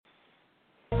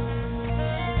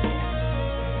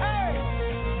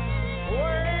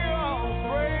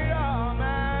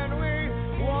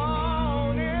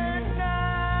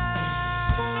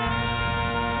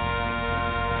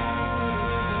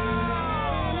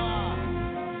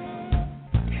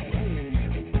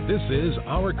This is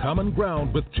Our Common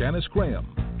Ground with Janice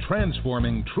Graham,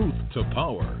 transforming truth to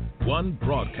power, one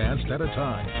broadcast at a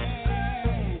time.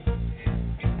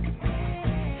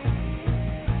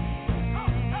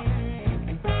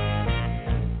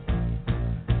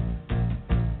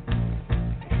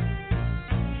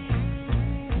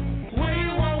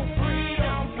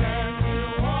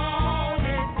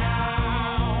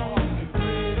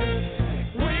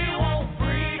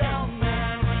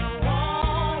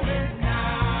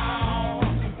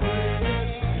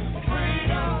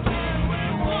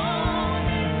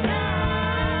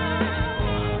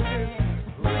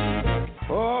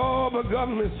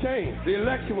 Government's changed. The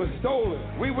election was stolen.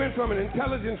 We went from an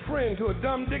intelligent friend to a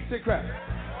dumb Dixiecrat,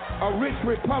 a rich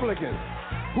Republican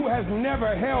who has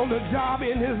never held a job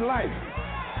in his life,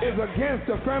 is against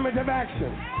affirmative action,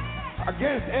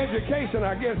 against education,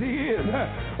 I guess he is,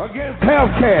 against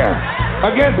health care,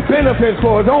 against benefits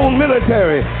for his own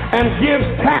military, and gives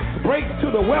tax breaks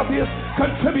to the wealthiest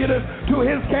contributors to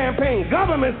his campaign.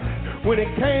 Government, when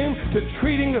it came to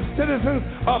treating the citizens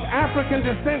of African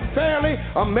descent fairly,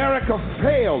 America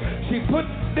failed. She put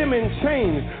them in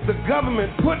chains. The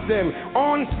government put them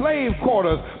on slave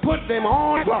quarters, put them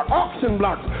on auction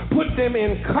blocks, put them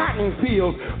in cotton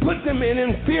fields, put them in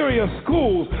inferior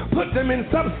schools, put them in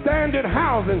substandard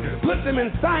housing, put them in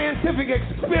scientific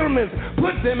experiments,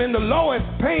 put them in the lowest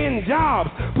paying jobs,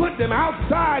 put them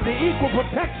outside the equal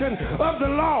protection of the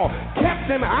law, kept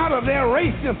them out of their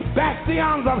racist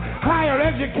bastions of higher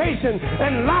education,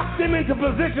 and locked them into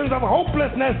positions of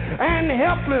hopelessness and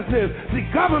helplessness. The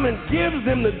government gives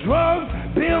them the drugs,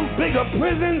 builds bigger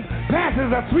prisons, passes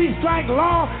a 3-strike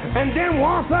law, and then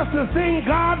wants us to sing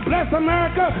God Bless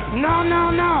America? No,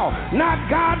 no, no. Not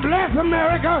God Bless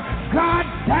America. God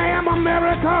damn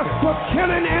America for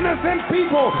killing innocent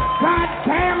people. God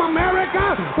damn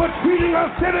America for treating us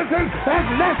citizens as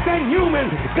less than human.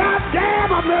 God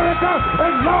damn America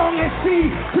as long as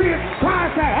she tries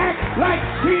to act like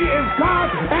she is God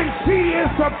and she is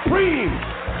supreme.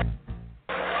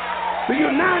 The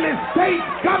United States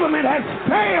government has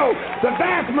failed the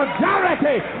vast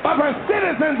majority of her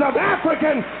citizens of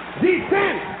African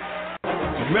descent.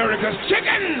 America's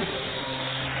chickens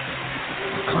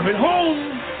coming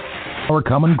home. Our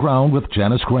Common Ground with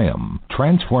Janice Graham,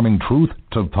 transforming truth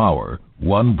to power,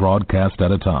 one broadcast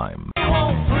at a time.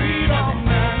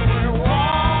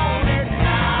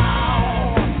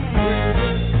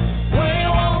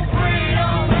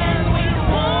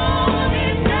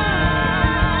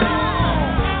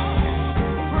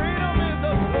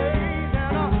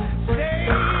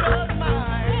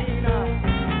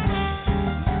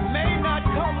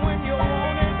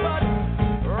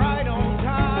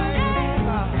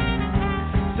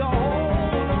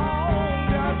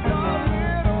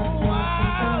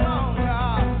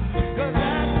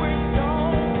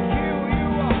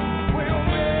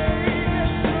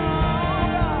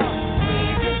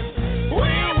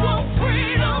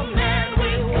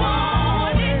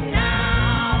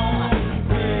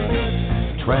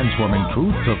 Transforming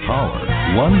truth to power,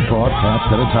 one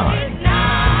broadcast at a time.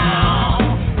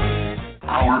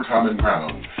 Our Common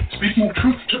Ground, speaking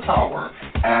truth to power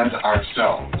and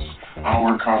ourselves.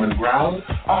 Our Common Ground,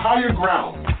 a higher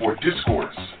ground for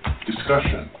discourse,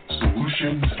 discussion,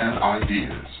 solutions, and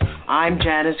ideas. I'm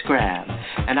Janice Graham,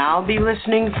 and I'll be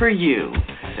listening for you.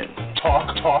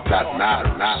 Talk that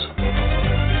matters.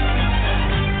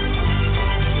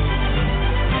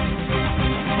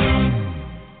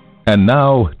 And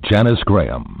now, Janice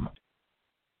Graham.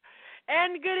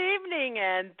 And good evening,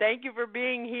 and thank you for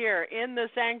being here in the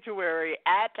sanctuary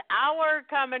at Our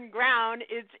Common Ground.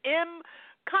 It's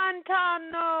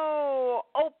mkutano,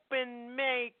 open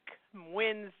mic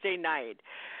Wednesday night.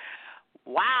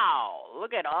 Wow,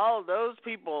 look at all those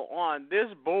people on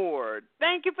this board.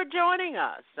 Thank you for joining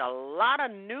us. A lot of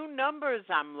new numbers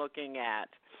I'm looking at.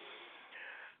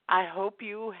 I hope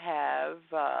you have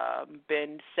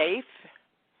been safe,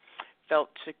 felt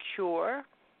secure,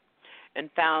 and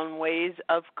found ways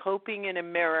of coping in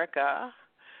America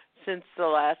since the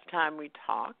last time we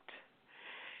talked.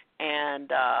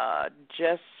 And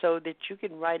just so that you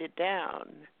can write it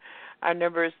down, our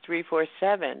number is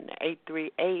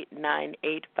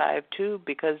 347-838-9852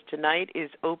 because tonight is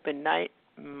open mic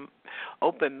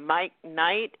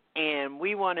night, and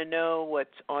we want to know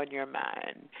what's on your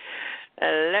mind.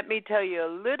 Let me tell you a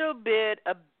little bit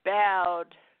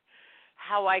about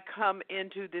how I come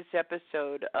into this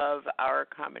episode of Our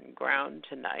Common Ground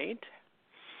tonight.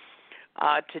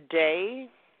 Today,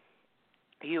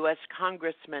 U.S.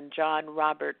 Congressman John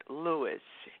Robert Lewis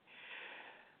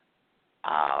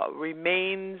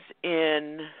remains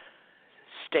in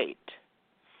state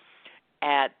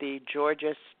at the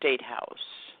Georgia State House.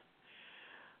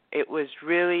 It was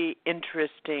really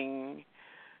interesting,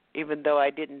 even though I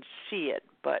didn't see it,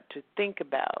 but to think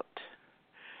about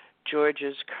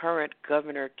Georgia's current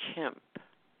Governor Kemp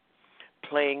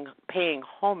paying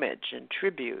homage and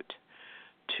tribute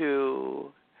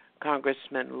to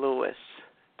Congressman Lewis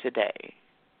today.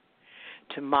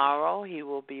 Tomorrow he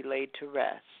will be laid to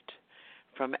rest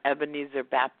from Ebenezer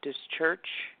Baptist Church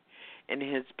in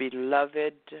his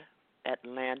beloved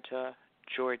Atlanta,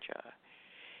 Georgia.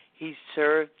 He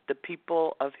served the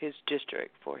people of his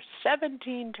district for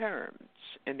 17 terms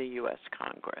in the U.S.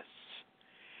 Congress.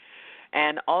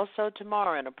 And also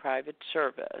tomorrow in a private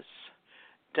service,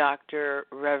 Dr.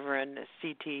 Reverend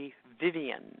C.T.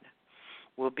 Vivian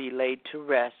will be laid to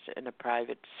rest in a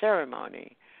private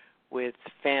ceremony with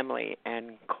family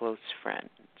and close friends.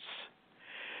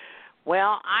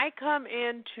 Well, I come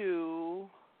into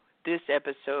this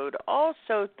episode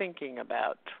also thinking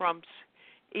about Trump's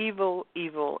evil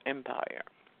empire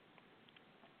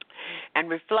and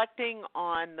reflecting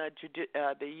on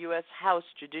the U.S. House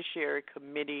Judiciary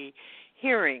Committee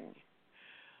hearing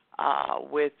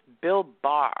with Bill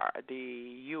Barr, the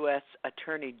U.S.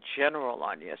 Attorney General,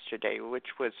 on yesterday, which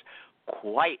was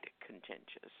quite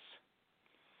contentious.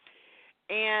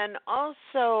 And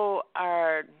also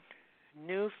our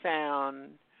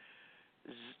newfound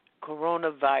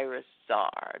coronavirus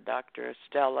czar, Dr.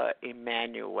 Stella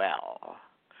Emanuel.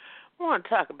 I want to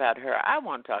talk about her.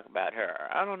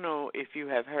 I don't know if you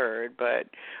have heard, but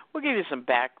we'll give you some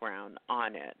background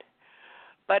on it.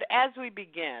 But as we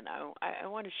begin, I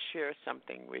want to share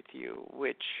something with you,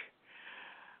 which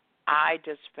I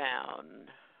just found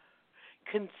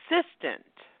consistent,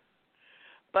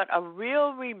 but a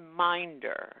real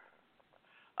reminder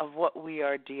of what we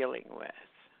are dealing with.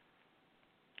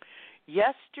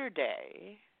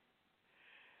 Yesterday,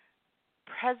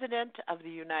 President of the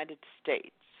United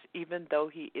States, even though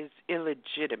he is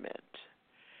illegitimate,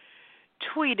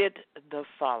 tweeted the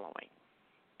following.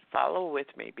 Follow with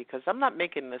me because I'm not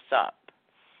making this up.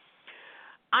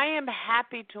 I am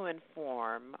happy to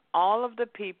inform all of the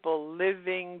people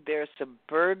living their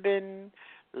suburban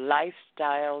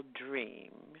lifestyle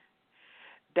dream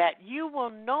that you will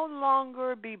no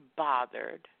longer be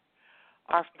bothered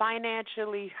or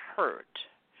financially hurt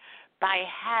by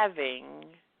having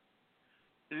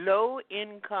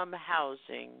low-income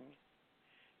housing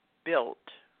built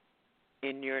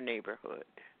in your neighborhood.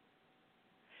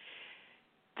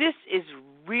 This is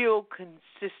real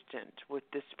consistent with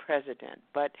this president,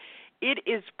 but it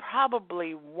is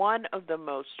probably one of the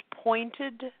most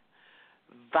pointed,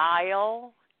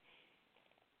 vile,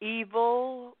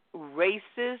 evil,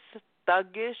 racist,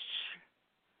 thuggish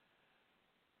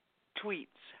tweets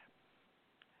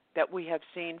that we have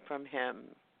seen from him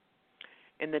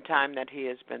in the time that he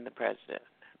has been the president.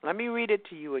 Let me read it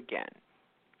to you again.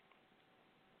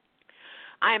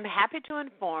 I am happy to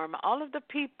inform all of the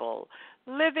people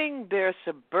living their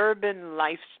suburban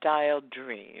lifestyle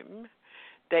dream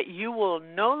that you will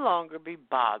no longer be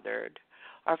bothered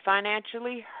or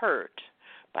financially hurt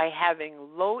by having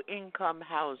low-income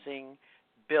housing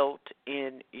built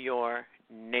in your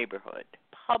neighborhood.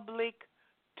 Public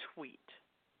tweet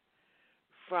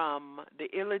from the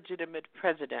illegitimate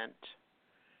president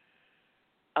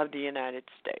of the United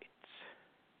States.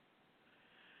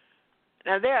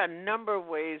 Now, there are a number of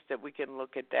ways that we can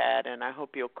look at that, and I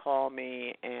hope you'll call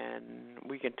me and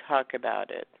we can talk about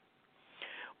it.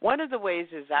 One of the ways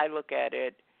is I look at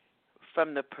it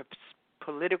from the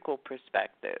political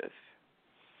perspective.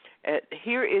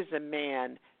 Here is a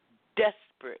man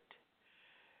desperate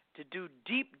to do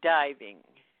deep diving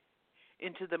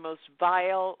into the most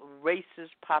vile, racist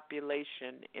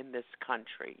population in this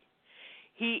country.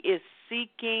 He is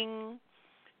seeking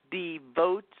the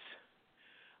votes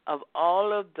of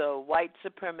all of the white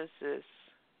supremacists,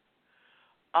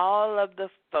 all of the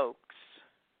folks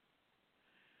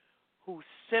who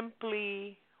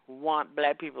simply want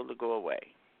black people to go away.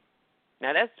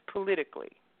 Now, that's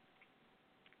politically.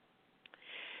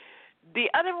 The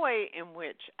other way in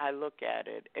which I look at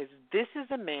it is this is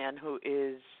a man who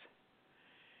is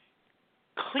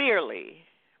clearly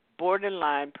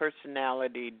borderline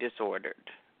personality disordered.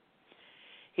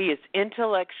 He is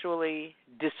intellectually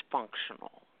dysfunctional.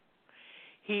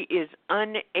 He is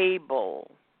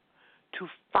unable to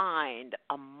find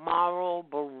a moral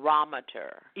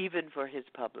barometer even for his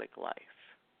public life.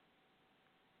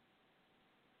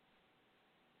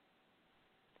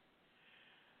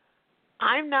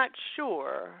 I'm not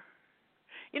sure.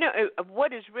 You know,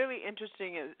 what is really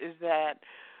interesting is that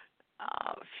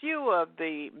few of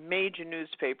the major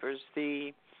newspapers,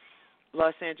 the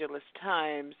Los Angeles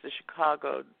Times, the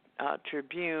Chicago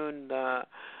Tribune, the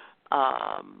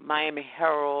Miami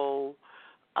Herald,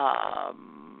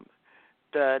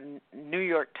 the New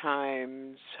York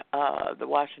Times, the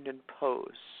Washington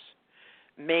Post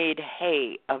made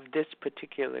hay of this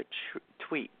particular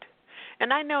tweet.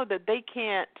 And I know that they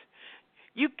can't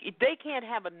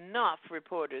have enough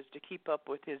reporters to keep up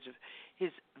with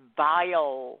his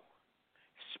vile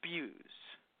spews.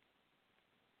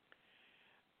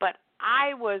 But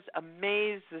I was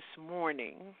amazed this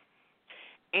morning,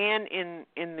 and in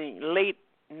the late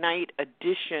night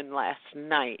edition last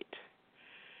night,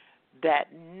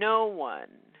 that no one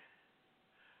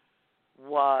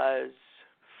was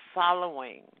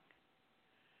following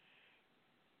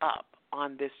up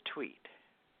on this tweet.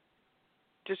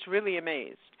 Just really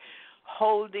amazed.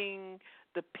 Holding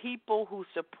the people who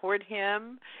support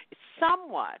him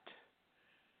somewhat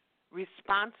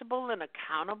responsible and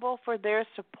accountable for their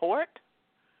support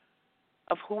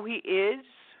of who he is.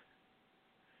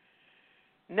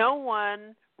 No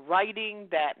one writing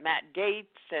that Matt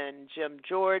Gaetz and Jim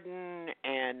Jordan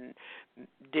and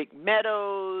Dick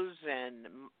Meadows and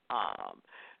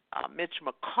Mitch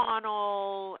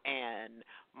McConnell and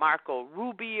Marco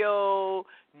Rubio,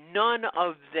 none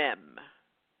of them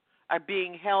are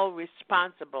being held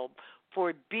responsible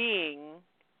for being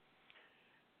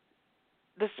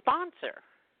the sponsor.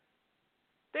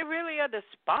 They really are the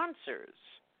sponsors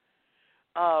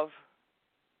of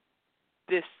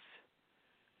this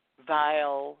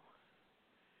vile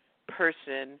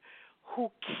person who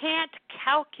can't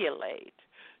calculate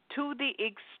to the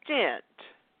extent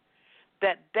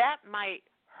that might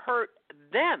hurt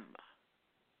them.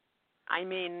 I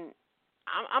mean,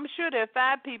 I'm sure there are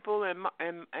 5 people I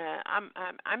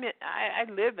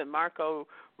live in Marco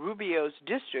Rubio's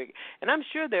district, and I'm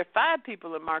sure there are 5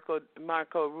 people in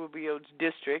Marco Rubio's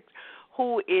district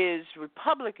who is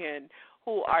Republican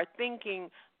who are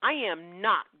thinking, I am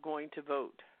not going to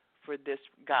vote for this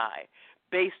guy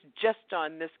based just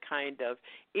on this kind of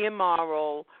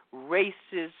immoral,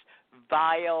 racist,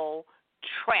 vile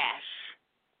trash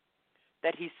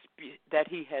that he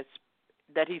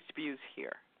spews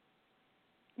here.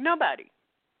 Nobody.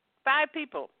 5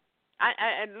 people.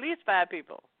 At least 5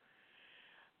 people.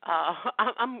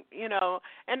 And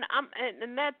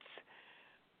that's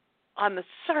on the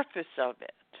surface of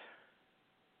it.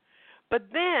 But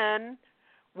then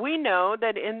we know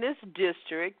that in this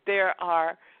district there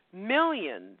are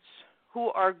millions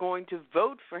who are going to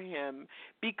vote for him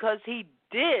because he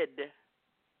did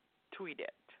tweet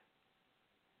it.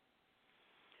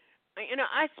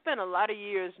 I spent a lot of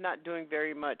years not doing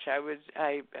very much.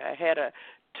 I had a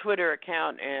Twitter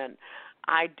account and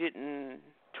I didn't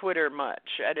Twitter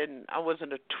much. I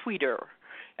wasn't a tweeter.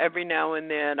 Every now and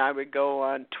then I would go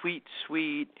on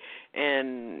TweetSuite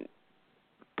and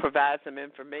provide some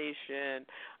information.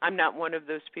 I'm not one of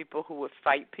those people who would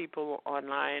fight people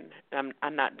online.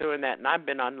 I'm not doing that, and I've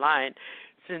been online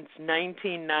since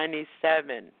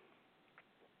 1997.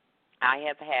 I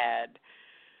have had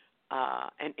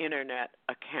an internet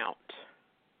account.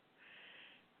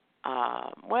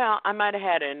 I might have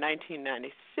had it in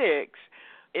 1996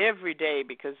 every day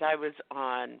because I was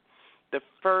on the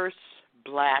first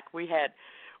black. We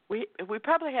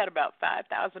probably had about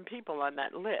 5,000 people on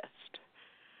that list.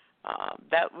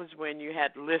 That was when you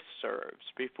had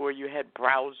listservs, before you had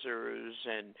browsers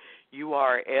and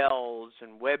URLs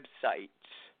and websites.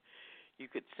 You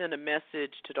could send a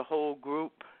message to the whole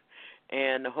group,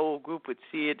 and the whole group would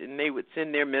see it, and they would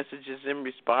send their messages in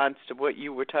response to what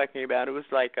you were talking about. It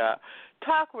was like a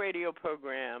talk radio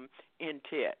program in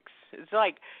text. It's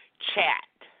like chat.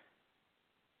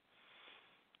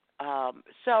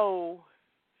 So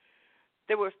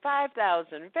there were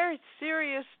 5,000 very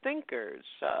serious thinkers,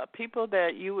 people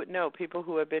that you would know, people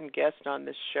who have been guests on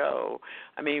this show.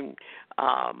 I mean,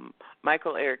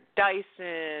 Michael Eric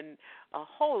Dyson, a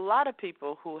whole lot of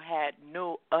people who had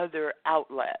no other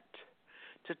outlet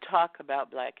to talk about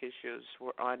black issues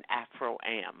were on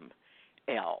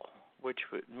AfroAm-L, which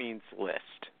means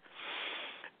list.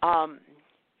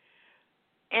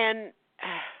 And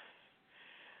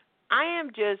I am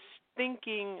just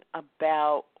thinking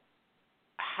about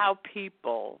how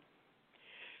people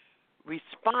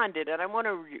responded, and I want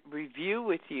to review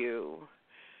with you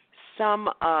some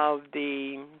of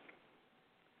the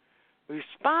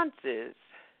responses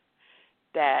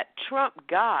that Trump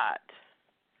got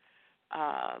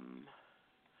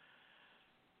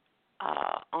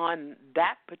on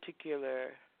that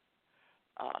particular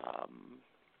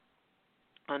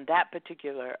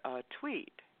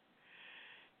tweet,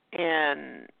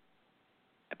 and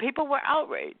people were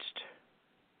outraged.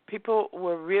 people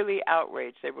were really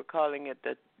outraged. They were calling it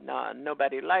the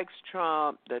nobody likes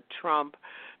Trump, the Trump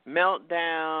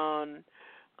meltdown,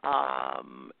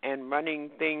 and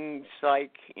running things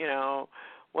like,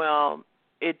 well,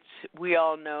 we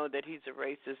all know that he's a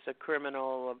racist, a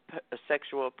criminal, a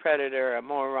sexual predator, a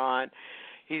moron.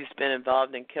 He's been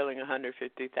involved in killing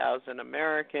 150,000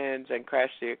 Americans and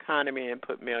crashed the economy and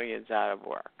put millions out of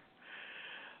work.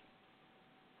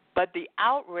 But the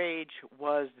outrage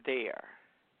was there.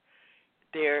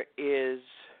 There is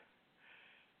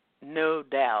no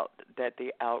doubt that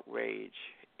the outrage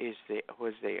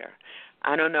was there.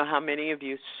 I don't know how many of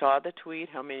you saw the tweet,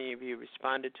 how many of you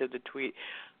responded to the tweet.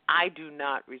 I do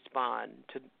not respond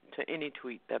to any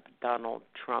tweet that Donald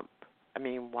Trump. I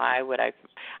mean, why would I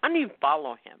don't even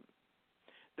follow him.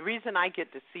 The reason I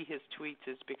get to see his tweets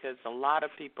is because a lot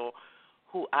of people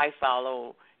who I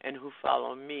follow and who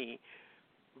follow me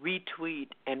retweet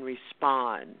and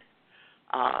respond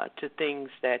to things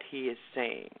that he is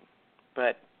saying.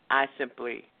 But I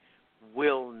simply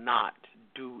will not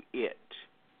do it.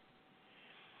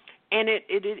 And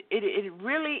it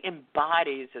really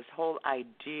embodies this whole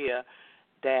idea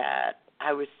that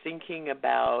I was thinking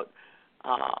about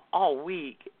all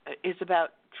week, is about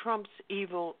Trump's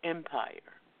evil empire.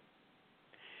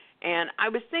 And I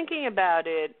was thinking about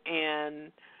it,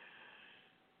 and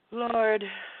Lord,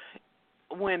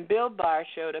 when Bill Barr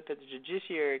showed up at the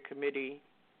Judiciary Committee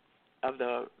of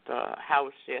the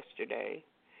House yesterday,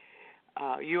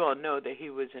 you all know that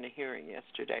he was in a hearing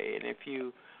yesterday, and if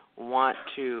you want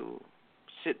to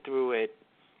sit through it,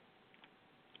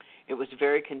 it was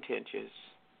very contentious.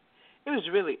 It was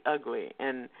really ugly,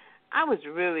 and I was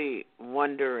really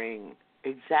wondering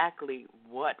exactly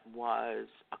what was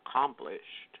accomplished.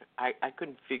 I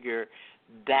couldn't figure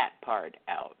that part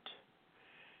out.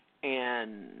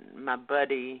 And my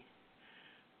buddy,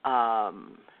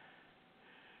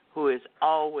 who is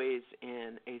always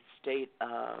in a state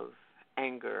of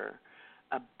anger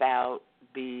about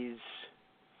these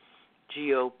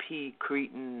GOP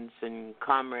cretins and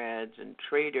comrades and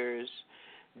traitors,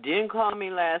 didn't call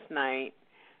me last night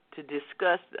to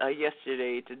discuss,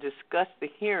 yesterday, to discuss the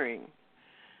hearing.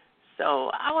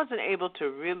 So I wasn't able to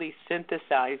really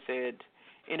synthesize it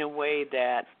in a way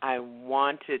that I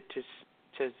wanted to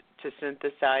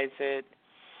synthesize it.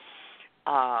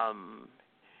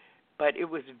 But it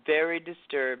was very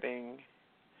disturbing.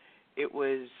 It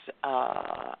was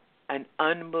an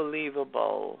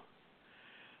unbelievable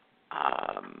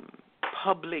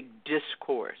public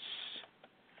discourse.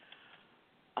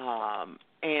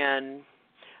 And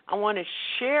I want to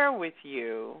share with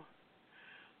you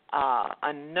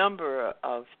a number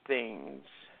of things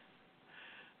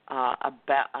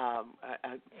about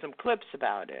some clips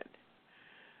about it.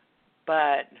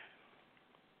 But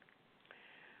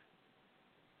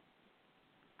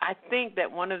I think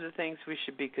that one of the things we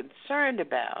should be concerned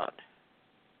about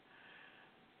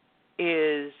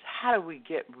is how do we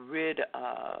get rid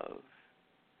of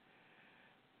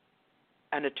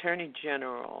an attorney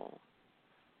general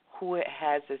who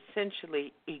has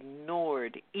essentially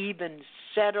ignored even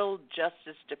settled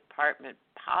Justice Department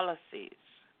policies.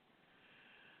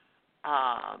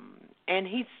 And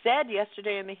he said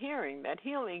yesterday in the hearing that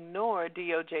he'll ignore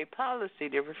DOJ policy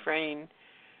to refrain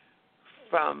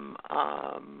from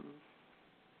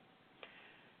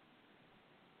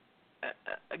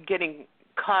getting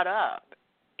caught up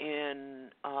in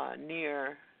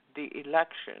near the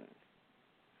election.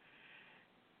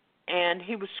 And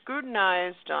he was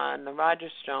scrutinized on the Roger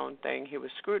Stone thing. He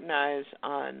was scrutinized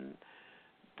on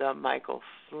the Michael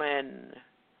Flynn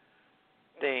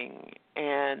thing.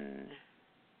 And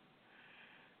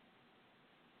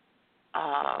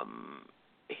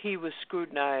he was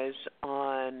scrutinized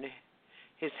on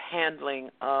his handling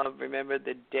of, remember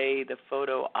the day, the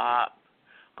photo op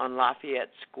on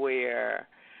Lafayette Square.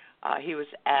 He was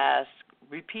asked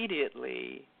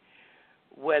repeatedly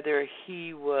whether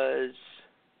he was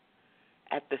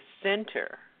at the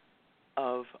center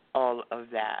of all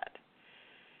of that.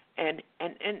 And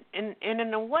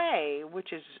in a way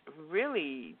which is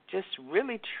really just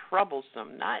really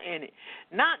troublesome. Not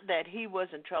that he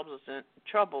wasn't troublesome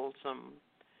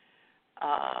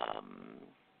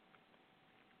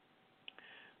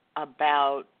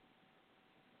about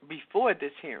before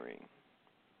this hearing,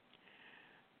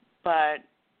 but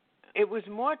it was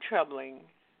more troubling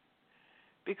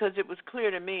because it was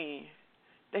clear to me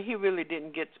that he really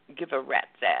didn't give a rat's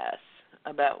ass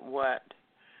about what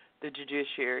the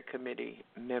Judiciary Committee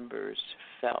members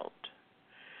felt.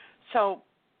 So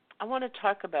I want to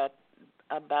talk about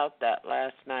that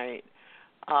last night.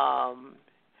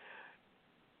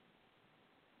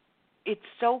 It's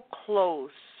so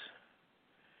close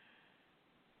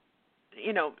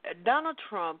Donald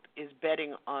Trump is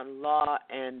betting on law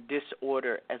and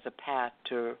disorder as a path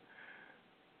to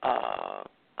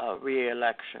a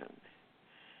re-election.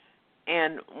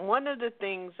 And one of the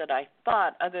things that I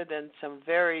thought, other than some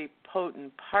very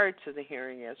potent parts of the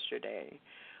hearing yesterday,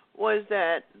 was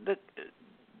that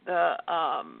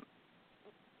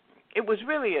it was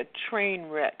really a train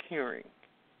wreck hearing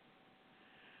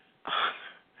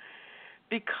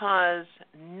because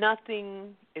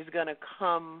nothing is going to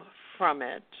come from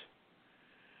it.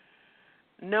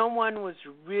 No one was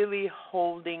really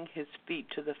holding his feet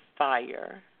to the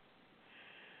fire.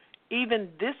 Even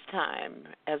this time,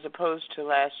 as opposed to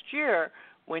last year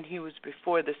when he was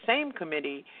before the same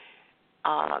committee,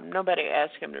 nobody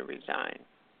asked him to resign.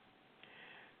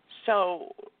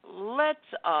 So let's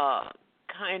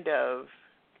kind of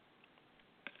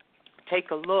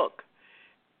take a look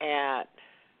at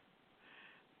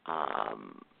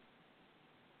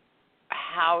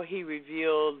how he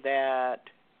revealed that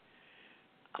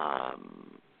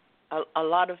a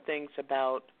lot of things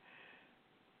about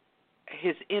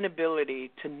his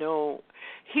inability to know.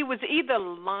 He was either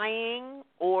lying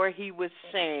or he was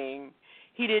saying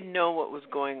he didn't know what was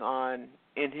going on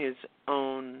in his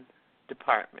own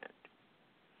department.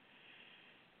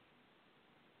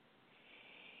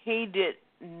 He did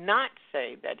not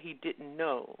say that he didn't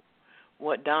know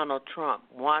what Donald Trump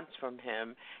wants from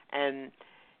him, and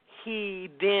he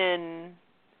then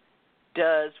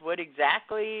does what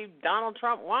exactly Donald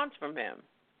Trump wants from him.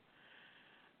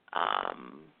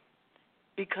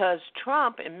 Because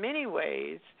Trump, in many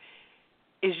ways,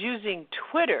 is using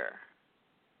Twitter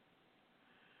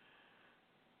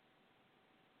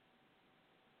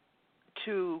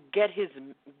to get his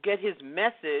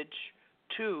message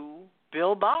to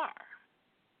Bill Barr.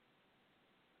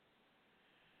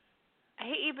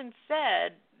 He even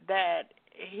said that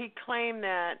he claimed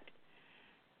that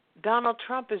Donald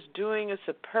Trump is doing a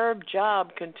superb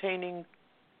job containing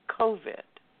COVID,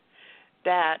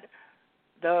 that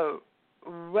the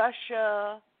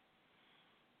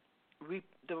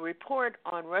report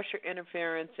on Russia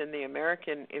interference in the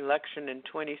American election in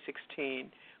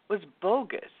 2016 was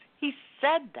bogus. He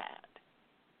said that.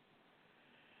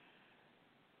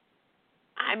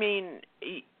 I mean,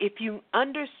 if you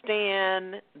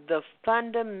understand the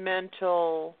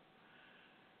fundamental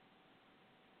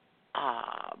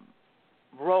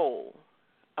role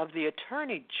of the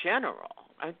Attorney General,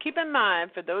 and keep in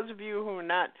mind, for those of you who are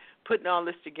not putting all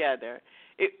this together,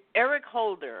 Eric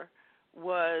Holder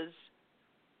was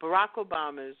Barack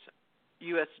Obama's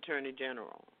U.S. Attorney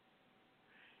General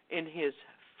in his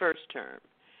first term.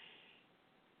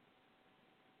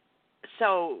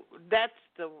 So that's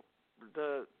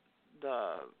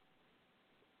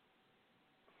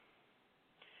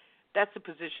that's the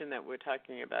position that we're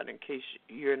talking about, in case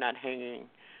you're not hanging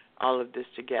all of this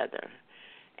together.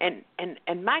 And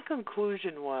my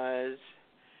conclusion was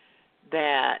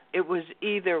that it was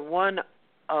either one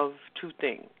of two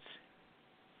things: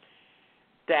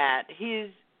 that he's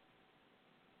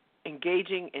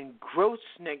engaging in gross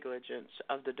negligence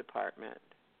of the department,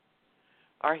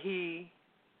 or he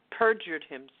perjured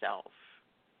himself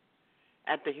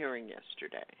at the hearing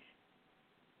yesterday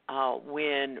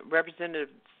when Representative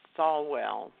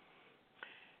Falwell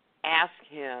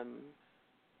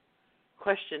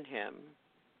questioned him.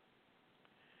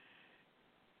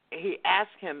 He asked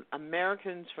him,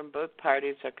 Americans from both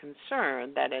parties are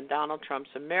concerned that in Donald Trump's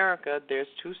America there's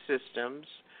two systems,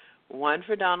 one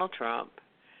for Donald Trump,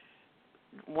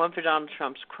 one for Donald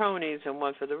Trump's cronies, and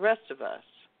one for the rest of us.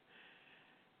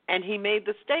 And he made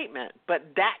the statement, but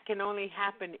that can only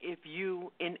happen if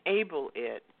you enable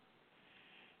it.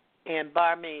 And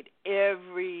Barr made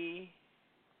every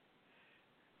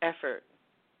effort,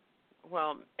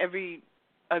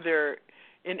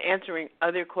 in answering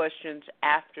other questions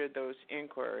after those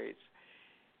inquiries,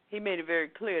 he made it very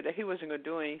clear that he wasn't going to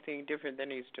do anything different than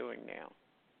he's doing now.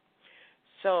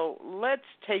 So let's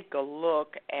take a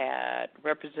look at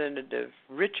Representative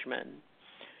Richmond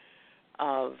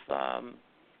of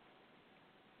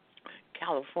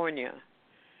California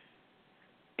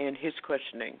and his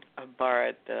questioning of Barr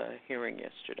at the hearing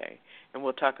yesterday. And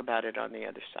we'll talk about it on the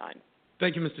other side.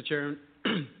 Thank you, Mr. Chairman.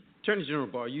 Attorney General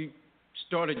Barr, you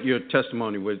started your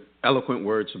testimony with eloquent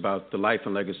words about the life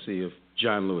and legacy of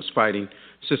John Lewis, fighting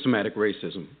systematic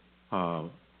racism,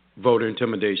 voter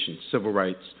intimidation, civil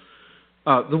rights.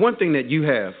 The one thing that you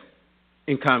have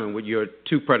in common with your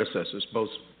two predecessors, both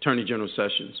Attorney General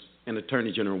Sessions and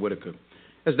Attorney General Whitaker,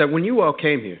 is that when you all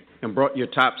came here and brought your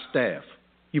top staff,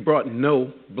 you brought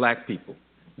no black people.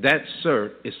 That,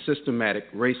 sir, is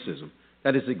systematic racism.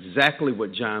 That is exactly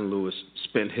what John Lewis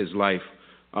spent his life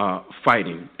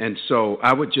fighting. And so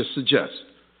I would just suggest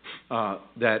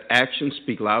that actions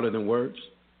speak louder than words,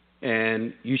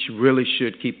 and you really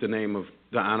should keep the name of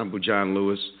the Honorable John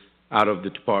Lewis out of the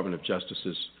Department of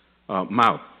Justice's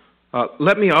mouth.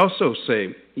 Let me also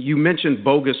say, you mentioned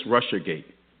bogus Russiagate.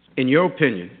 In your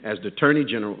opinion, as the Attorney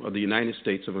General of the United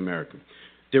States of America,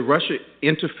 did Russia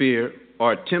interfere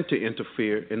or attempt to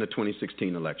interfere in the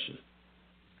 2016 election?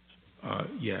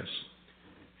 Yes.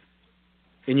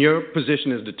 In your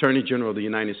position as the Attorney General of the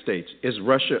United States, is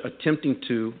Russia attempting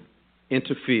to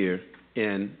interfere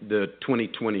in the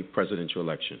 2020 presidential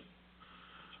election?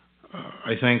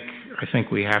 I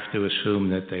think we have to assume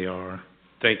that they are.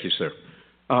 Thank you, sir.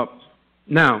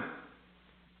 Now,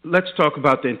 let's talk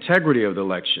about the integrity of the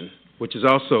election, which is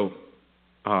also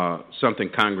something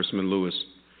Congressman Lewis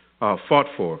fought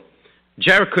for.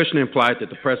 Jared Kushner implied that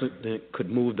the president could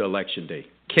move the election day.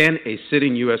 Can a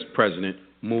sitting U.S. president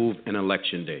move an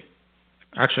election day?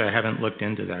 Actually, I haven't looked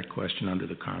into that question under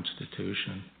the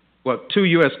Constitution. Well, 2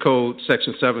 U.S. Code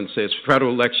Section 7 says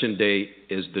federal election day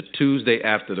is the Tuesday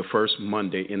after the first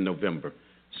Monday in November.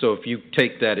 So if you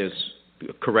take that as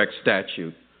a correct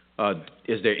statute,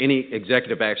 is there any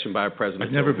executive action by a president?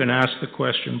 I've never been asked the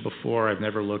question before. I've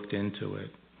never looked into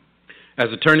it.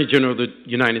 As Attorney General of the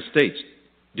United States,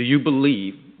 do you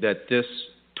believe that this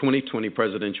 2020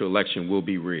 presidential election will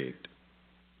be rigged?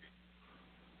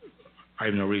 I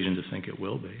have no reason to think it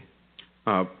will be.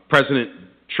 President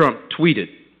Trump tweeted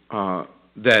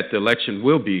that the election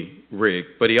will be rigged,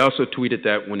 but he also tweeted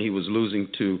that when he was losing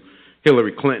to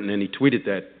Hillary Clinton, and he tweeted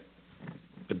that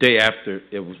the day after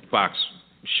Fox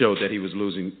showed that he was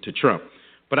losing to Trump.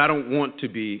 But I don't want to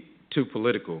be too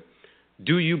political.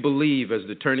 Do you believe, as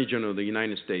the Attorney General of the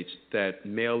United States, that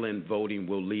mail-in voting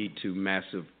will lead to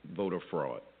massive voter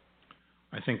fraud?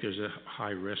 I think there's a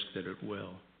high risk that it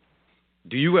will.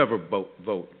 Do you ever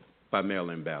vote by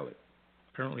mail-in ballot?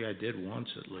 Apparently I did once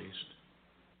at least.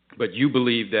 But you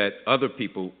believe that other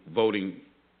people voting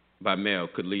by mail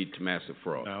could lead to massive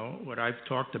fraud? No, what I've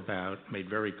talked about, made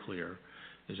very clear,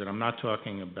 is that I'm not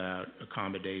talking about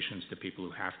accommodations to people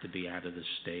who have to be out of the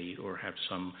state or have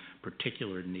some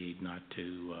particular need not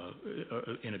to,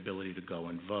 inability to go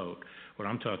and vote. What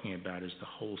I'm talking about is the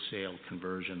wholesale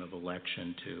conversion of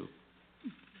election to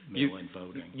mail-in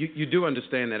voting. You do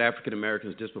understand that African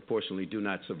Americans disproportionately do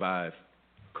not survive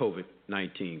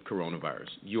COVID-19 coronavirus.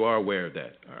 You are aware of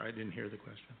that? I didn't hear the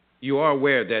question. You are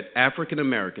aware that African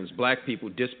Americans, black people,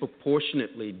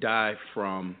 disproportionately die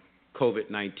from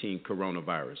COVID-19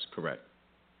 coronavirus, correct?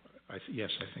 Yes,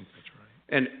 I think that's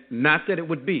right. And not that it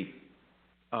would be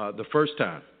the first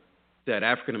time that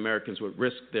African Americans would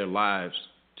risk their lives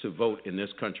to vote in this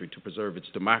country to preserve its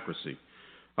democracy.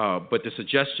 But the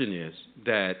suggestion is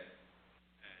that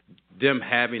them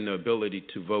having the ability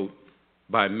to vote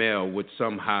by mail would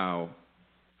somehow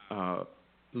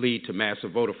lead to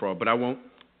massive voter fraud. But I won't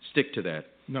stick to that.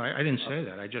 No, I didn't say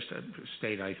that. I just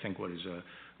state, I think, what is a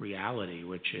reality,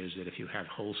 which is that if you have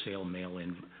wholesale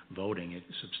mail-in voting, it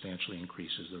substantially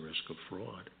increases the risk of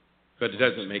fraud. But it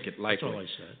doesn't make it likely. That's all I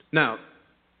said. Now,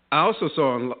 I also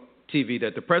saw on TV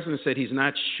that the president said he's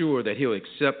not sure that he'll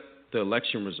accept the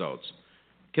election results.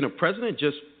 Can a president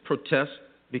just protest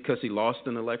because he lost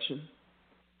an election?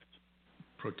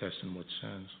 Protest in what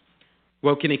sense?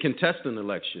 Well, can he contest an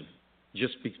election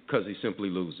just because he simply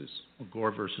loses? Well,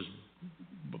 Gore versus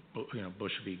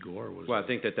Bush v. Gore was. Well, I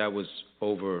think that was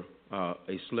over a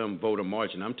slim voter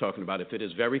margin. I'm talking about if it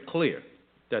is very clear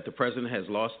that the president has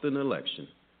lost an election,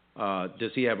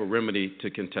 does he have a remedy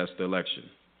to contest the election?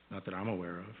 Not that I'm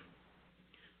aware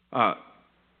of.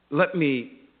 Let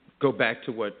me go back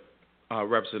to what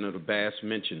Representative Bass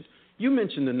mentioned. You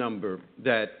mentioned the number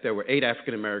that there were 8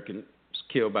 African Americans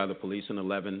killed by the police and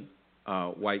 11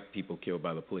 white people killed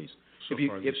by the police. So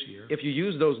far this year. If you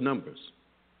use those numbers,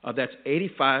 that's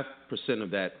 85%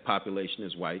 of that population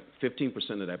is white,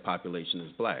 15% of that population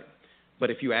is black. But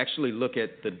if you actually look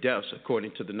at the deaths,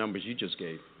 according to the numbers you just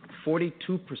gave, 42%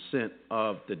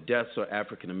 of the deaths are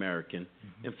African American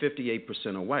and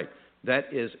 58% are white.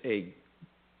 That is a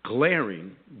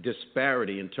glaring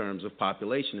disparity in terms of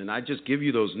population, and I just give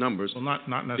you those numbers. Well,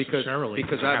 not necessarily,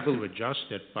 because I have to adjust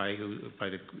it by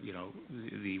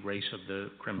the race of the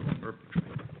criminal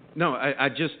perpetrator. No, I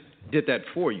just did that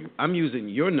for you. I'm using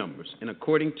your numbers, and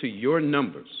according to your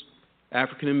numbers,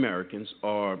 African Americans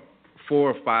are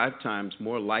 4 or 5 times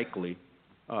more likely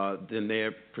than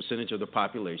their percentage of the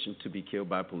population to be killed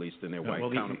by police than their white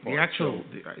counterparts.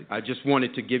 I just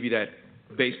wanted to give you that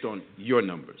based on your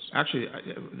numbers. Actually,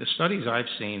 the studies I've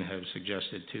seen have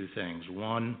suggested 2 things.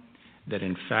 One, that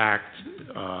in fact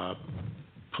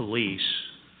police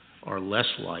are less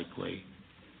likely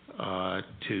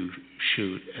to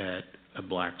shoot at a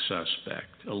black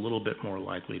suspect, a little bit more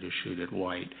likely to shoot at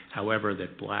white. However,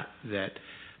 that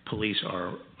police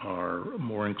are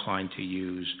more inclined to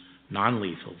use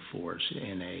non-lethal force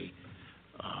in a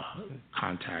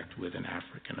contact with an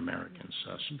African American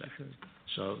suspect.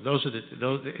 So those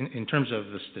in terms of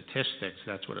the statistics,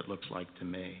 that's what it looks like to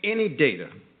me. Any data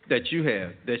that you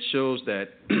have that shows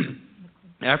that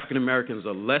African Americans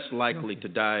are less likely to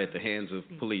die at the hands of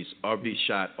police or be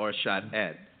shot or shot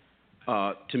at,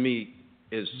 to me,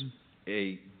 is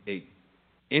a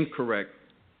incorrect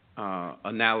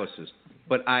analysis.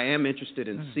 But I am interested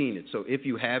in seeing it. So if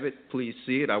you have it, please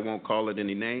see it. I won't call it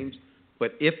any names.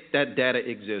 But if that data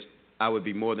exists, I would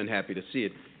be more than happy to see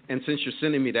it. And since you're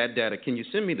sending me that data, can you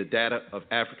send me the data of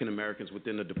African Americans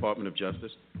within the Department of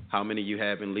Justice? How many you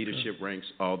have in leadership ranks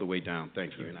all the way down?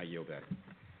 Thank you, and I yield back.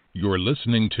 You're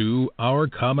listening to Our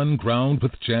Common Ground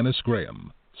with Janice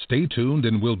Graham. Stay tuned,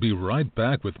 and we'll be right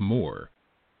back with more.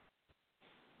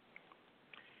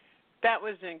 That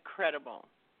was incredible.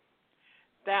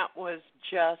 That was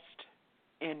just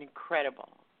incredible.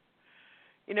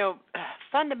 You know,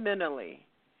 fundamentally,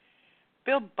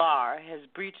 Bill Barr has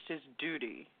breached his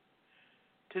duty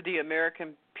to the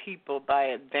American people by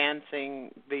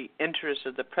advancing the interests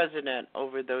of the president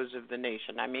over those of the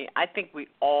nation. I mean, I think we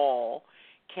all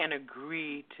can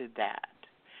agree to that.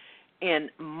 In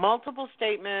multiple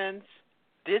statements,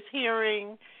 this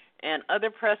hearing, and other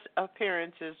press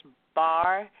appearances,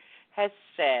 Barr has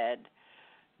said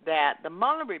that the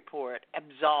Mueller report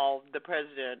absolved the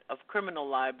president of criminal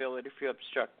liability for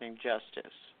obstructing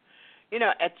justice. You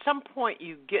know, at some point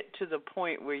you get to the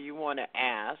point where you want to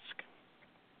ask,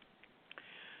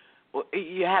 well,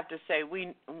 you have to say,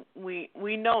 we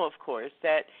know, of course,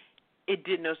 that it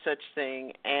did no such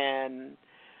thing, and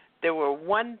there were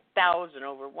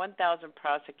over 1,000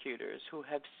 prosecutors who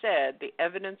have said the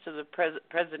evidence of the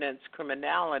president's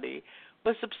criminality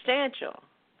was substantial.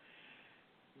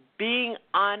 Being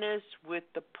honest with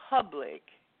the public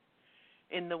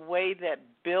in the way that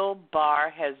Bill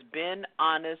Barr has been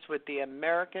honest with the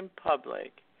American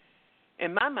public,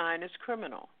 in my mind, is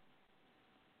criminal.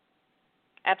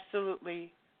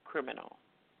 Absolutely criminal.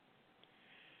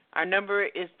 Our number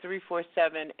is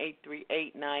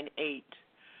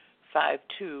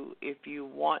 347-838-9852 if you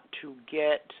want to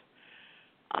get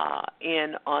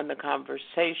in on the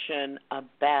conversation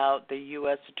about the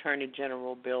U.S. Attorney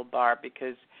General Bill Barr,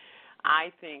 because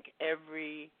I think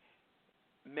every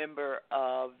member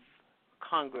of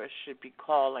Congress should be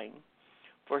calling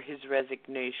for his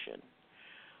resignation.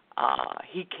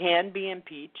 He can be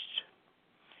impeached,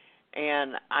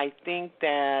 and I think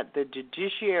that the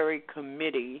Judiciary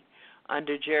Committee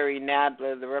under Jerry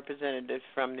Nadler, the representative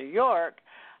from New York,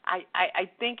 I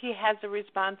think he has a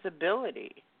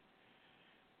responsibility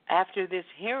after this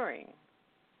hearing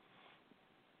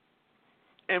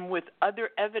and with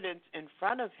other evidence in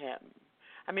front of him.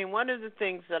 I mean, one of the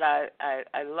things that I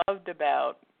loved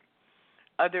about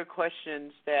other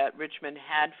questions that Richmond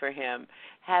had for him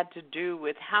had to do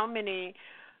with how many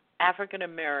African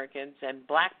Americans and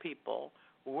black people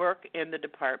work in the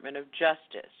Department of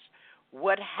Justice.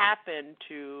 What happened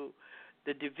to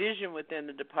the division within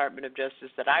the Department of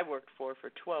Justice that I worked for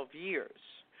 12 years?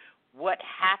 What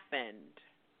happened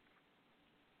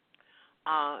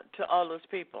to all those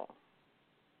people?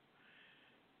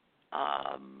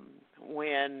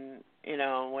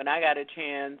 When I got a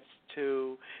chance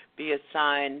to be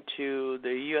assigned to the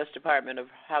U.S. Department of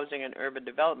Housing and Urban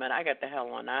Development, I got the hell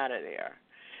on out of there,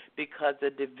 because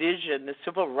the division, the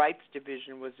Civil Rights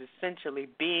Division, was essentially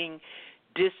being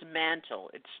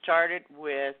dismantled. It started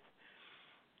with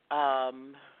a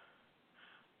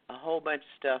whole bunch of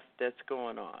stuff that's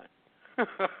going on.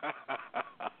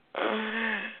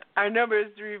 Our number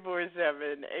is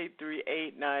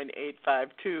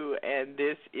 347-838-9852, and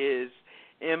this is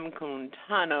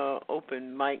mkutano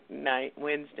Open Mic Night,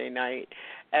 Wednesday night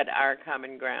at Our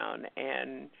Common Ground,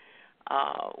 and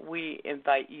we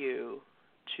invite you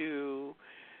to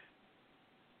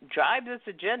drive this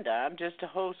agenda. I'm just a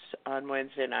host on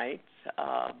Wednesday nights,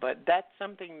 but that's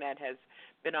something that has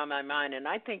been on my mind, and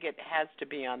I think it has to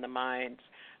be on the minds.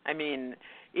 I mean,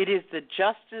 it is the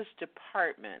Justice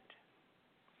Department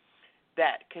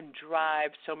that can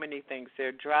drive so many things.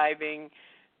 They're driving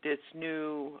this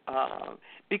new,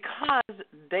 because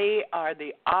they are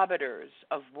the arbiters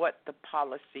of what the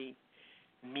policy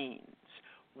means,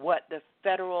 what the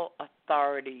federal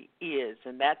authority is,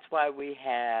 and that's why we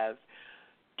have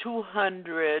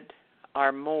 200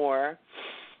 or more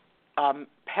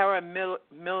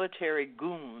paramilitary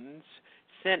goons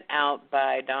sent out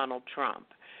by Donald Trump.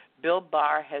 Bill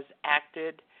Barr has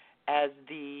acted as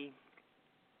the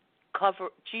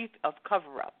chief of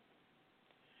cover-up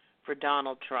for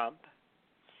Donald Trump.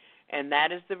 And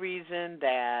that is the reason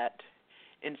that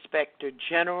inspector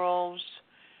generals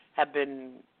have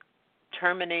been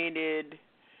terminated,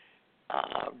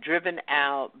 driven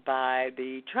out by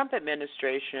the Trump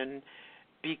administration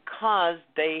because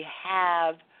they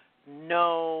have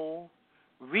no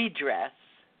redress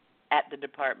at the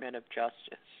Department of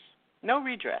Justice. No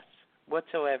redress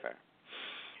whatsoever.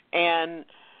 And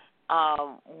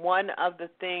one of the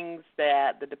things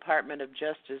that the Department of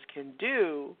Justice can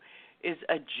do is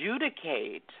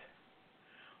adjudicate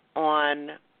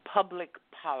on public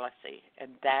policy,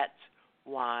 and that's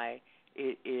why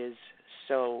it is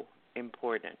so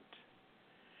important.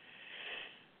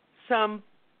 Some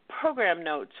program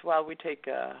notes while we take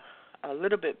a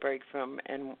little bit break from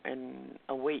and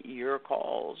await your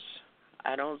calls.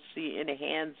 I don't see any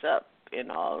hands up in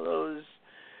all those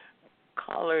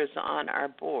callers on our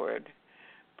board,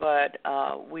 but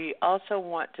we also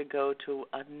want to go to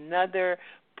another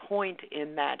point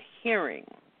in that hearing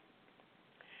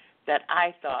that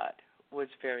I thought was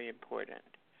very important,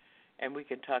 and we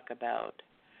can talk about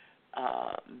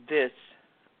this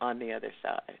on the other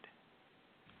side.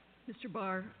 Mr.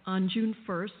 Barr, on June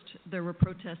 1st, there were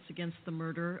protests against the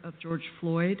murder of George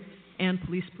Floyd and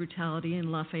police brutality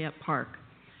in Lafayette Park.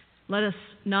 Let us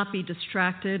not be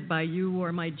distracted by you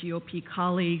or my GOP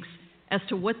colleagues as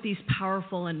to what these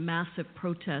powerful and massive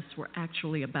protests were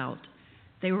actually about.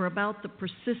 They were about the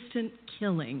persistent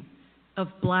killing of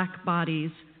black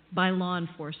bodies by law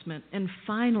enforcement, and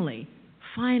finally,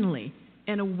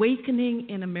 an awakening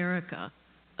in America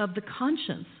of the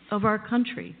conscience of our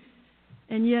country.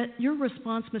 And yet your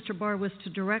response, Mr. Barr, was to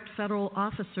direct federal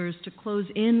officers to close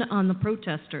in on the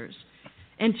protesters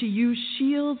and to use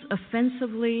shields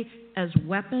offensively as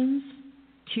weapons,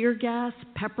 tear gas,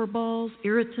 pepper balls,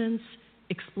 irritants,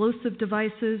 explosive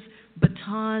devices,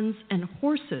 batons, and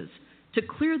horses to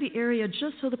clear the area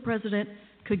just so the president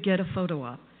could get a photo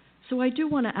op. So I do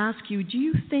want to ask you, do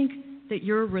you think the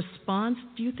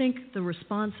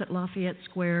response at Lafayette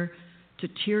Square to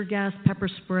tear gas, pepper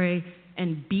spray,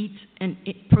 and beat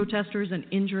protesters and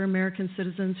injure American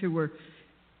citizens who were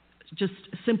just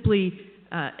simply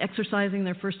exercising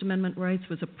their First Amendment rights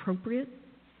was appropriate?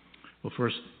 Well,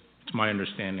 first, it's my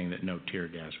understanding that no tear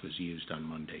gas was used on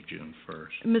Monday, June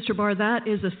 1st. Mr. Barr, that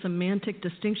is a semantic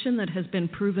distinction that has been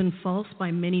proven false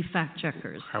by many fact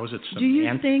checkers. How is it semantic? Do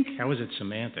you think... How is it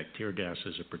semantic? Tear gas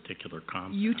is a particular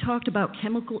concept. You talked about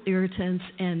chemical irritants,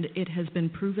 and it has been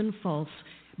proven false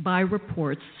by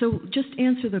reports. So just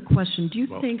answer the question. Do you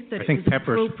think that it is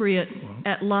appropriate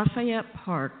at Lafayette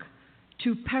Park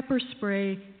to pepper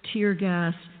spray, tear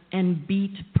gas, and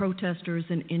beat protesters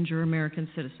and injure American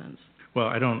citizens? Well,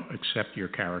 I don't accept your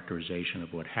characterization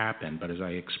of what happened, but as I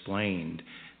explained,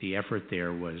 the effort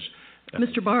there was...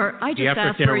 Mr. Barr, I just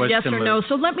asked for a yes or no,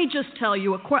 so let me just tell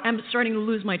you, I'm starting to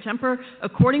lose my temper.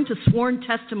 According to sworn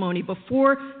testimony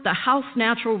before the House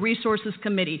Natural Resources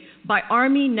Committee by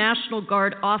Army National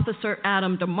Guard Officer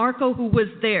Adam DeMarco, who was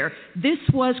there, this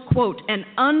was, quote, an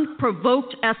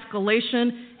unprovoked escalation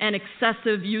and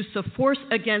excessive use of force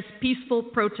against peaceful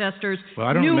protesters. Well,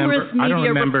 I don't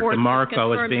remember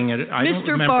DeMarco as being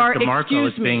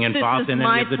involved in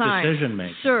any of the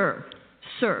decision-making.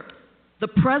 Sir, the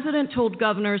president told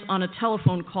governors on a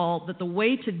telephone call that the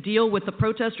way to deal with the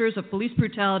protesters of police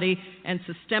brutality and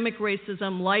systemic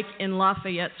racism like in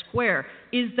Lafayette Square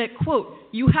is that, quote,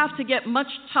 you have to get much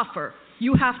tougher.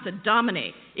 You have to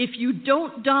dominate. If you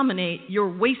don't dominate,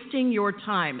 you're wasting your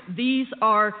time. These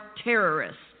are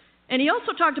terrorists. And he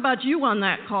also talked about you on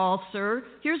that call, sir.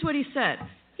 Here's what he said.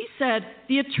 He said,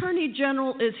 the Attorney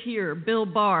General is here, Bill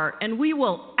Barr, and we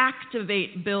will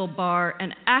activate Bill Barr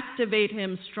and activate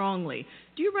him strongly.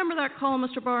 Do you remember that call,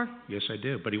 Mr. Barr? Yes, I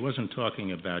do, but he wasn't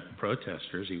talking about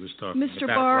protesters. He was talking Mr.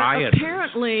 about Barr, rioters.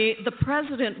 Apparently the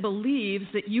president believes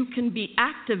that you can be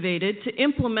activated to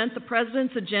implement the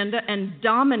president's agenda and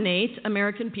dominate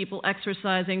American people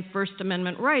exercising First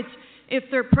Amendment rights if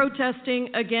they're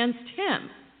protesting against him.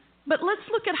 But let's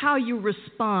look at how you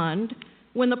respond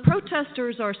when the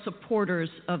protesters are supporters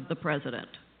of the president.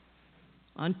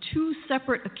 On two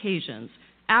separate occasions,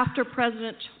 after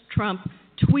President Trump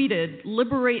tweeted,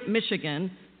 "Liberate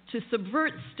Michigan," to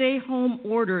subvert stay-home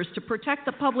orders to protect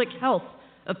the public health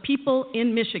of people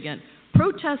in Michigan,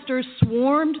 protesters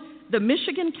swarmed the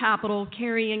Michigan Capitol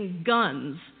carrying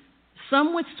guns,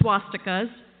 some with swastikas,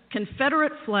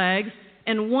 Confederate flags,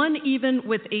 and one even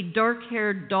with a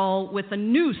dark-haired doll with a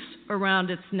noose around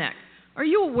its neck. Are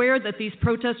you aware that these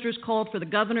protesters called for the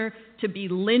governor to be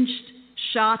lynched,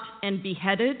 shot, and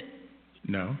beheaded?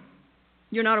 No.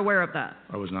 You're not aware of that?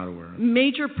 I was not aware of it.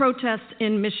 Major protests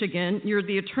in Michigan. You're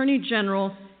the Attorney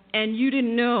General, and you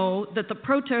didn't know that the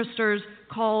protesters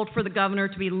called for the governor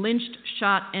to be lynched,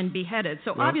 shot, and beheaded.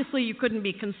 So obviously you couldn't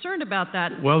be concerned about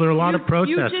that. Well, there are a lot of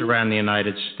protests around the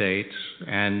United States,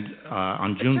 and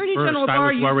on June 1st, I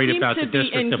was worried about the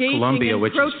District of Columbia,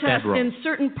 which is federal. In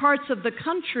certain parts of the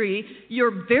country,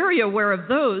 you're very aware of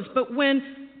those, but when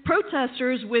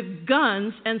protesters with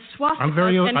guns and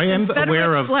swastikas and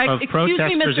Confederate flags, excuse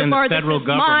me, Mr. Barr, this is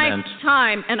my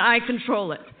time, and I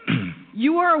control it.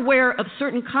 You are aware of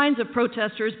certain kinds of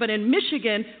protesters, but in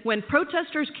Michigan, when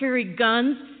protesters carry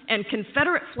guns and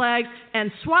Confederate flags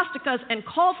and swastikas and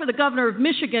call for the governor of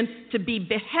Michigan to be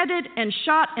beheaded and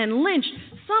shot and lynched,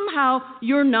 somehow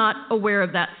you're not aware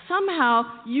of that. Somehow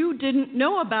you didn't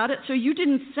know about it, so you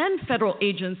didn't send federal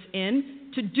agents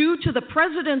in to do to the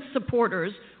president's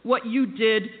supporters what you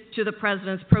did to the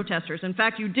president's protesters. In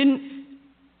fact, you didn't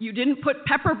put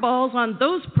pepper balls on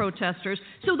those protesters.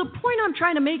 So the point I'm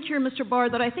trying to make here, Mr. Barr,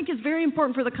 that I think is very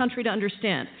important for the country to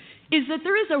understand, is that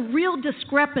there is a real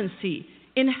discrepancy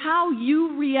in how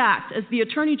you react as the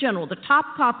Attorney General, the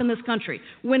top cop in this country,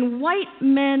 when white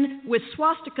men with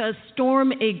swastikas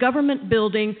storm a government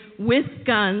building with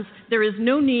guns. There is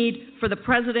no need for the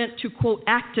president to, quote,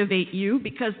 activate you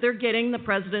because they're getting the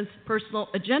president's personal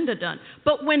agenda done.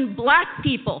 But when black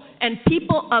people and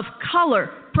people of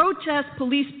color protest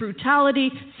police brutality,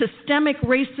 systemic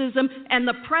racism, and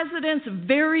the president's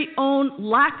very own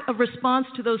lack of response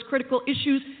to those critical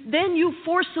issues, then you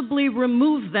forcibly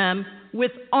remove them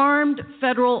with armed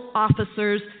federal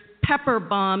officers, pepper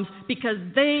bombs, because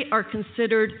they are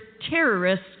considered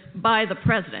terrorists by the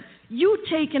president. You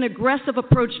take an aggressive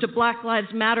approach to Black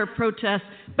Lives Matter protests,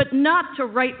 but not to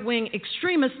right-wing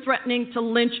extremists threatening to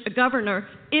lynch a governor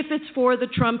if it's for the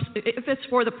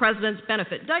president's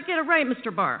benefit. Did I get it right,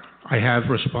 Mr. Barr? I have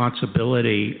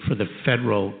responsibility for the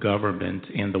federal government,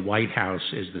 and the White House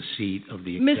is the seat of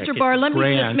the executive Mr. Barr, let me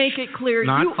branch, just make it clear.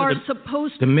 You are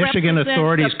supposed to the Michigan represent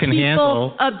authorities the can people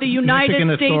handle of the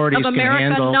United States of America,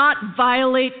 handle, not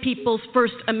violate people's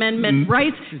First Amendment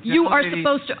rights. You are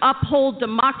supposed to uphold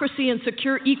democracy and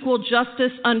secure equal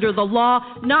justice under the law,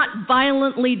 not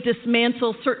violently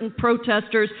dismantle certain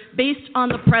protesters based on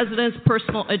the president's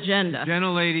personal agenda.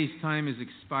 Gentlelady's time has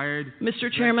expired.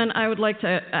 Mr. Chairman, I would like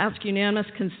to ask unanimous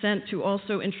consent to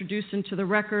also introduce into the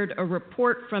record a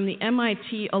report from the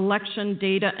MIT Election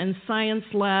Data and Science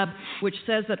Lab, which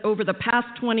says that over the past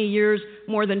 20 years,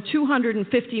 more than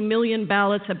 250 million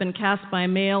ballots have been cast by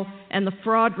mail, and the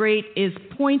fraud rate is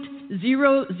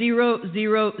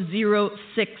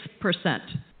 0.00006%.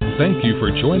 Thank you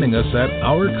for joining us at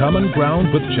Our Common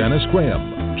Ground with Janice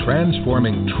Graham,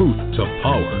 transforming truth to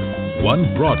power,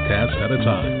 one broadcast at a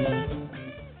time.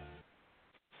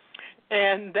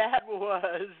 And that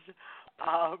was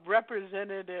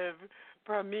Representative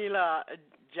Pramila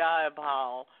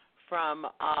Jayapal from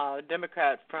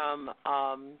Democrat from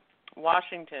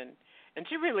Washington, and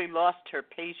she really lost her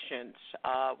patience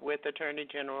with Attorney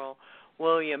General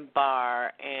William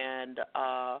Barr, and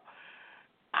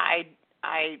I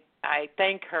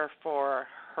thank her for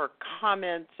her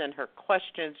comments and her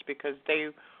questions because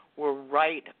they were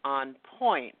right on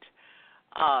point.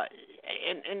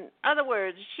 In other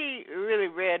words, she really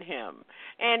read him.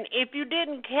 And if you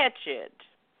didn't catch it,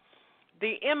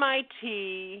 the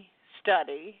MIT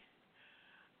study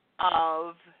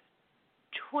of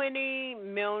 20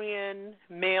 million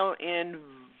mail-in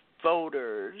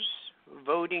voters,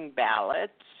 voting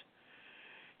ballots,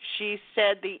 she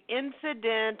said the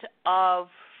incident of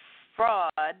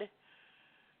fraud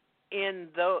in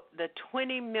the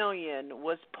 20 million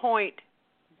was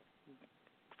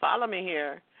follow me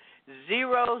here,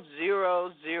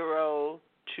 0.0020%.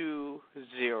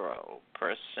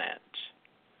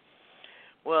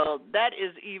 Well, that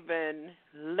is even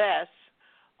less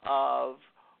of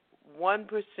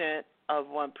 1% of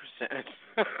 1%.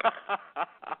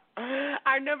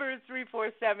 Our number is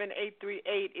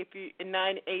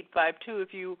 347-838-9852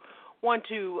 if you want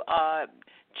to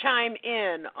chime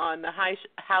in on the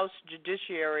House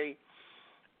Judiciary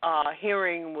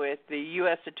hearing with the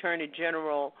U.S. Attorney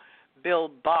General Bill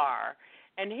Barr.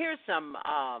 And here's some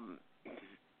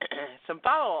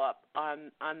follow-up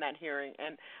on that hearing.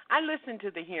 And I listened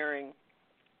to the hearing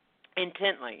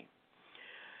intently.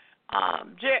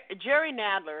 Jerry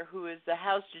Nadler, who is the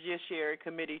House Judiciary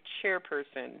Committee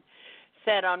chairperson,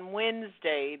 said on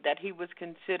Wednesday that he was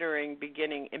considering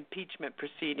beginning impeachment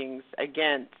proceedings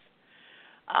against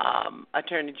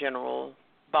Attorney General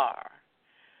Barr.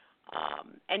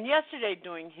 And yesterday,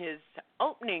 during his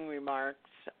opening remarks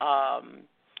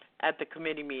at the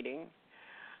committee meeting,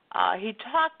 he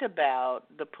talked about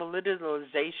the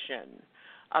politicalization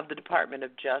of the Department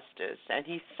of Justice, and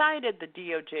he cited the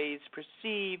DOJ's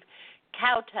perceived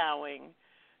kowtowing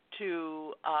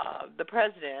to the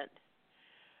president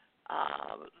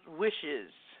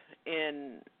wishes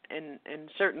in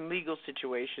certain legal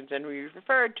situations, and we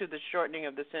referred to the shortening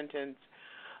of the sentence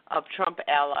of Trump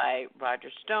ally Roger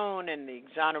Stone and the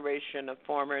exoneration of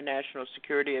former National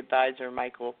Security Advisor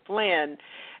Michael Flynn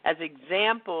as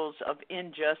examples of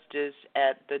injustice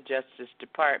at the Justice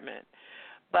Department.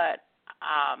 But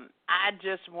I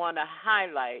just want to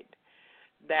highlight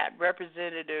that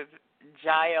Representative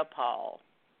Jayapal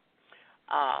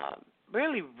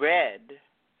really read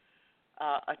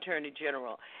Attorney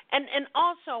General. And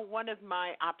also one of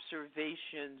my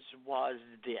observations was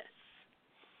this,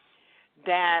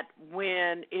 that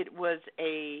when it was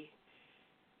a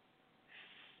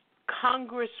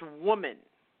Congresswoman,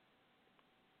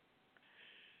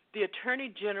 the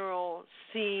Attorney General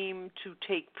seemed to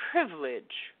take privilege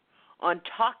on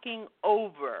talking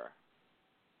over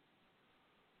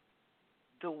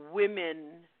the women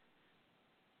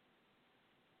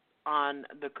on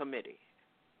the committee.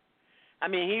 I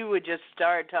mean, he would just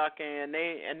start talking, and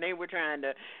they were trying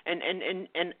to,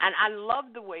 and I love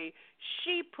the way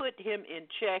she put him in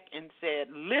check and said,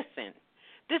 "Listen,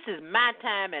 this is my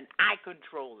time, and I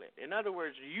control it. In other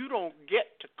words, you don't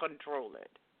get to control it."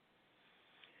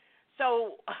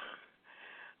 So,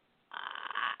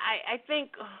 I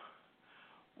think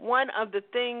one of the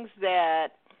things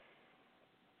that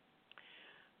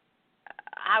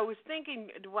I was thinking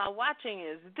while watching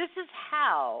is this is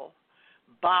how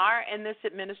Barr and this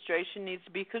administration needs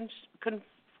to be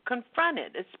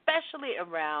confronted, especially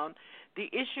around the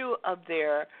issue of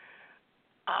their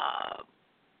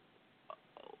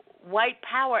white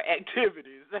power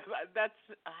activities. That's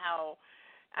how,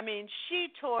 I mean, she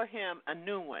tore him a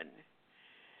new one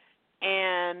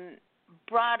and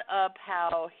brought up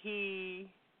how he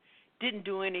didn't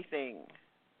do anything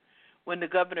when the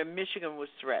governor of Michigan was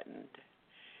threatened.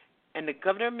 And the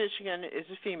governor of Michigan is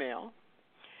a female.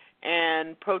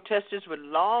 And protesters with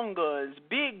long guns,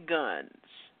 big guns,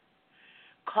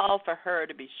 called for her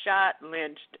to be shot,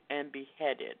 lynched, and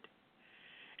beheaded.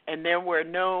 And there were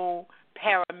no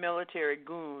paramilitary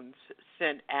goons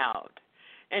sent out.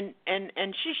 And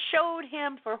she showed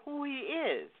him for who he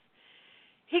is.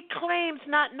 He claims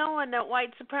not knowing that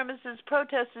white supremacist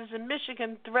protesters in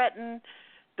Michigan threatened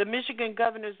the Michigan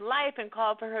governor's life and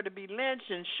called for her to be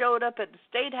lynched and showed up at the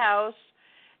State House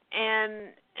and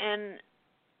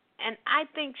I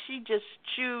think she just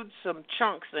chewed some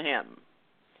chunks of him,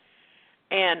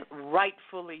 and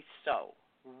rightfully so.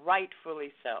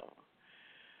 Rightfully so.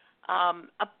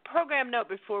 A program note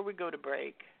before we go to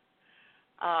break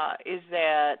is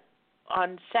that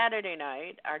on Saturday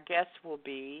night, our guests will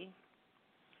be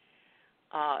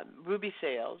Ruby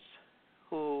Sales,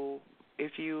 who,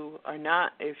 if you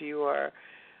are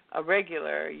a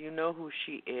regular, you know who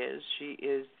she is. She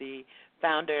is the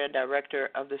founder and director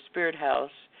of the Spirit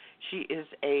House. She is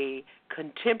a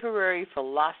contemporary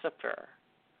philosopher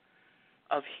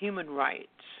of human rights,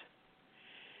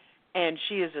 and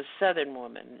she is a Southern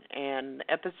woman. And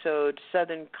the episode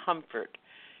Southern Comfort,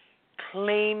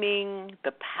 claiming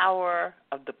the power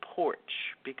of the porch,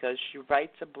 because she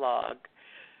writes a blog,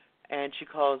 and she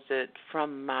calls it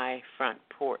From My Front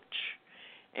Porch.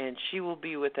 And she will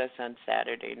be with us on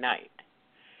Saturday night.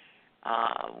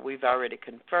 We've already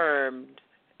confirmed,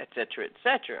 et cetera, et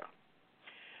cetera.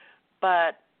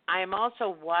 But I am also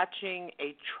watching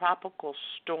a tropical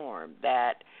storm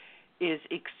that is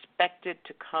expected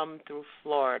to come through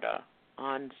Florida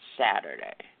on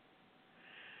Saturday.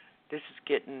 This is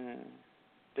getting,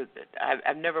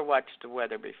 I've never watched the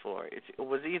weather before. It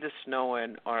was either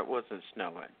snowing or it wasn't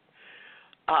snowing.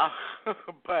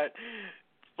 But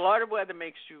Florida weather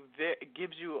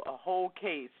gives you a whole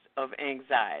case of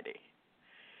anxiety.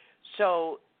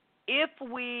 So if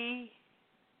we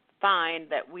find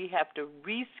that we have to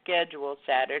reschedule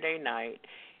Saturday night,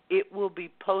 it will be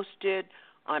posted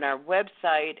on our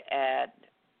website at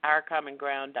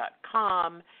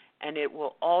ourcommonground.com, and it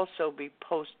will also be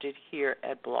posted here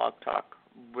at Blog Talk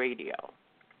Radio.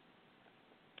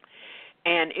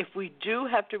 And if we do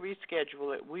have to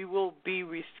reschedule it, we will be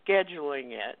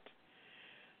rescheduling it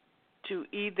to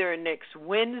either next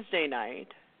Wednesday night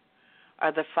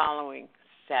or the following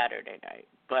Saturday night.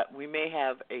 But we may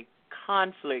have a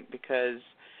conflict because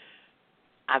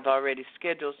I've already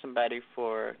scheduled somebody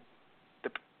for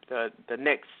the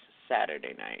next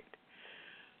Saturday night.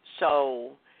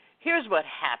 So here's what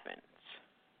happens.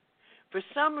 For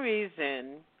some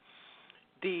reason,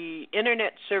 the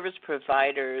internet service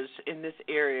providers in this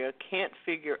area can't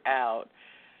figure out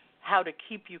how to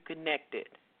keep you connected.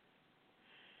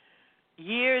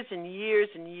 Years and years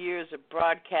and years of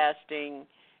broadcasting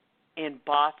in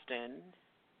Boston,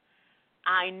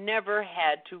 I never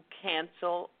had to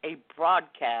cancel a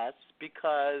broadcast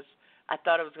because I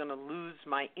thought I was going to lose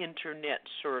my internet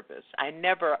service. I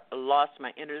never lost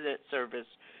my internet service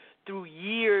through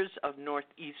years of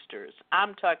northeasters.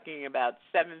 I'm talking about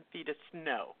 7 feet of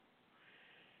snow.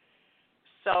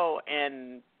 So,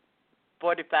 and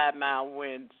 45-mile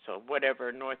winds, or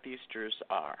whatever northeasters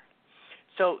are.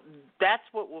 So that's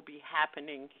what will be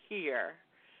happening here.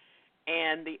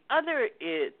 And the other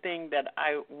thing that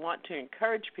I want to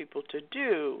encourage people to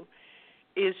do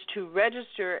is to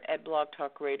register at Blog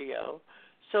Talk Radio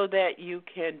so that you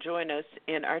can join us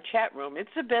in our chat room.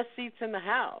 It's the best seats in the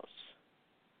house.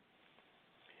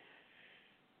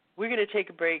 We're going to take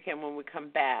a break, and when we come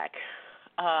back,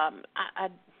 I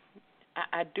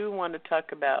do want to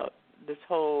talk about this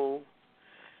whole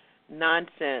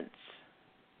nonsense.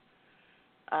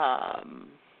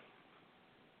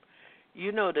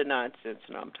 You know the nonsense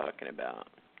that I'm talking about.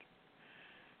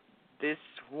 This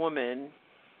woman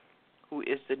who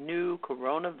is the new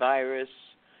coronavirus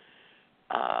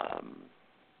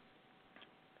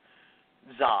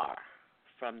czar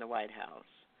from the White House.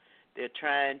 They're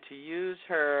trying to use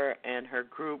her and her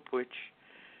group, which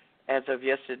as of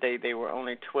yesterday they were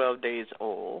only 12 days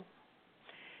old.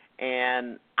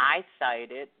 And I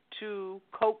cited 2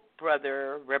 Koch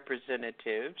brother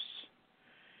representatives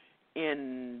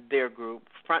in their group,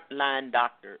 frontline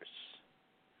doctors.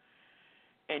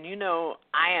 And you know,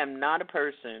 I am not a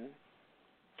person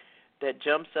that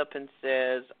jumps up and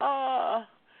says,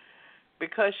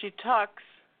 because she talks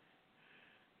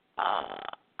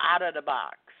out of the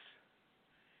box,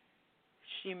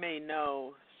 she may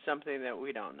know something that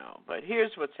we don't know. But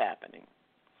here's what's happening.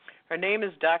 Her name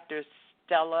is Dr.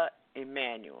 Stella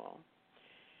Emanuel.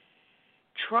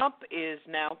 Trump is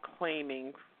now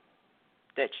claiming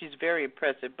that she's very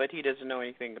impressive, but he doesn't know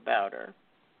anything about her.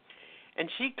 And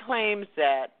she claims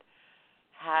that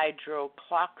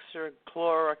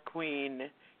hydroxychloroquine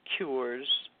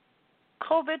cures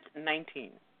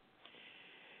COVID-19.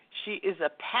 She is a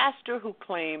pastor who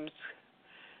claims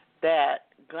that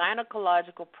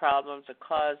gynecological problems are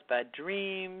caused by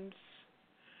dreams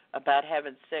about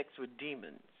having sex with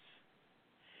demons.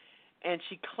 And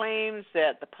she claims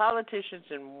that the politicians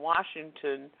in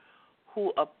Washington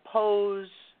who oppose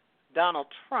Donald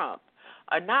Trump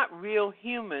are not real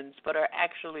humans, but are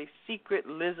actually secret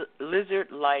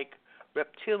lizard-like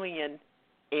reptilian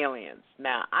aliens.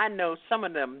 Now, I know some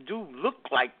of them do look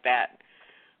like that,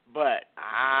 but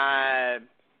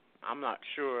I'm not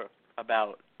sure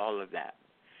about all of that.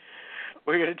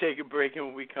 We're going to take a break, and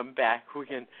when we come back, we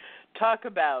can talk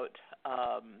about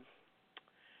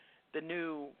the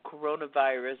new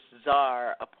coronavirus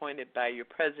czar appointed by your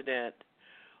president,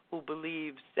 who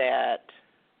believes that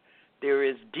there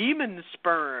is demon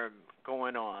sperm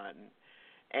going on,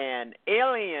 and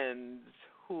aliens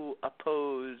who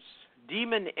oppose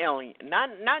demon aliens,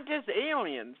 not just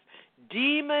aliens,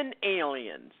 demon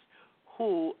aliens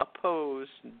who oppose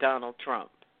Donald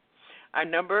Trump. Our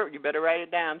number, you better write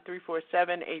it down,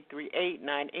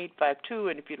 347-838-9852,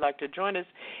 and if you'd like to join us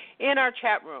in our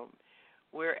chat room,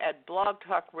 we're at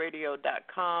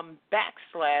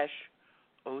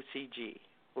blogtalkradio.com/OCG.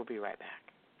 We'll be right back.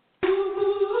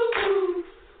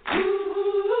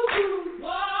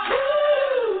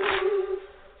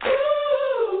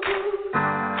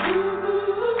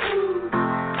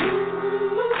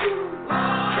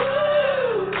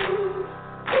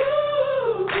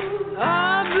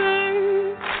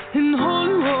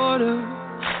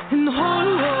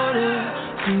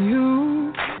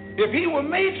 If he were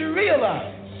made to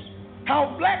realize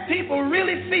how black people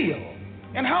really feel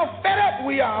and how fed up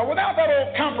we are without that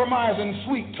old compromising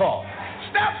sweet talk.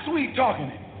 Stop sweet talking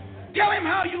him. Tell him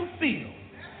how you feel.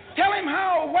 Tell him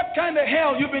what kind of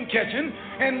hell you've been catching,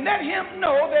 and let him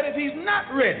know that if he's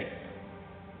not ready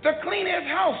to clean his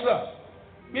house up,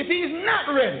 if he's not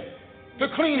ready to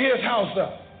clean his house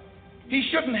up, he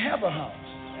shouldn't have a house.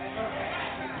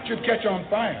 It should catch on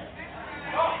fire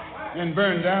and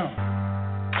burn down.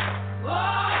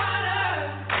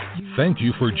 Thank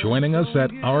you for joining us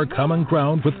at Our Common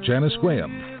Ground with Janice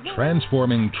Graham,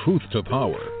 transforming truth to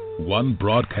power, one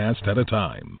broadcast at a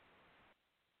time.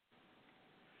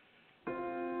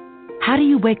 How do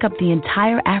you wake up the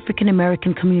entire African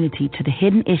American community to the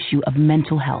hidden issue of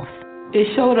mental health?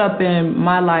 It showed up in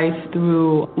my life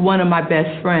through one of my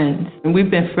best friends, and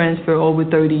we've been friends for over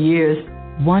 30 years.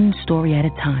 One story at a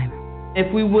time.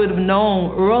 If we would have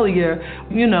known earlier,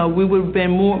 we would have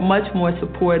been much more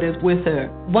supportive with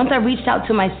her. Once I reached out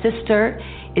to my sister,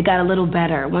 it got a little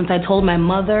better. Once I told my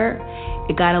mother,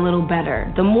 it got a little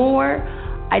better. The more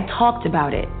I talked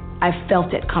about it, I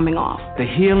felt it coming off. The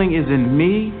healing is in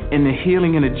me, and the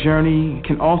healing in the journey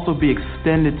can also be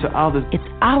extended to others. It's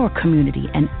our community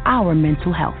and our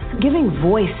mental health. Giving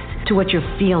voice to what you're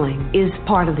feeling is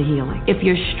part of the healing. If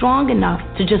you're strong enough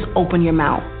to just open your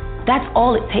mouth, that's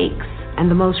all it takes. And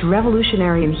the most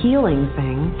revolutionary and healing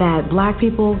thing that Black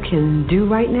people can do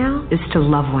right now is to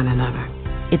love one another.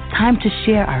 It's time to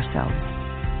share ourselves.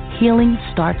 Healing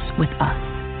starts with us.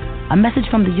 A message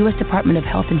from the U.S. Department of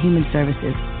Health and Human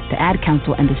Services, the Ad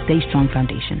Council, and the Stay Strong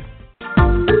Foundation.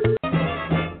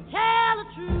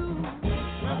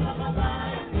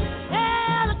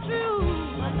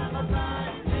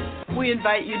 We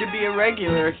invite you to be a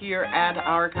regular here at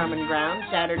Our Common Ground,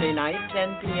 Saturday night,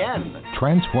 10 p.m.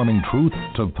 Transforming truth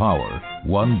to power,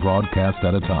 one broadcast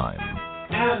at a time.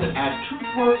 And at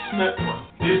TruthWorks Network,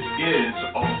 this is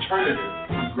alternative,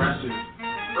 progressive,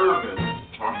 urban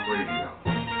talk radio.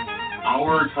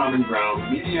 Our Common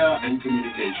Ground Media and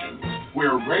Communications,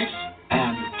 where race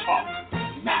and talk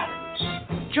matters.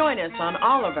 Join us on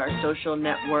all of our social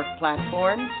network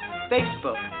platforms,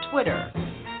 Facebook, Twitter,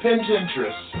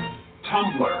 Pinterest,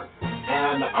 Tumblr,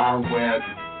 and our web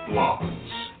blogs.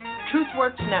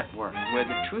 TruthWorks Network, where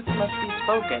the truth must be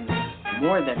spoken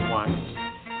more than once.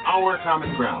 Our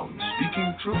Common Ground,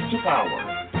 speaking truth to power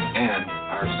and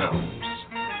ourselves.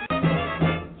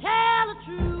 Tell the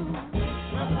truth.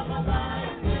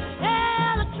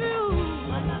 Tell the truth.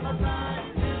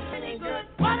 It ain't good.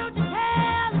 Why don't you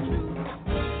tell the truth?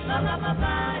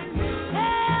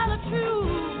 Tell the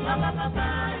truth.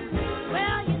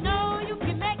 Well, you know you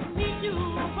can make me do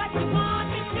what you want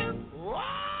me to.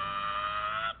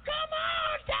 Oh, come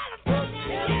on, tell the truth.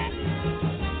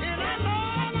 And I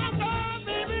know,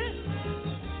 baby.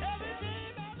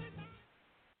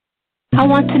 I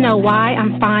want to know why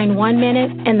I'm fine 1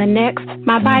 minute and the next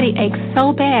my body aches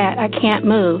so bad I can't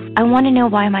move. I want to know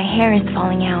why my hair is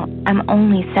falling out. I'm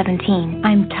only 17.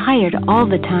 I'm tired all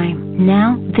the time.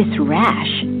 Now, this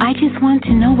rash. I just want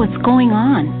to know what's going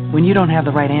on. When you don't have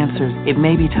the right answers, it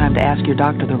may be time to ask your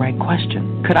doctor the right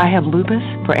question. Could I have lupus?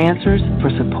 For answers, for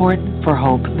support, for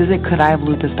hope, visit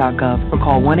couldihavelupus.gov or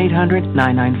call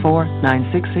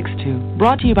 1-800-994-9662.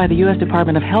 Brought to you by the U.S.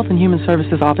 Department of Health and Human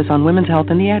Services Office on Women's Health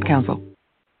and the Ad Council.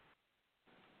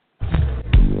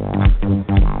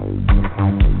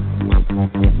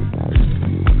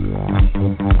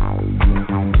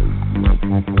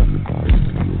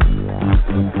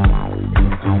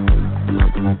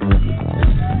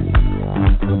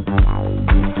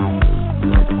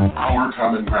 Our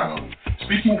Common Ground,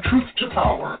 speaking truth to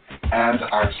power and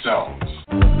ourselves.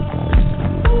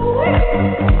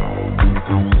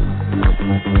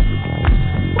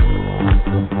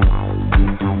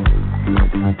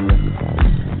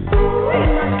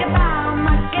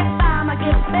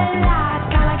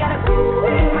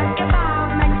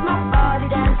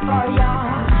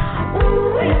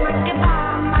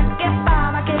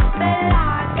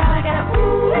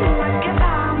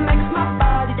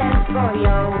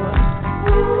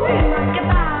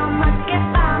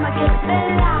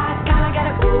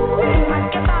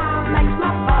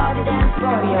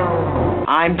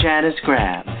 I'm Janice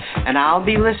Graham, and I'll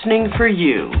be listening for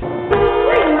you.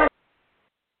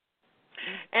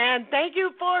 And thank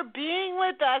you for being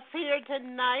with us here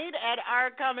tonight at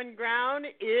Our Common Ground.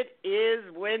 It is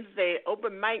Wednesday,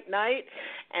 open mic night,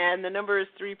 and the number is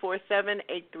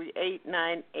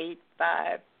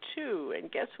 347-838-9852.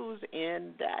 And guess who's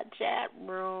in that chat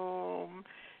room?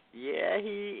 Yeah,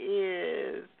 he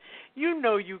is. You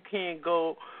know you can't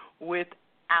go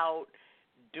without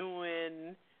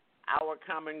doing Our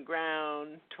Common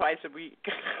Ground twice a week.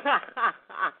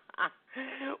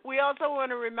 We also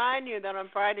want to remind you that on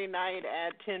Friday night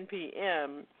at 10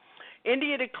 p.m.,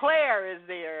 India Declare is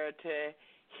there to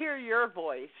hear your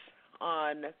voice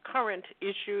on current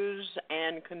issues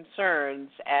and concerns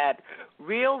at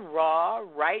Real Raw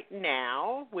Right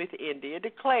Now with India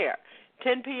Declare.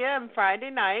 10 p.m. Friday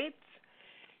nights,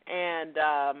 and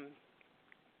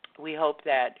we hope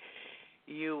that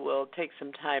you will take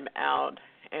some time out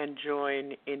and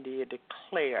join India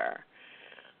Declare.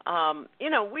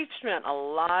 We've spent a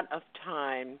lot of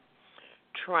time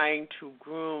trying to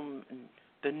groom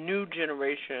the new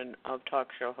generation of talk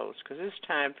show hosts, because it's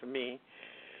time for me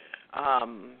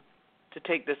to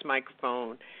take this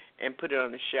microphone and put it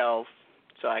on the shelf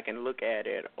so I can look at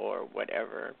it or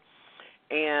whatever.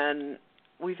 And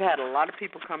we've had a lot of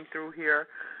people come through here,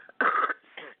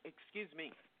 excuse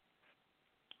me,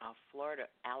 Florida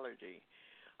allergy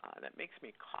that makes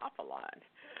me cough a lot.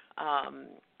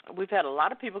 We've had a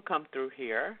lot of people come through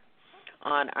here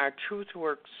on our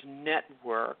TruthWorks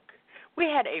network. We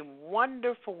had a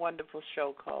wonderful, wonderful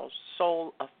show called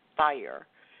Soul of Fire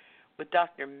with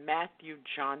Dr. Matthew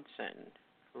Johnson,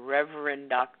 Reverend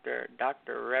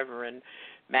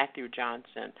Matthew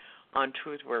Johnson on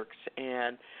TruthWorks.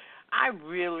 And I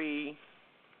really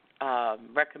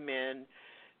recommend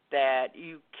that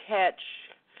you catch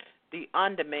the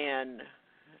on-demand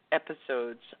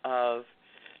episodes of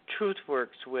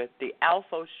TruthWorks with the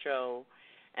Alpha Show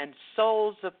and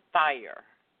Souls of Fire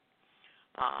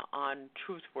on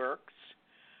TruthWorks.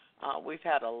 We've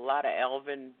had a lot of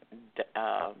Elvin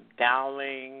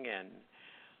Dowling and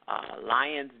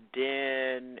Lion's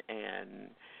Den and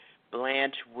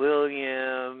Blanche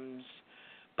Williams,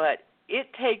 but it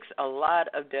takes a lot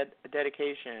of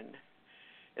dedication,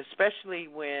 especially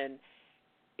when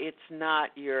it's not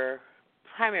your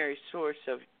primary source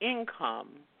of income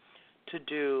to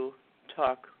do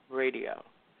talk radio,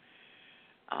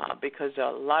 because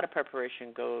a lot of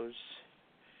preparation goes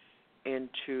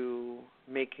into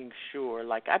making sure,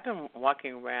 like I've been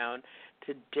walking around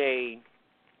today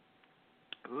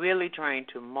really trying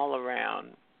to mull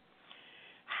around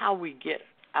how we get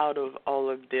out of all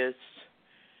of this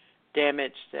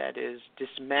damage that is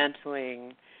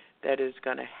dismantling that is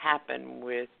going to happen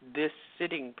with this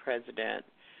sitting president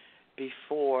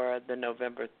before the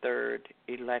November 3rd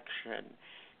election,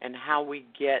 and how we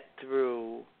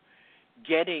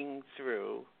getting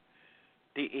through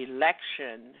the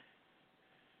election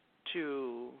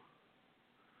to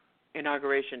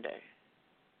Inauguration Day.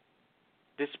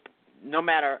 This, no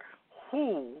matter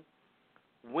who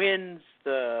wins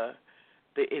the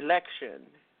election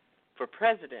for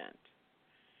president,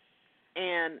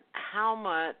 and how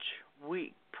much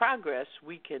progress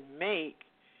we can make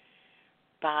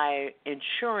by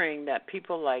ensuring that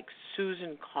people like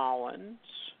Susan Collins,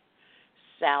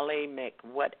 Sally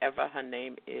whatever her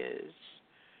name is,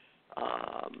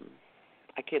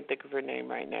 I can't think of her name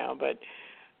right now, but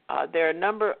there are a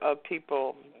number of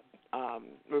people,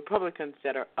 Republicans,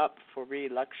 that are up for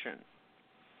re-election.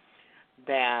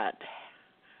 That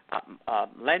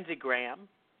Lindsey Graham,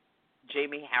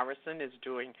 Jamie Harrison is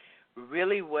doing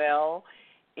really well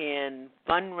in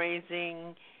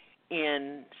fundraising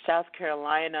in South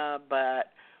Carolina,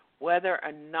 but whether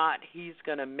or not he's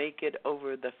going to make it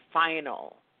over the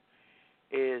final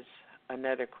is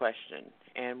another question.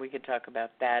 And we can talk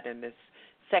about that in this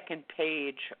second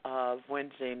page of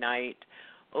Wednesday night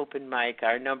open mic.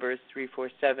 Our number is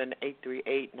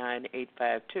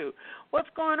 347-838-9852. What's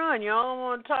going on? Y'all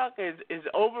want to talk? Is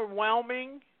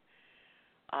overwhelming.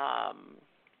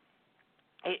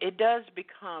 It does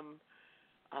become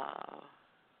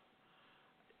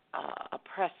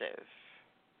oppressive,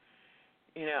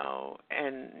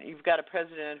 and you've got a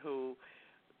president who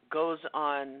goes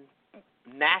on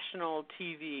national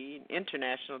TV,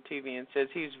 international TV, and says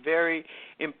he's very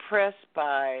impressed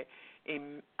by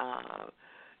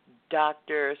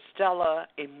Dr. Stella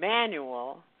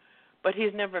Emanuel, but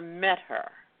he's never met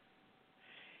her.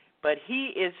 But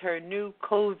he is her new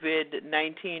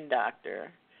COVID-19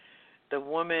 doctor, the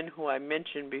woman who I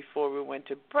mentioned before we went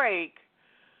to break,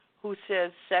 who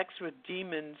says sex with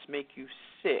demons make you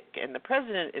sick. And the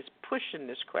president is pushing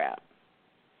this crap.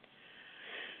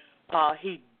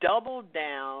 He doubled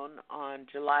down on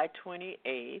July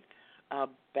 28th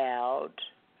about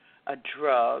a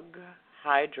drug,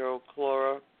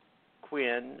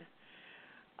 hydroxychloroquine,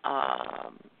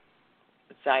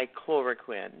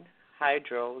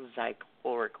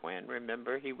 hydroxychloroquine.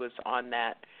 Remember, he was on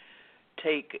that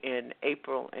take in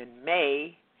April and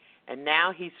May, and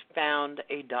now he's found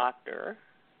a doctor.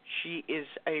 She is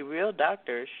a real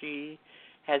doctor. She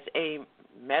has a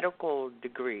medical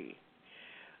degree.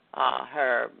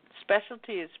 Her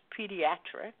specialty is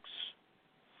pediatrics,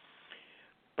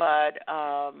 but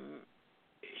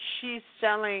she's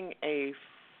selling a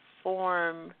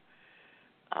form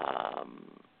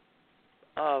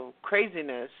of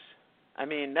craziness. I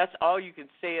mean, that's all you can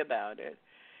say about it.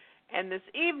 And this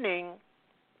evening,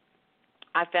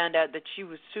 I found out that she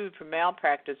was sued for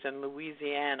malpractice in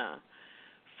Louisiana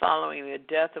following the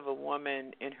death of a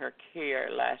woman in her care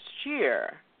last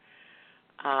year.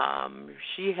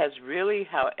 She has really,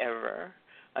 however,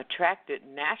 attracted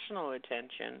national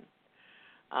attention,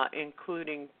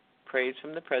 including praise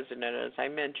from the president, as I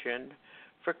mentioned,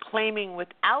 for claiming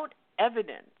without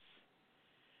evidence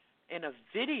in a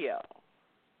video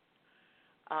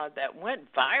that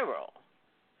went viral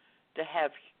to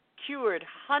have cured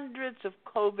hundreds of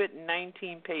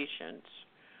COVID-19 patients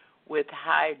with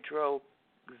hydroxychloroquine.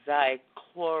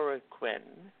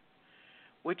 hydroxychloroquine,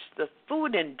 which the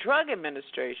Food and Drug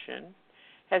Administration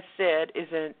has said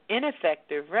is an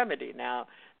ineffective remedy. Now,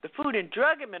 the Food and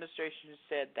Drug Administration has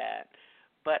said that,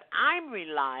 but I'm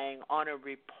relying on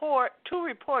two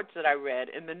reports that I read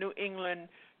in the New England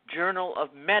Journal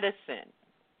of Medicine.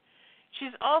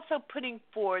 She's also putting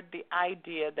forward the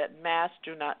idea that masks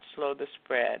do not slow the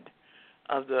spread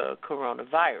of the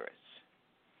coronavirus.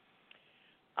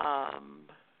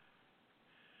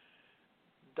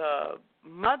 The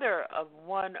mother of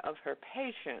one of her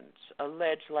patients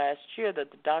alleged last year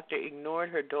that the doctor ignored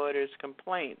her daughter's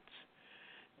complaints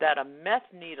that a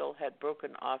meth needle had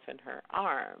broken off in her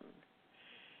arm.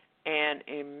 And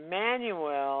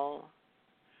Emmanuel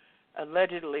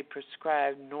allegedly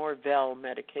prescribed Norvell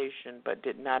medication but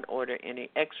did not order any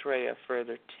x-ray or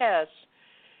further tests.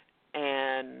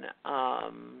 And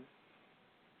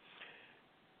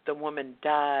the woman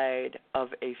died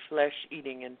of a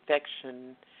flesh-eating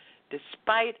infection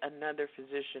despite another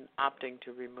physician opting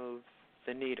to remove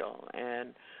the needle.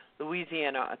 And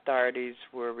Louisiana authorities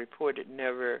were reported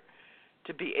never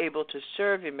to be able to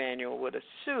serve Emmanuel with a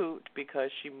suit because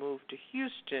she moved to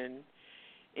Houston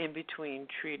in between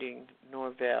treating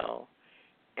Norvell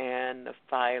and the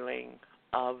filing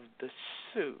of the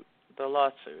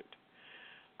lawsuit.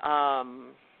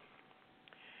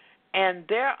 And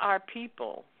there are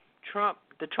people,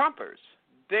 the Trumpers,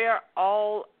 they're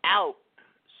all out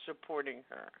supporting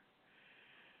her.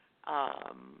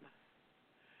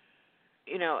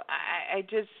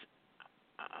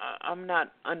 I'm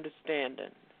not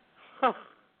understanding.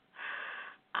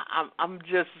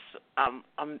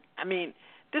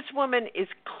 This woman is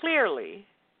clearly,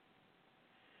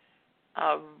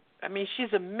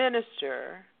 she's a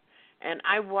minister, and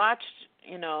I watched,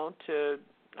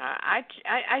 I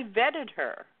vetted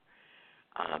her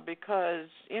because,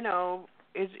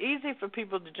 it's easy for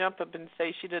people to jump up and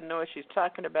say she didn't know what she's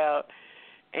talking about.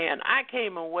 And I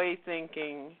came away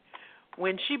thinking,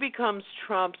 when she becomes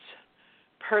Trump's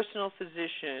personal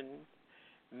physician,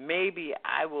 maybe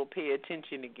I will pay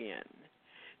attention again.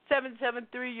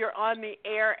 773, you're on the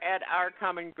air at Our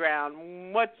Common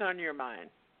Ground. What's on your mind?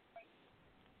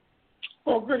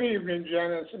 Well, good evening,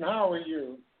 Janice, and how are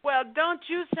you? Well, don't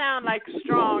you sound like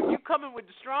strong. You coming with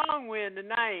the strong wind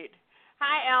tonight.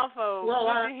 Hi, Alpha. Well,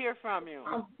 good to hear from you.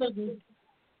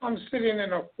 I'm sitting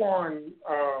in a foreign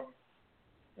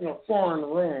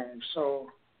room,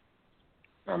 so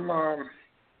I'm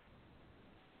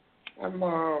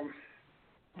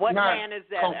What not land is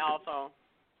that, Alpha?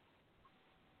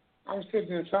 I'm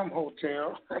sitting in some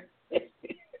hotel,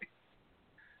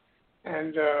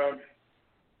 and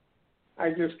I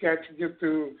just got to get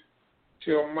through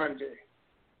till Monday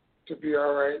to be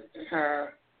all right.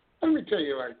 Let me tell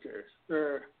you like this: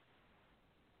 the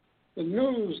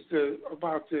news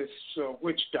about this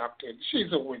witch doctor.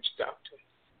 She's a witch doctor.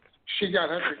 She got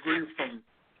her degree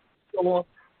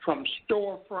from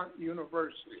Storefront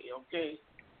University. Okay,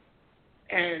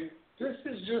 and this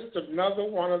is just another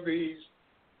one of these.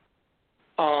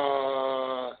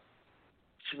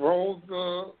 Throw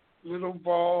the little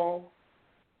ball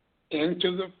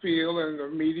into the field and the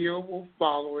media will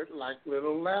follow it like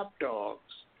little lapdogs.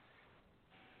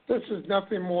 This is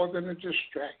nothing more than a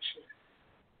distraction.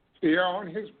 They're on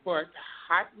his butt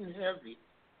hot and heavy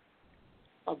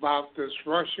about this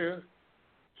Russia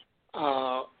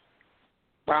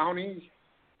bounty.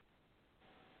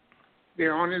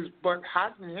 They're on his butt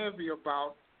hot and heavy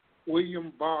about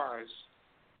William Barr's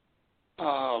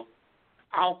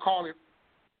I'll call it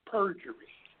perjury.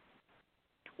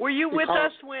 Were you with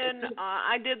us when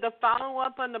I did the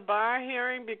follow-up on the Barr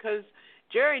hearing? Because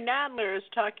Jerry Nadler is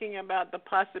talking about the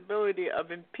possibility of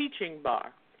impeaching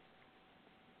Barr.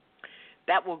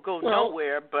 That will go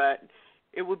nowhere, but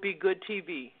it would be good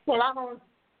TV. Well,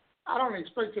 I don't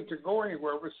expect it to go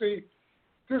anywhere. But see,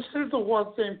 this is the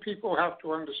one thing people have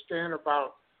to understand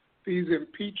about these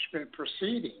impeachment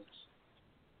proceedings.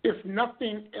 If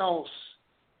nothing else,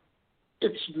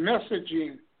 it's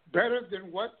messaging better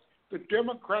than what the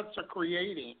Democrats are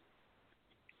creating.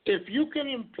 If you can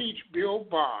impeach Bill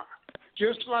Barr,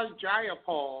 just like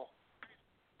Jayapal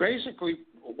basically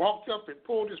walked up and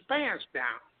pulled his pants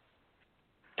down,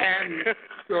 and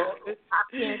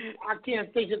I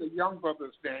can't think of the young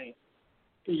brother's name.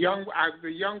 The young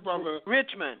brother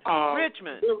Richmond.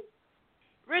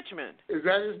 Richmond. Is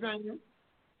that his name?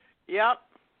 Yep.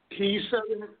 He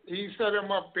set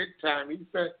him up big time.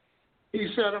 He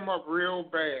set him up real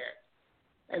bad.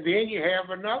 And then you have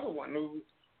another one who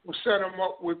set him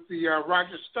up with the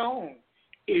Roger Stone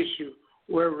issue,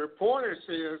 where a reporter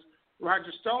says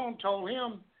Roger Stone told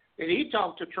him that he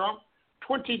talked to Trump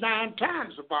 29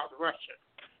 times about Russia.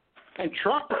 And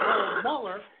Trump told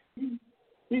Mueller,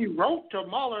 he wrote to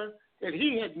Mueller that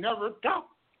he had never talked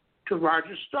to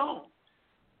Roger Stone.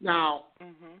 Now,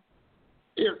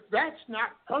 if that's not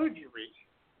perjury,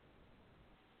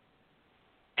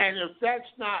 and if that's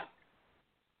not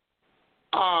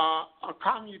a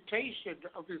commutation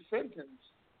of his sentence,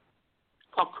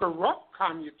 a corrupt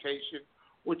commutation,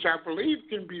 which I believe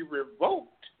can be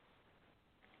revoked,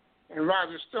 and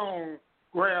Roger Stone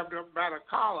grabbed up by the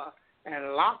collar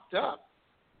and locked up,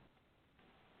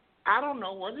 I don't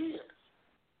know what is.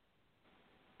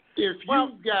 If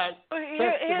you've got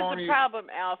here's testimony, the problem,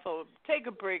 Alpha. Take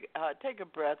a break. Take a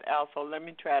breath, Alpha. Let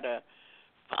me try to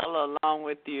follow along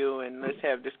with you, and let's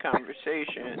have this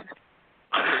conversation.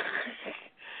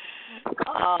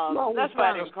 That's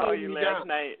why I didn't call you last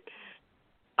night.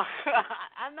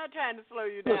 I'm not trying to slow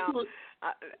you down.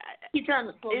 You're trying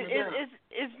to slow me down.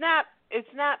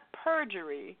 It's not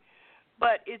perjury,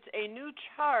 but it's a new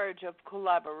charge of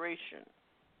collaboration.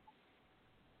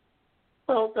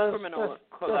 Well, criminal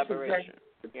collaboration.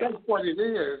 That's what it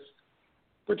is.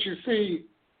 But you see,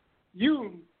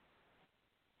 you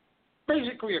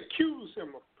basically accuse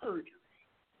him of perjury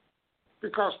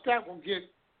because that will get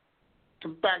to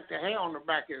back the hair on the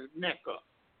back of his neck up.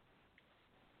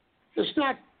 It's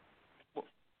not,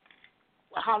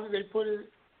 how do they put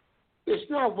it? It's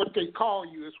not what they call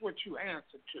you, it's what you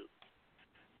answer to.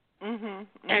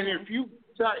 And if you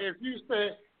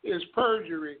say it's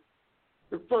perjury,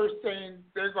 the first thing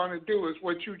they're going to do is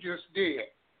what you just did,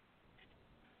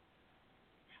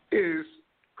 is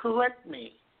correct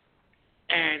me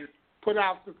and put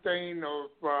out the thing of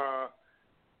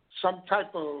some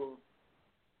type of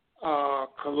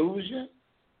collusion.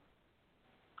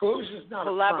 Collusion is not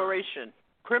collaboration. A crime.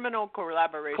 Criminal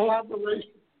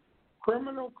collaboration.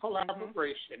 Criminal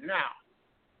collaboration. Now,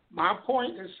 my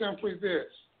point is simply this.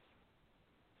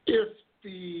 If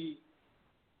the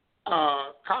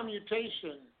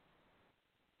commutation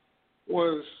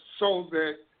was so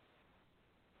that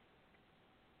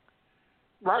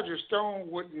Roger Stone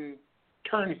wouldn't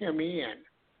turn him in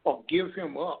or give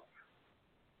him up,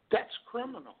 that's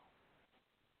criminal.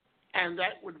 And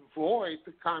that would void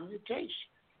the commutation.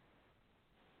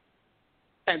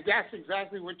 And that's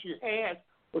exactly what you had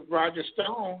with Roger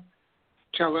Stone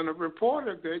telling a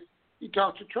reporter that he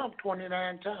talked to Trump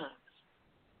 29 times.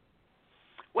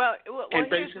 Well, and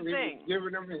here's basically the thing.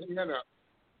 Giving him his head up.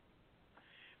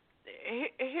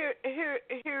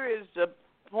 Here is the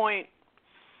point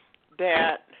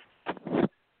that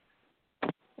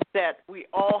we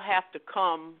all have to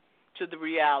come to the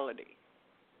reality.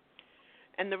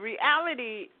 And the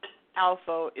reality,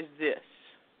 Alpha, is this.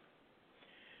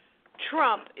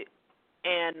 Trump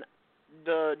and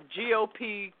the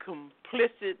GOP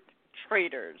complicit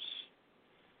traitors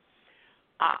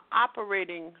are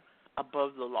operating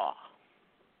above the law.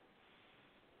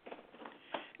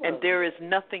 And there is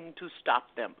nothing to stop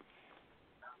them.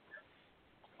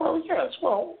 Well, yes.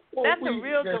 Well that's a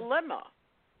real dilemma.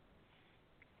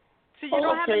 See,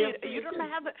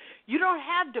 you don't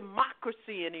have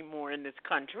democracy anymore in this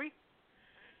country.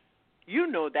 You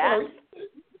know that.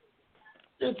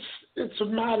 Well, it's a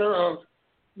matter of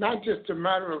not just a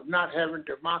matter of not having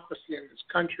democracy in this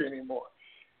country anymore.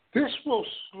 This will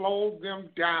slow them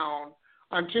down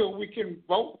until we can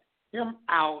vote him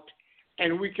out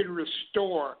and we can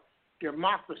restore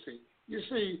democracy. You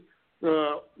see,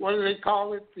 what do they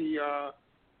call it? The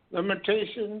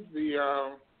limitations,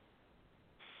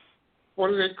 what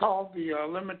do they call the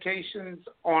limitations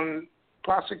on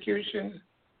prosecution?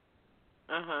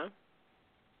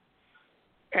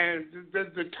 And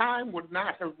the time would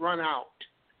not have run out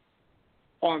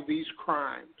on these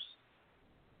crimes.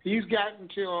 He's got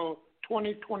until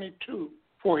 2022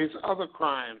 for his other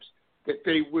crimes that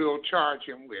they will charge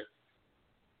him with.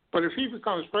 But if he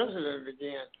becomes president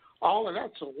again, all of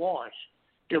that's a wash.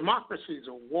 Democracy is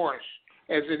a wash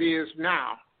as it is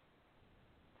now.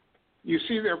 You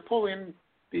see they're pulling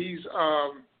these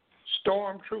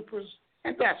stormtroopers,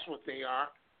 and that's what they are,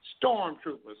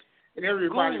 stormtroopers. And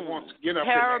everybody wants to get up in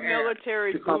the air.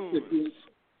 Paramilitary goons.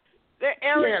 They're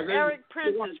Eric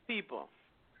Prince's people.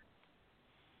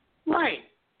 Right.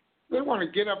 They want to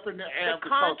get up in the air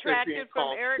because they're being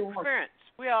called Eric Prince.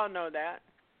 We all know that.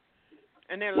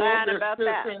 And they're lying about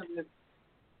that.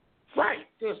 Right.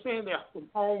 They're saying they're from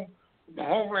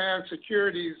Homeland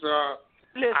Security's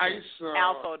Listen, ICE.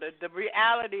 Alpha, the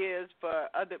reality is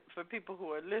for people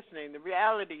who are listening, the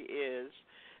reality is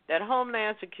that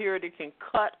Homeland Security can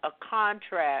cut a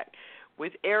contract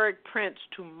with Eric Prince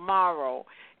tomorrow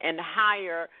and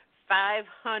hire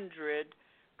 500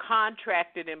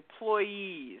 contracted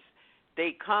employees.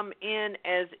 They come in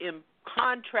as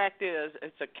contracted.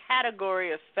 It's a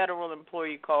category of federal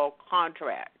employee called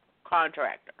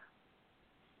contractor,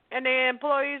 and they're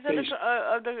employees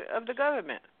of the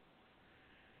government.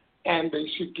 And they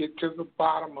should get to the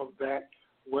bottom of that.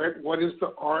 What is the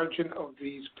origin of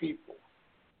these people?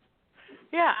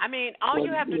 Yeah, I mean, all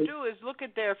you have to do is look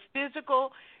at their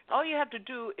physical. All you have to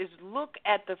do is look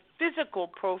at the physical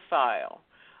profile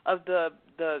of the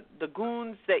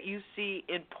goons that you see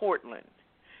in Portland.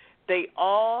 They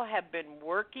all have been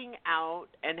working out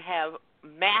and have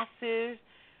massive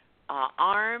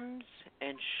arms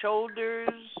and shoulders,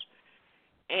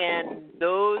 and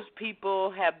those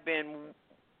people have been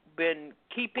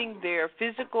keeping their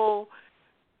physical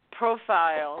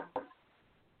profile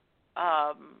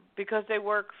because they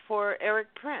work for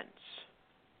Eric Prince.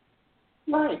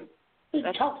 Right.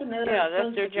 They're talking to Eric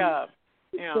that's their job.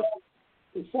 Yeah.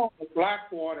 Before the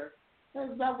Blackwater,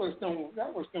 that was no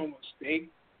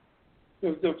mistake.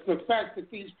 The fact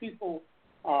that these people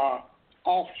are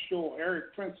offshore,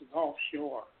 Eric Prince is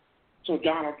offshore, so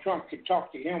Donald Trump could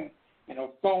talk to him in a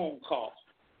phone call,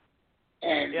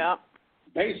 and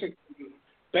basically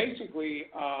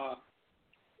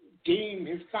deem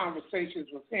his conversations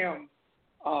with him.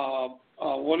 How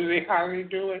do they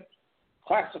do it?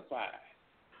 Classify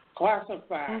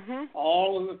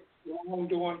all of the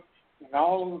wrongdoing and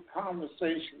all of the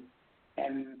conversation.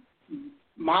 And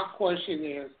my question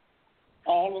is,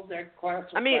 all of that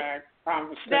classified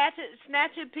conversation.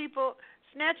 Snatching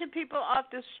people off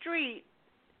the street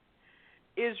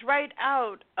is right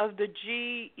out of the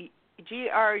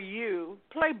GRU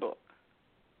playbook.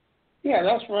 Yeah,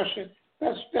 that's Russian.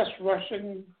 That's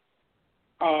Russian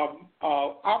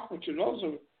operatives. Those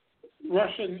are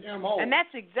Russian MO. And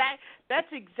that's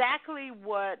exactly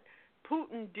what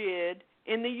Putin did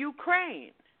in the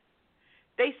Ukraine.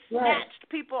 They snatched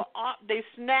people off. They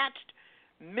snatched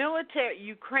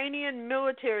Ukrainian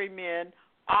military men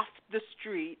off the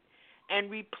street and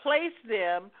replaced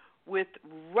them with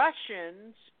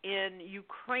Russians in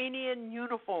Ukrainian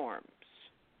uniforms.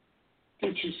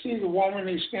 Did you see the woman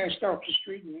they snatched off the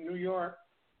street in New York?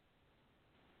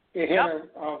 They had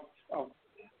a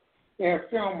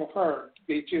film of her.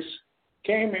 They just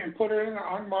came and put her in an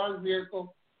unmarked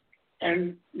vehicle,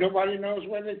 and nobody knows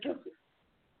where they took her.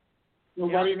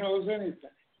 Nobody knows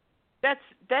anything.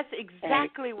 That's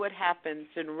exactly what happens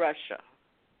in Russia.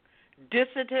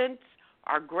 Dissidents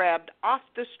are grabbed off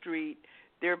the street,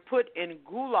 they're put in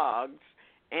gulags,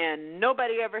 and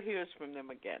nobody ever hears from them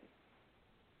again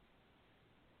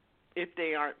if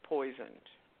they aren't poisoned.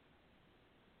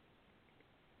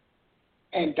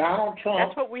 And Donald Trump.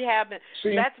 That's what we have.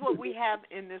 That's what we have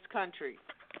in this country.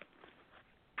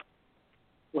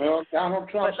 Well, Donald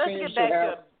Trump seems to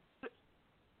have.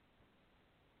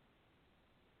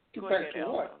 Get back to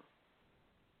what?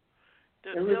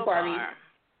 Everybody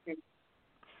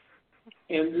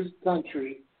in this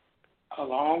country,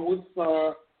 along with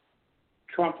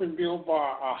Trump and Bill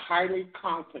Barr, are highly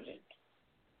confident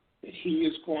that he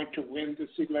is going to win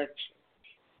this election.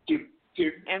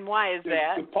 And why is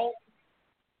that?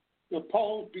 The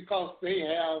polls, because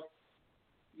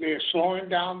they're slowing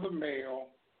down the mail,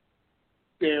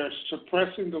 they're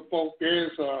suppressing the vote.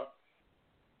 There's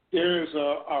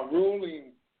a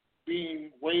ruling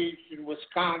being waged in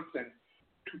Wisconsin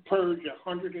to purge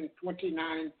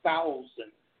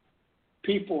 129,000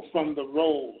 people from the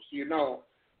rolls. You know,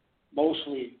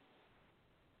 mostly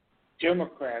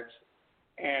Democrats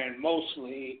and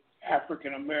mostly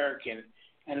African American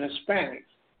and Hispanics.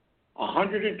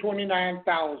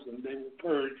 129,000 they were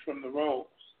purged from the rolls,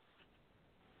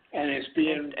 and it's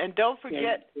being and don't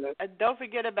forget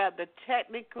about the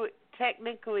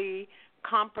technically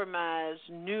compromised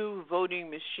new voting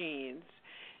machines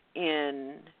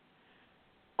in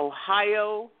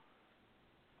Ohio,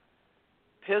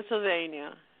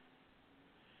 Pennsylvania,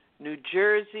 New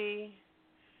Jersey,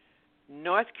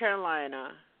 North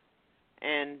Carolina,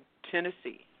 and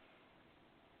Tennessee.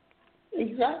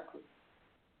 Exactly.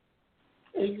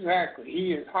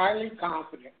 He is highly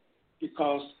confident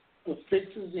because the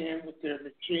fix is in with their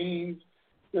machines.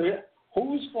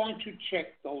 Who's going to check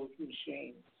those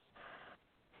machines?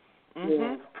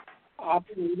 Mm-hmm.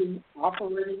 Operating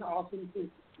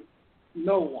authenticity.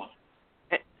 No one.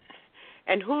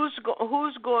 And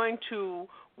who's going to,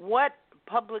 what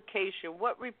publication,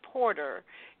 what reporter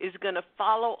is going to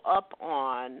follow up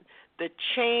on the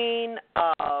chain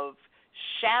of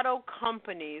shadow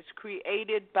companies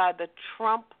created by the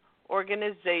Trump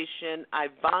organization,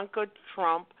 Ivanka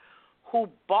Trump, who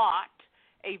bought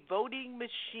a voting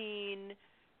machine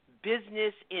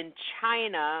business in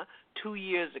China 2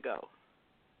 years ago?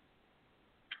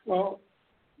 Well,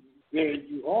 there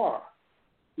you are.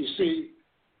 You see,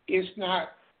 it's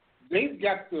not. They've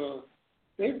got the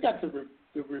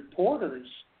reporters.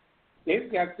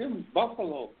 They've got them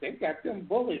buffaloed. They've got them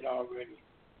bullied already.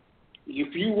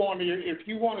 If you want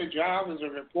a job as a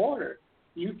reporter,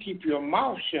 you keep your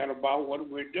mouth shut about what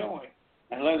we're doing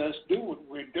and let us do what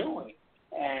we're doing.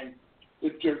 And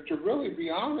to really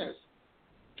be honest,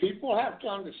 people have to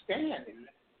understand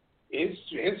this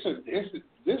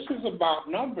is about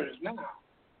numbers now.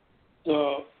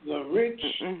 The rich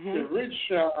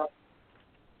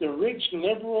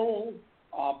liberal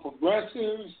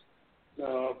progressives,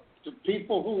 the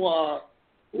people who are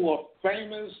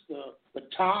famous, the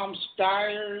Tom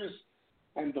Steyers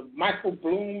and the Michael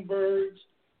Bloombergs.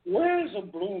 Where's a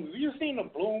Bloomberg? Have you seen a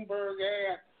Bloomberg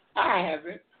ad? I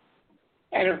haven't.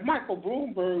 And if Michael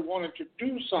Bloomberg wanted to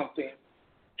do something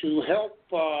to help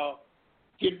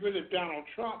get rid of Donald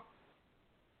Trump,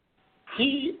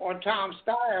 he or Tom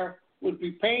Steyer would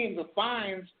be paying the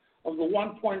fines of the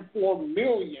 1.4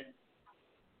 million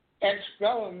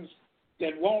ex-felons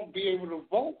that won't be able to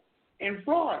vote in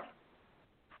Florida.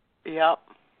 Yep.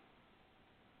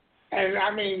 And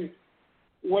I mean,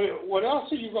 what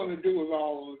else are you going to do with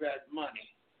all of that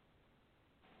money?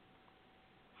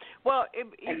 Well,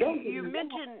 you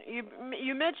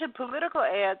mentioned political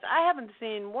ads. I haven't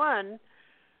seen one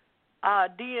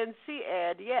DNC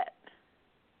ad yet.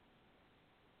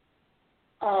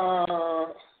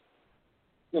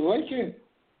 The Lincoln,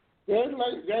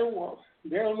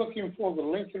 they're looking for the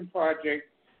Lincoln Project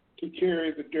to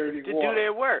carry the dirty to water. Do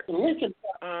their work. The Lincoln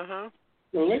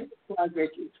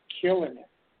Project is killing it,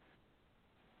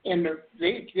 and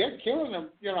they're killing them,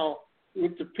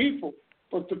 with the people.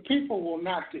 But the people will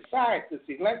not decide this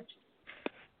election.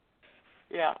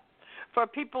 Yeah. For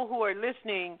people who are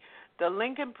listening, the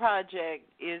Lincoln Project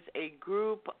is a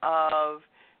group of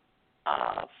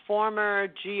former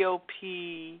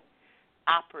GOP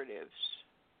operatives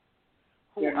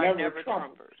who are never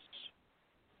Trumpers.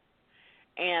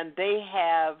 And they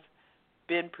have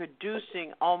been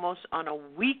producing almost on a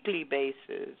weekly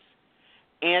basis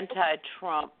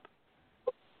anti-Trump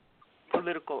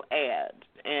political ads.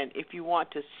 And if you want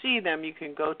to see them, you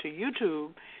can go to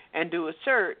YouTube and do a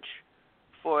search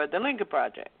for the Lincoln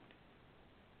Project.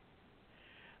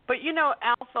 But,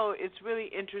 Alpha, it's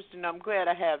really interesting. I'm glad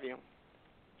I have you.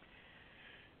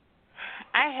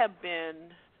 I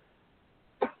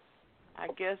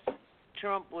guess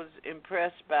Trump was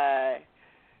impressed by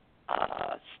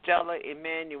Stella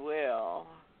Emanuel.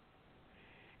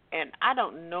 And I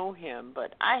don't know him,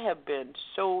 but I have been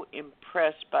so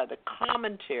impressed by the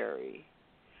commentary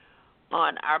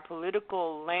on our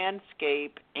political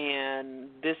landscape and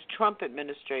this Trump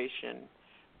administration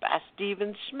by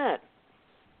Stephen Smith.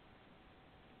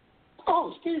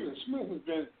 Oh, Stephen Smith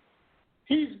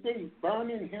he's been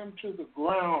burning him to the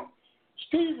ground.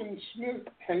 Stephen Smith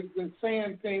has been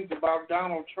saying things about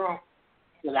Donald Trump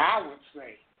that I would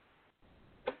say.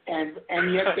 And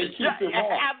yet they keep him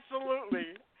off. Absolutely.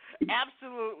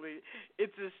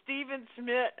 It's a Stephen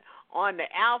Smith on the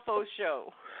Alpha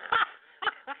show.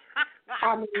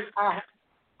 I mean,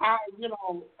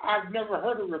 I've never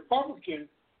heard a Republican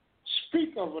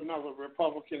speak of another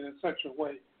Republican in such a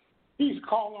way. He's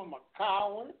calling him a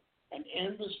coward, an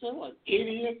imbecile, an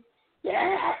idiot.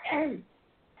 And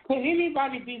can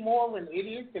anybody be more of an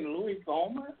idiot than Louis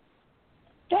Gohmert?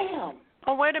 Damn.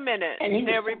 Oh, wait a minute.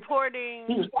 They're reporting.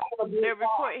 He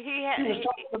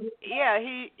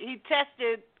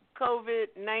tested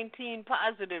COVID-19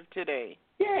 positive today.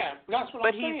 Yeah, that's what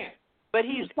I'm saying. But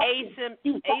he's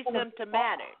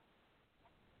asymptomatic.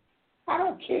 I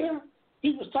don't care.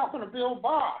 He was talking to Bill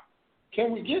Barr.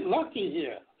 Can we get lucky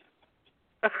here?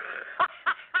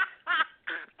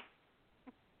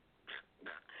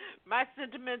 My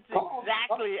sentiments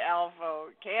exactly,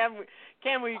 Alpha. Can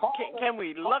we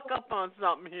look up on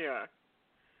something here?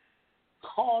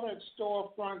 Call that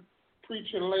storefront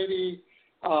preacher lady,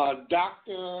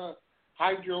 Dr.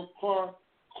 Hydrochlor,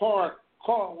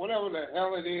 whatever the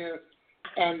hell it is,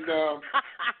 and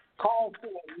call for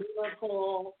a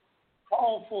miracle,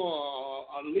 call for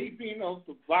a leaping of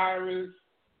the virus,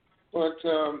 but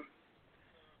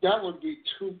that would be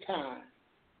too kind.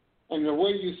 And the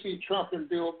way you see Trump and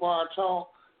Bill Barr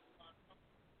talk,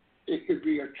 it could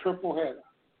be a triple header.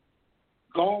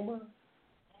 Gohmert,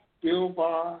 Bill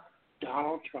Barr,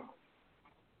 Donald Trump.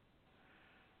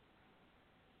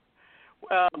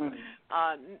 Well,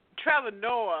 Trevor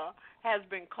Noah has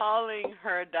been calling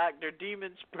her Dr.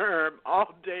 Demon Sperm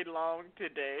all day long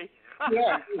today.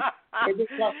 Yeah.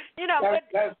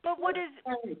 But what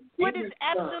is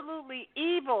absolutely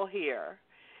evil here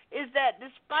is that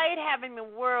despite having the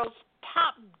world's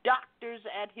top doctors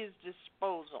at his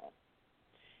disposal,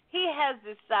 he has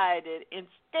decided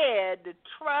instead to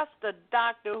trust a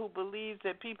doctor who believes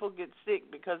that people get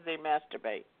sick because they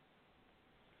masturbate.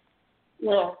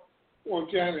 Well,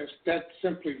 Janice, that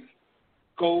simply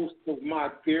goes to my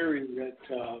theory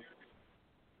that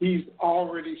he's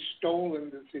already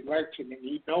stolen this election and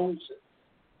he knows it.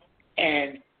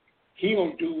 And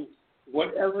he'll do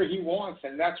whatever he wants,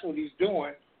 and that's what he's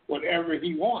doing, whatever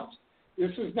he wants.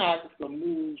 This is not the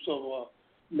moves of a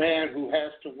man who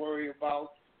has to worry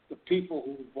about the people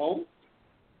who vote.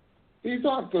 These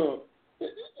aren't the.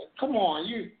 Come on,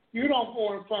 you don't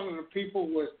go in front of the people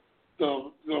with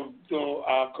the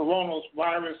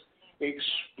coronavirus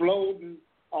exploding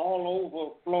all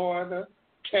over Florida,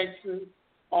 Texas,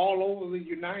 all over the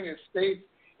United States,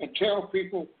 and tell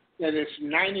people that it's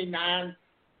 99%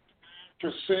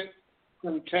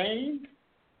 contained.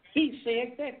 He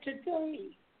said that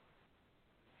today.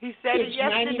 He said it's it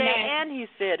yesterday 99. and he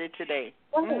said it today.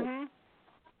 Right.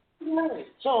 Mm-hmm. Right.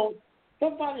 So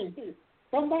somebody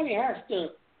has to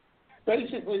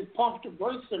basically pump the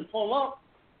brakes and pull up.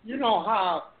 You know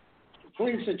how the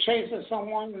police are chasing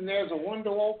someone and there's a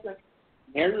window open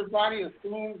and everybody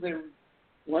assumes they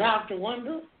went out the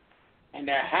window and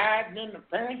they're hiding in the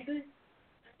pantry?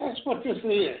 That's what this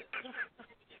is.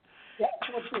 That's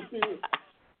what this is.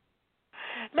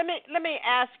 Let me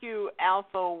ask you,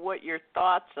 Alpha, what your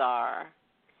thoughts are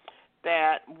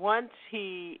that once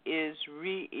he is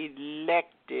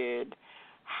reelected,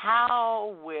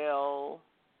 how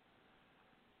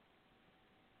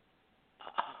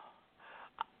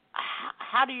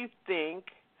do you think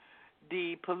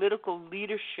the political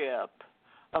leadership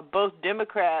of both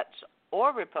Democrats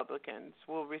or Republicans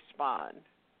will respond?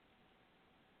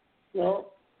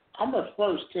 Well, I'm going to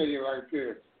first tell you like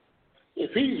this.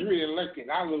 If he's reelected,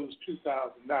 I lose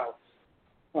 $2,000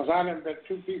 because I done bet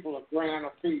two people $1,000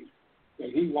 apiece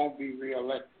that he won't be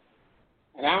reelected.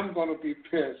 And I'm going to be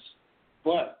pissed.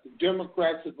 But the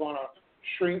Democrats are going to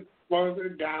shrink further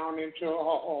down into a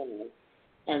hole,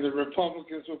 and the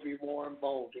Republicans will be more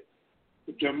emboldened.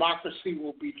 The democracy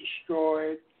will be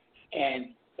destroyed,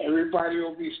 and everybody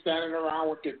will be standing around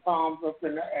with their palms up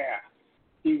in the air.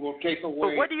 He will take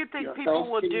away. But what do you think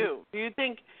people will do? Do you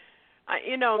think,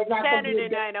 Saturday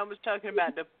night I was talking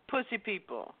about the pussy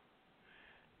people.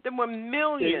 There were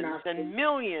millions and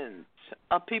millions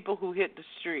of people who hit the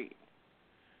street.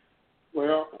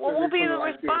 Well, what will be the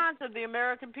response of the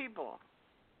American people?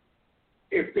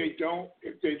 If they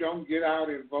don't get out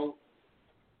and vote,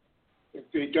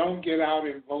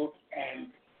 and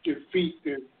defeat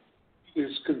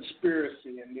this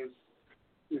conspiracy and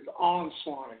this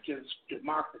onslaught against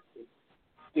democracy,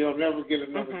 they'll never get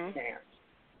another chance.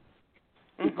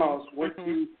 Because what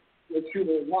you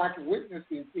are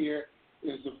witnessing here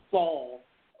is the fall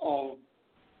of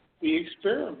the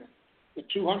experiment. The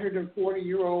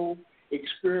 240-year-old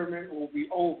experiment will be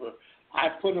over. I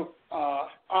put an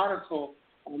article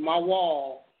on my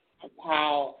wall of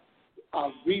how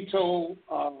Vito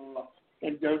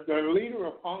and the leader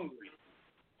of Hungary,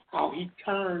 how he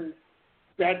turned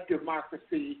that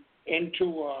democracy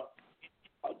into a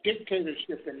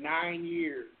dictatorship in 9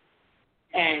 years.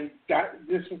 And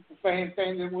this is the same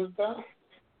thing that was done.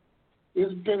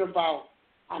 It's been about,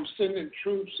 I'm sending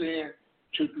troops in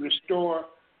to restore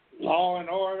law and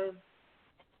order.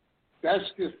 That's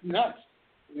just nuts.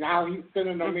 Now he's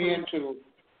sending them into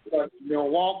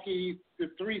Milwaukee, the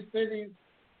three cities,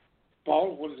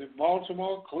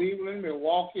 Baltimore, Cleveland,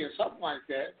 Milwaukee, or something like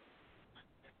that.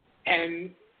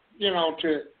 And,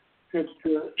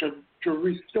 to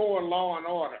restore law and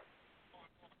order.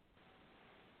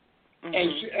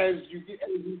 As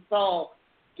you saw,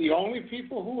 the only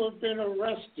people who have been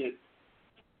arrested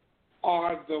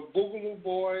are the Boogaloo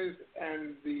Boys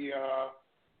and these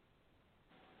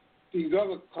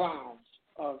other clowns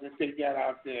that they got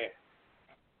out there.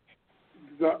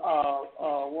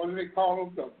 What do they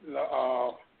call them?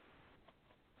 The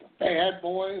bad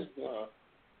boys,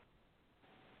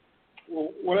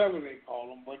 whatever they call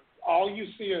them. But all you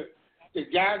see are the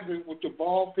guys with the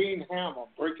ball-peen hammer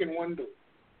breaking windows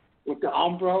with the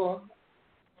umbrella.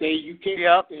 You can't.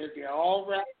 Yep. They're all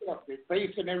wrapped up. Their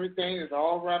face and everything is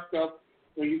all wrapped up,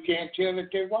 so you can't tell that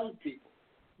they're white people.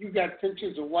 You got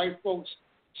pictures of white folks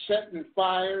setting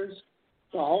fires,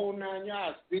 the whole 9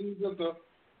 yards. These are the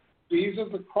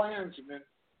Klansmen,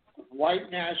 the white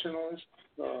nationalists,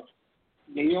 the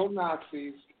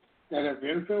neo-Nazis that have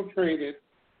infiltrated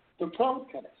the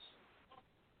protests.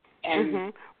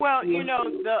 And well,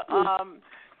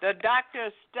 the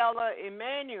Dr. Stella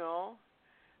Emanuel,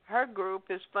 her group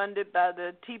is funded by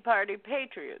the Tea Party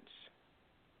Patriots.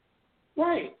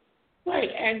 Right.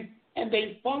 And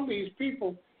they fund these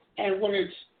people, and when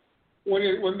it's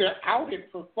when they're outed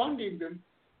for funding them,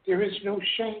 there is no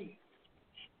shame.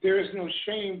 There is no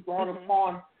shame brought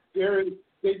upon. They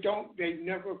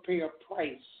never pay a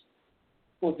price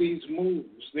for these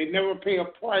moves. They never pay a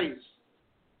price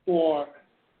for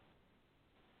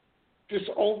this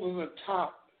over the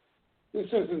top. This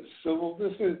isn't civil.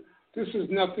 This is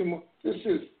nothing more. This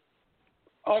is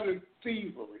utter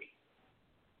thievery.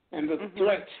 And the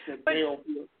threats that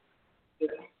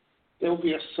there'll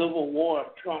be a civil war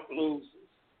if Trump loses.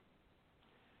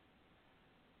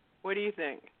 What do you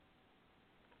think?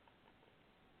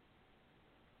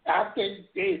 I think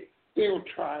they'll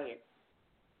try it.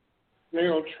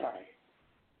 They'll try it.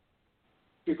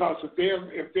 Because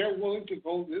if they're willing to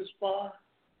go this far,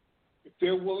 if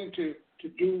they're willing to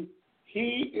do,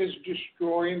 he is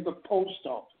destroying the post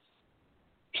office.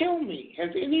 Tell me,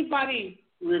 has anybody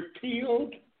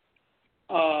repealed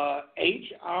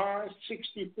H.R.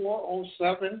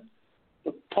 6407,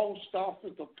 the Post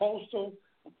Office, the Postal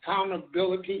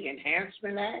Accountability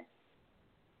Enhancement Act?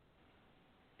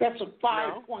 That's a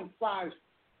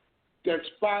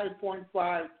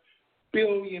 $5.5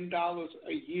 billion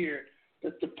a year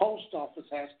that the post office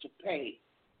has to pay.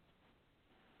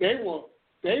 They were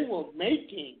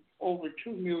making over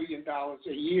 $2 million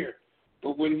a year,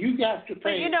 but when you got to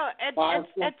pay,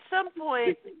 at some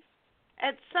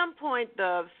point,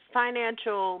 the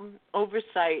Financial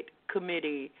Oversight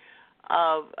Committee,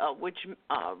 of which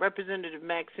Representative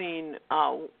Maxine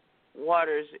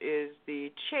Waters is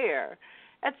the chair,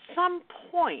 at some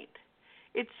point,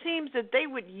 it seems that they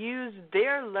would use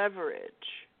their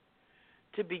leverage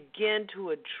to begin to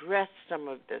address some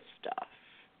of this stuff.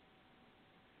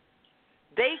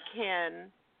 They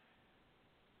can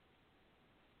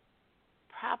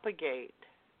propagate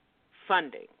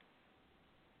funding.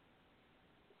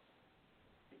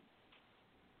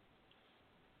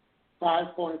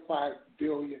 $5.5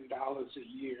 billion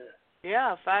a year.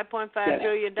 Yeah, $5.5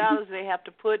 billion they have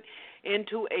to put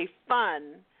into a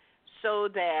fund so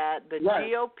that the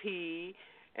GOP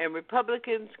and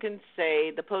Republicans can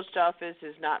say the post office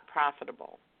is not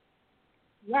profitable.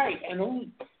 Right, and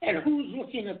who's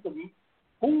looking at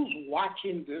who's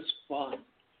watching this fund?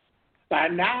 By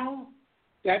now,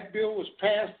 that bill was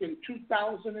passed in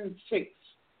 2006.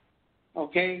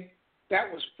 Okay,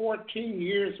 that was 14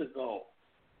 years ago.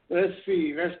 Let's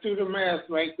see. Let's do the math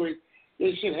right quick.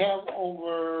 They should have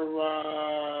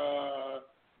over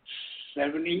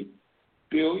 70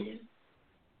 billion.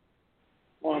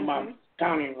 Or am I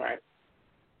counting right?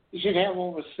 You should have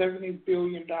over $70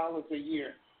 billion a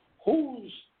year.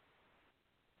 Who's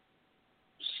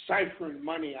ciphering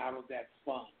money out of that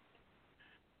fund?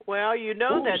 Well, you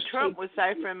know that Trump was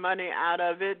ciphering money out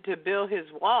of it to build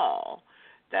his wall.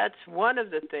 That's one of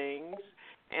the things.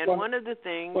 And one of the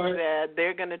things that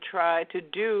they're going to try to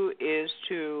do is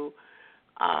to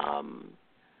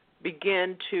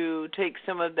begin to take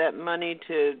some of that money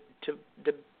to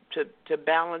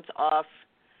balance off,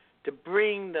 to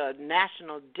bring the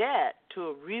national debt to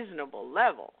a reasonable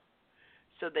level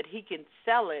so that he can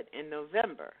sell it in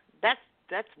November.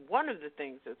 That's one of the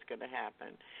things that's going to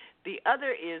happen. The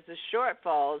other is the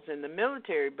shortfalls in the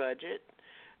military budget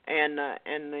and the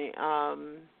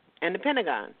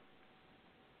Pentagon.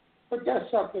 But that's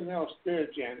something else there,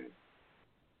 Janet.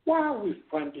 Why are we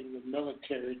funding the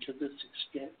military to this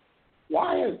extent?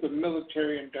 Why is the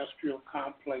military-industrial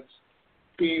complex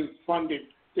being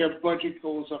funded? Their budget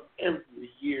goes up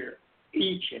every year,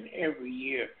 each and every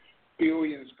year.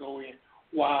 Billions go in.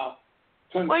 Wow.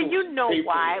 Well, you know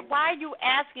why. Why are you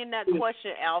asking that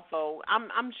question, Alpha?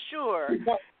 I'm sure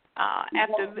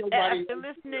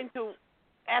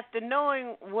after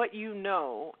knowing what you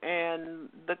know and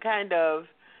the kind of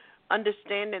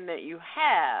understanding that you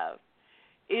have,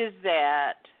 is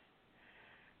that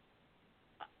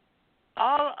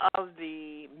all of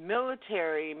the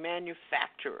military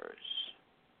manufacturers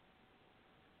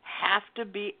have to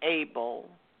be able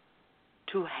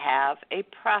to have a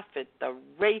profit. The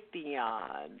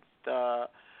Raytheons, the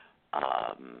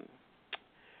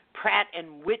Pratt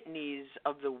and Whitneys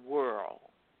of the world.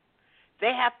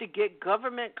 They have to get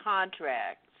government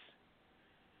contracts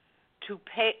to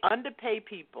underpay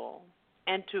people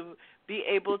and to be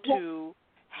able to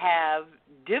have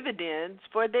dividends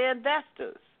for their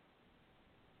investors.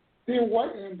 Then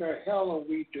what in the hell are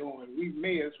we doing? We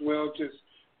may as well just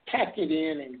pack it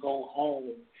in and go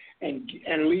home and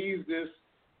leave this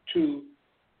to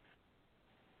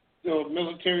the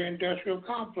military-industrial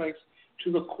complex,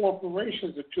 to the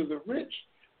corporations, or to the rich,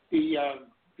 the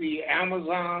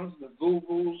Amazons, the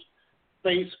Googles,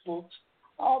 Facebooks.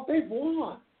 Oh, they've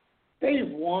won. They've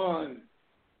won.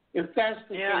 If that's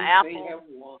the case, Apple. they have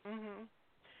won. Mm-hmm.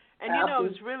 And you know,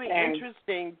 it's really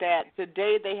interesting that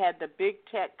today they had the big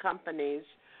tech companies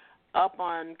up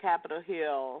on Capitol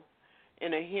Hill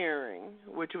in a hearing,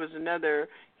 which was another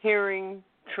hearing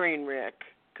train wreck,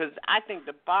 because I think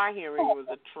the Barr hearing was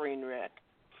a train wreck.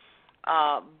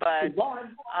 But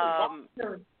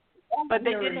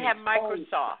they didn't have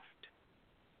Microsoft.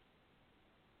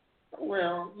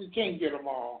 Well, you can't get them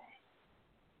all.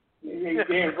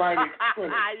 They invited.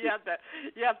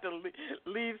 you have to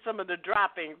leave some of the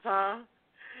droppings, huh?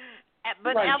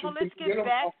 But right, Alpha, let's get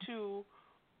back to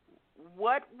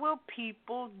what will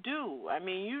people do? I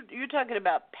mean, you're talking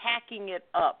about packing it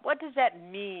up. What does that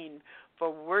mean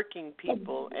for working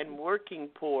people and working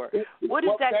poor? What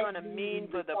is that going to mean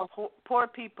for the poor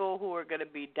people who are going to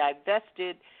be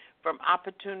divested from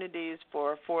opportunities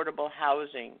for affordable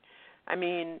housing? I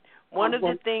mean, one of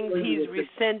the things he's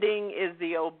rescinding is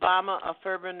the Obama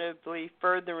affirmatively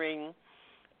furthering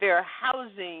fair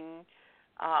housing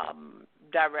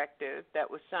directive that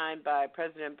was signed by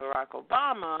President Barack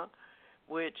Obama,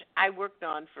 which I worked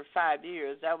on for 5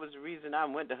 years. That was the reason I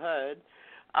went to HUD.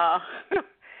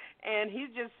 And he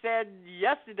just said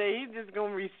yesterday he's just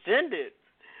going to rescind it,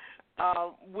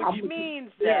 which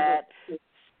means that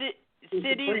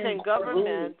cities and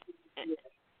governments.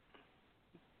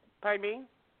 Pardon me?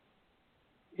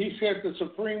 He said the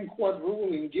Supreme Court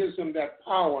ruling gives him that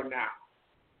power now.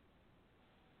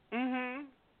 Mhm.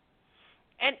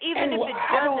 And even if it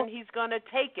doesn't, he's going to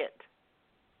take it.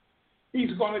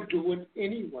 He's going to do it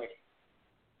anyway.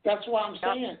 That's why I'm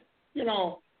saying, you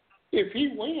know, if he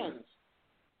wins,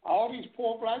 all these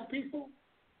poor black people,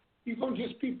 you're going to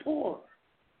just be poor.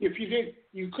 If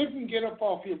you couldn't get up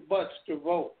off your butts to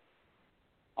vote.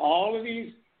 All of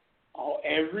these,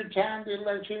 every time the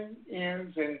election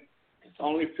ends and it's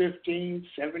only 15,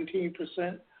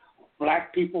 17%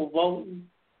 black people voting,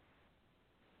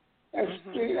 that's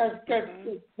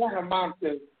one amount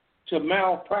to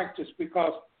malpractice,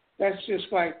 because that's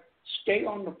just like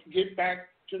get back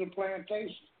to the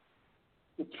plantation.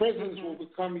 The prisons will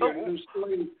become your new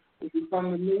slaves. Will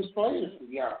become the new slaves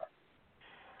we are.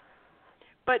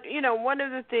 But, you know, one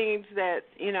of the things that,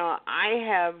 you know, I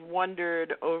have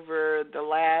wondered over the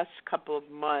last couple of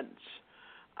months,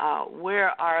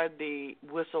 where are the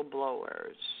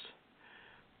whistleblowers?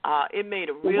 It made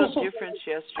a real difference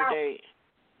yesterday.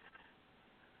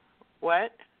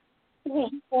 What? The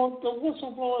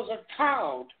whistleblowers are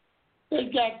cowed. They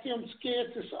got them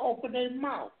scared to open their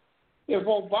mouth. If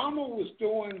Obama was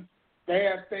doing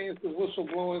bad things to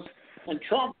whistleblowers and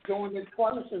Trump doing it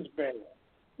twice as bad,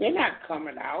 they're not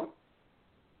coming out.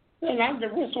 They're not the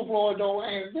whistleblower, though,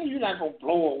 and you're not going to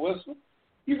blow a whistle.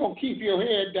 You're going to keep your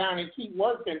head down and keep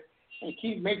working and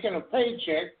keep making a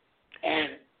paycheck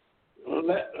and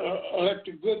let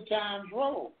the good times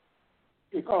roll.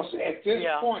 Because at this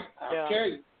point, I'll tell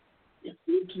you, if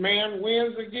this man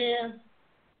wins again,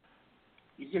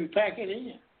 you can pack it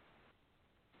in.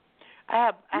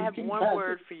 I have one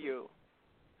word for you.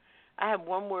 I have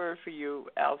one word for you,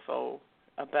 Alpha,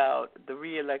 about the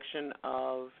re-election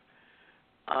of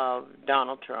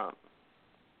Donald Trump.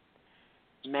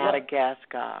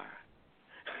 Madagascar.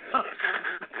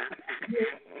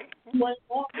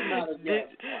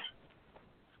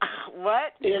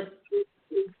 What?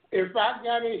 If I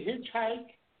got to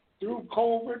hitchhike through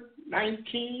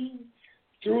COVID-19,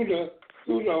 through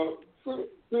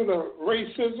the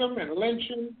racism and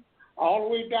lynching, all the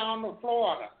way down to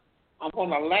Florida, I'm going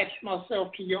to latch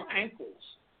myself to your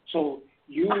ankles so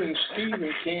you and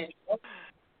Stephen can't.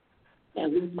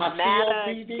 And with my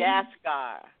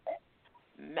Madagascar.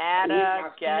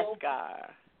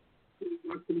 With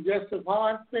my congestive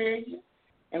heart failure,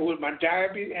 and with my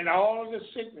diabetes and all of the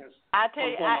sickness. I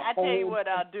tell you what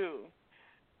I'll do.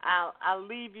 I'll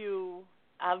leave you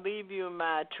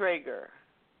my Traeger.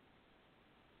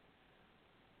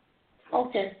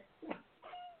 Okay.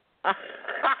 I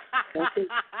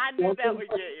knew that would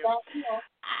get you.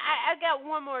 I got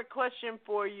one more question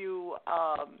for you,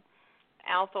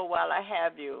 Alpha, while I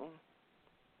have you.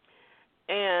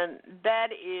 And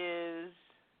that is,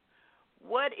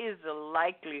 what is the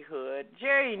likelihood?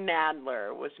 Jerry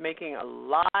Nadler was making a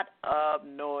lot of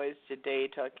noise today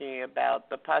talking about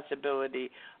the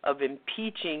possibility of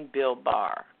impeaching Bill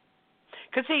Barr.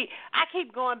 Because, see, I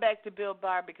keep going back to Bill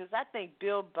Barr because I think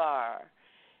Bill Barr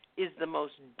is the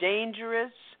most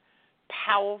dangerous,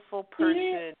 powerful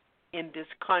person in this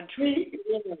country.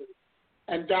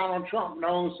 And Donald Trump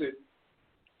knows it.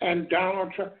 And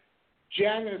Donald Trump,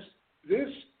 Janice, this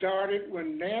started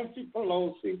when Nancy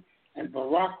Pelosi and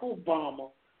Barack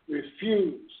Obama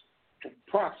refused to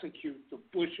prosecute the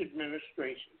Bush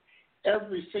administration,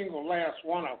 every single last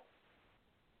one of them.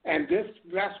 And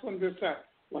that's when this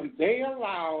when they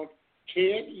allowed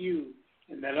Ted Yu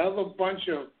and that other bunch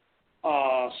of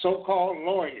so-called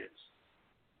lawyers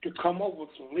to come up with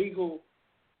legal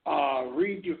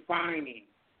redefining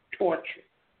torture,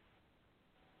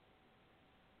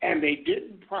 and they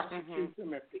didn't prosecute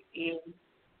them at the end,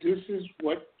 this is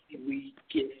what we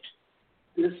get.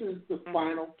 This is the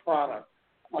final product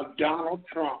of Donald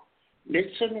Trump.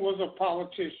 Nixon was a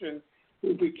politician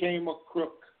who became a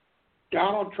crook.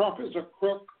 Donald Trump is a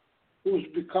crook who's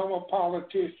become a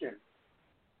politician.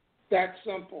 That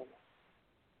simple.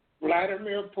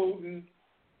 Vladimir Putin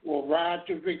will ride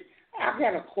to victory. I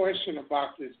got a question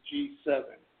about this G7.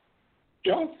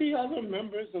 Don't the other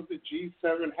members of the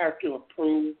G7 have to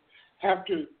approve?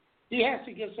 He has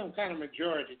to get some kind of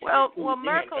majority. Well,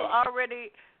 Merkel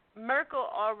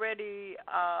already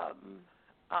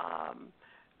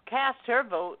cast her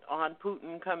vote on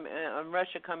on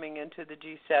Russia coming into the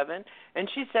G7, and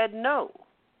she said no.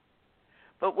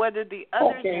 But whether the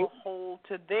others will hold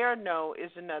to their no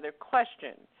is another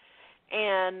question.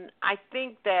 And I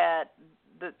think that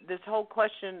this whole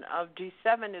question of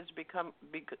G7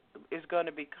 is going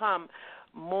to become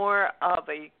more of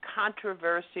a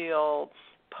controversial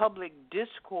public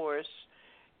discourse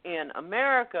in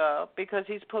America because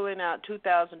he's pulling out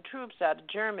 2,000 troops out of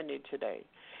Germany today.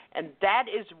 And that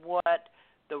is what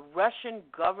the Russian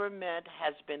government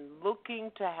has been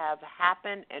looking to have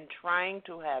happen and trying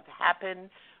to have happen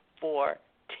for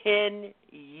 10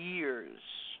 years.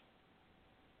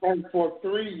 And for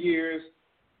 3 years,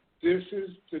 this is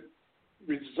the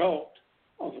result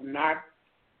of not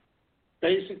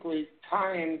basically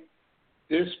tying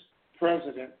this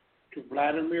president to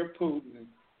Vladimir Putin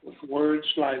with words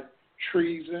like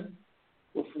treason,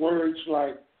 with words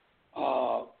like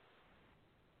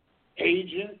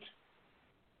agent,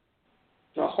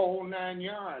 the whole 9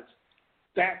 yards.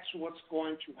 That's what's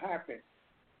going to happen.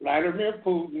 Vladimir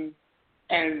Putin,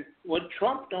 and what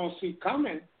Trump don't see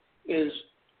coming is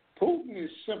Putin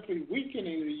is simply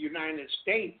weakening the United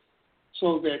States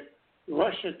so that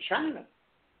Russia, China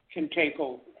can take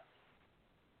over.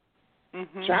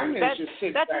 Mm-hmm. China is just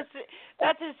sitting back.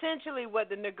 That's essentially what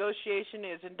the negotiation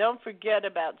is. And don't forget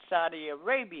about Saudi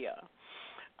Arabia,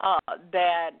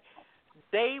 that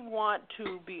they want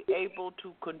to be able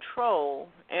to control,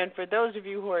 and for those of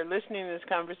you who are listening to this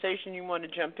conversation, you want to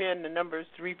jump in, the number is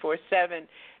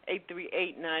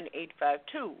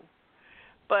 347-838-9852.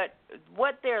 But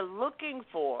what they're looking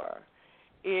for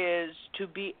is to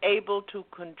be able to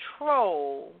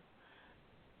control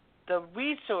the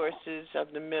resources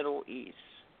of the Middle East.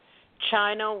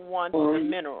 China wants the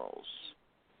minerals.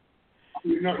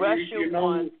 Russia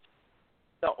wants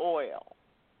the oil.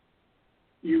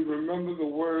 You remember the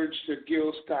words to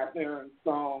Gil Scott-Heron's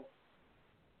song,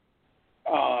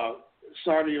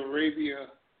 Saudi Arabia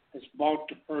has bought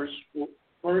the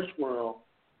first world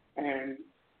and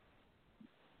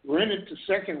rented the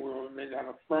second world, and they got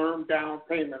a firm down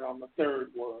payment on the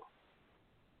third world.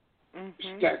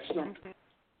 Mm-hmm. That's something.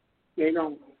 They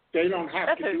don't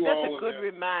have to do all of that. That's a good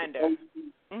reminder.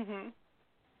 Mm-hmm.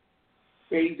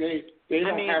 They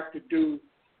don't have to do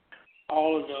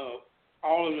all of the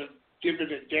give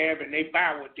it a dab, and they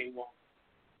buy what they want.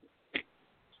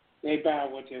 They buy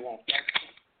what they want.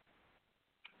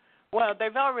 Well,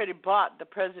 they've already bought the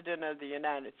President of the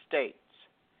United States.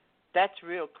 That's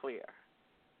real clear.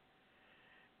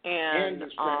 And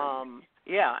his family.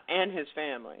 And his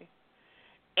family.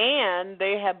 And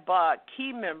they have bought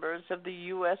key members of the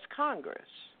U.S. Congress,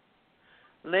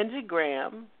 Lindsey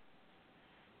Graham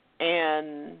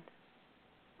and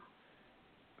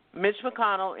Mitch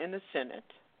McConnell in the Senate.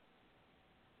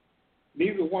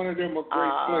 Neither one of them are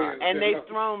great players. And they've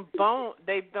thrown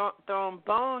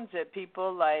bones at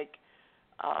people like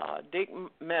Dick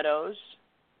Meadows,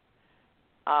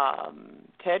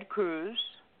 Ted Cruz,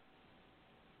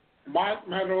 Mike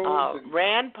Meadows,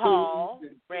 Rand Paul.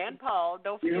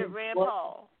 Don't forget Rand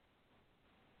Paul.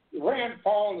 Rand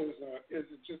Paul is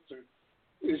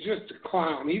just a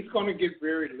clown. He's going to get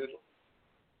very little.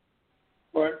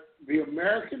 But the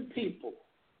American people,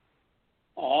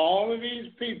 all of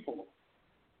these people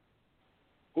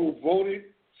who voted,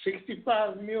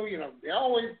 65 million of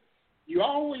them, you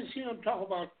always hear them talk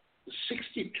about the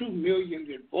 62 million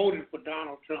that voted for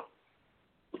Donald Trump.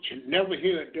 But you never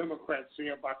hear a Democrat say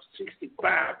about the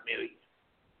 65 million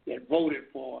that voted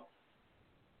for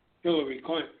Hillary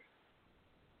Clinton.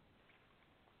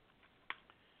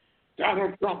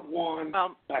 Donald Trump won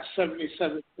by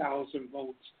 77,000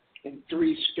 votes in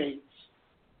 3 states.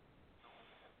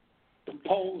 The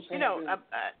polls have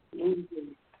been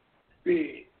losing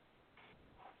big.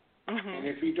 Mm-hmm. And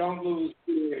if you don't lose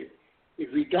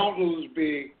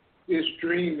big, this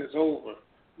dream is over.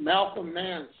 Malcolm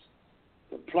Nance,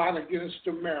 The Plot Against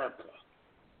America.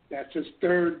 That's his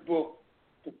third book.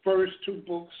 The first two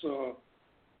books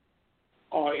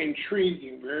are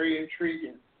intriguing, very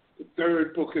intriguing. The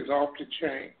third book is off the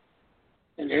chain.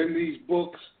 And in these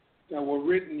books that were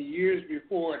written years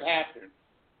before it happened,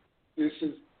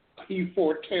 he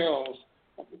foretells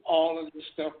of all of the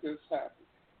stuff that's happened.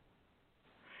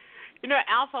 You know,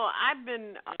 Alpha, I've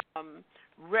been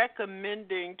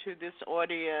recommending to this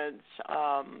audience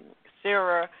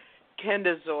Sarah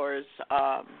Kendazor's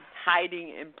Hiding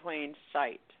in Plain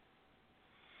Sight.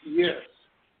 Yes.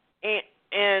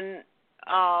 And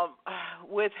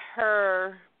with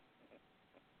her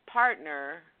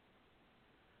partner,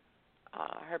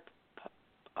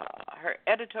 her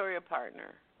editorial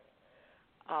partner,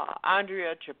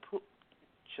 Andrea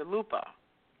Chalupa.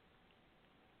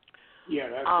 Yeah,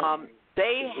 that's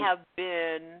they have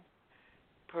been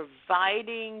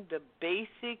providing the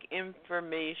basic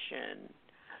information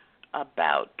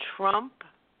about Trump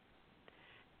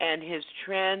and his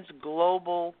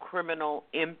trans-global criminal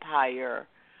empire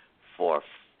for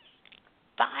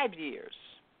 5 years.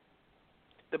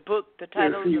 The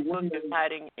title of the book is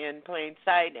Hiding in Plain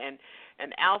Sight, and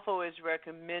Alpha is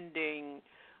recommending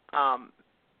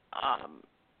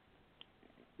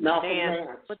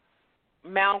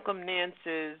Malcolm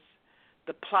Nance's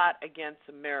The Plot Against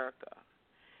America.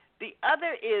 The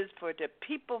other is for the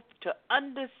people to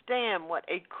understand what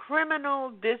a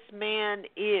criminal this man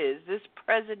is, this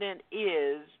president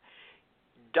is,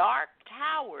 Dark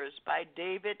Towers by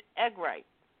David Enright.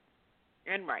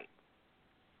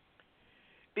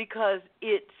 Because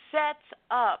it sets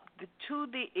up to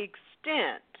the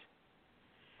extent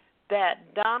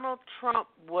that Donald Trump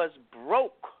was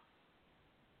broke.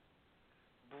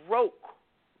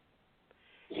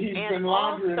 He's and been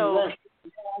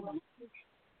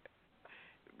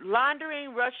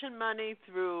laundering Russian money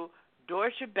through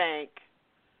Deutsche Bank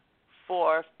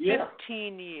for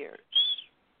 15 years.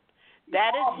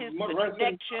 That is his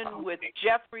connection with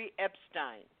Jeffrey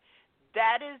Epstein.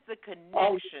 That is the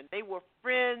connection. They were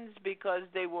friends because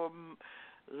they were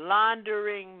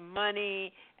laundering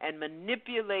money and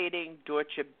manipulating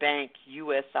Deutsche Bank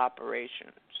U.S.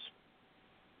 operations.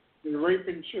 They're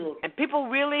raping children. And people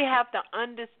really have to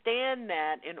understand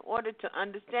that in order to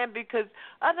understand, because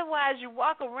otherwise you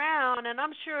walk around, and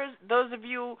I'm sure those of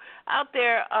you out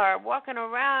there are walking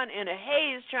around in a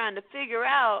haze trying to figure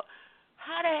out,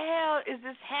 how the hell is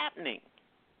this happening?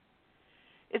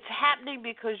 It's happening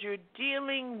because you're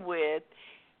dealing with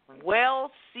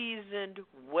well-seasoned,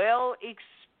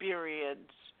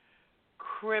 well-experienced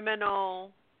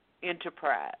criminal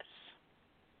enterprise.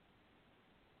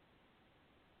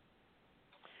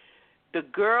 The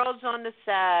girls on the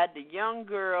side, the young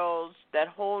girls, that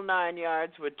whole 9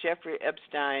 yards with Jeffrey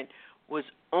Epstein was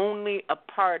only a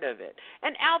part of it.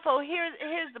 And Alpha,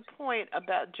 here's the point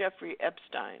about Jeffrey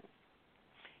Epstein.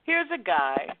 Here's a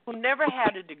guy who never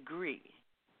had a degree,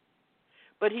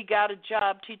 but he got a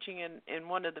job teaching in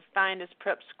one of the finest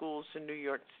prep schools in New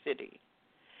York City.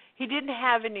 He didn't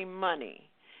have any money.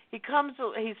 He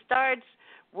starts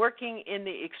working in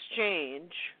the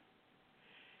exchange,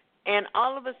 and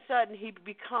all of a sudden he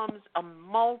becomes a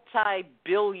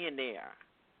multi-billionaire.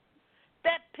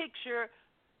 That picture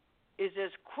is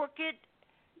as crooked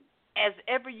as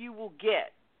ever you will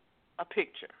get a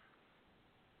picture.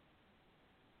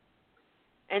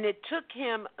 And it took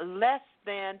him less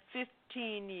than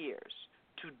 15 years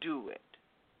to do it.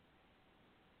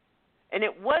 And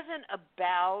it wasn't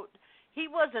about, he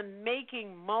wasn't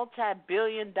making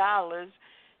multi-billion dollars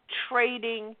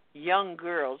trading young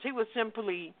girls. He was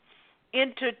simply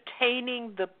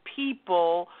entertaining the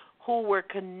people who were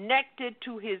connected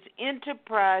to his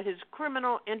enterprise, his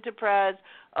criminal enterprise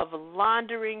of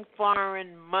laundering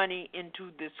foreign money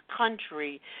into this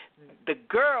country. The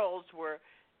girls were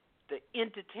the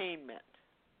entertainment,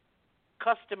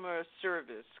 customer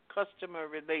service, customer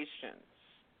relations.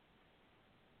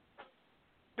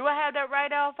 Do I have that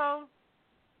right, Alpha?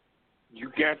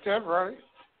 You get that right.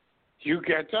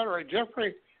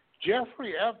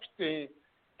 Jeffrey Epstein,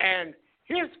 and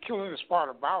here's the killing part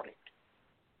about it.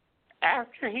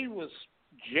 After he was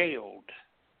jailed,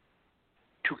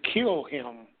 to kill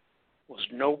him was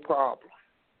no problem.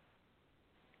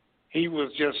 He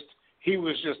was just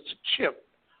a chip,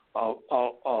 a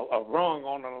rung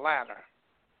on the ladder,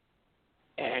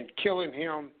 and killing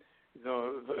him,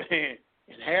 and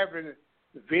having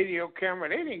the video camera.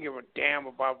 They didn't give a damn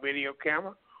about video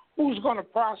camera. Who's going to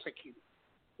prosecute?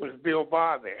 Was Bill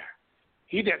Barr there?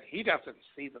 He doesn't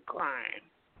see the crime.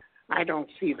 I don't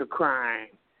see the crime.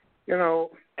 You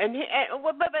know.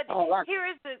 Here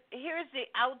is the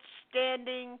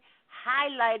outstanding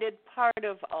highlighted part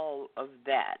of all of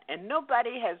that. And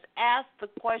nobody has asked the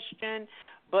question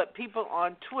but people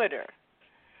on Twitter.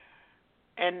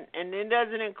 And it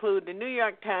doesn't include the New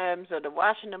York Times or the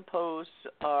Washington Post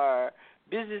or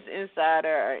Business Insider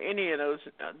or any of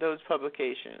those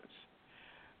publications.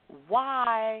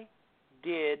 Why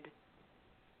did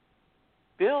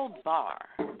Bill Barr,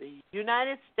 the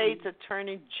United States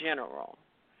Attorney General,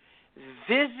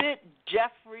 visit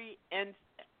Jeffrey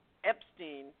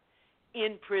Epstein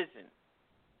in prison?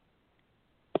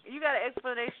 You got an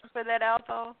explanation for that,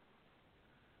 Alpha?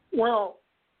 Well,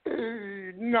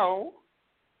 no.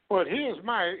 But here's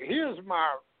my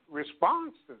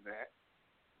response to that.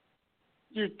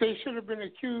 They should have been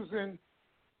accusing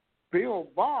Bill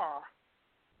Barr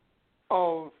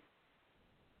of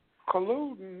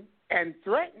colluding and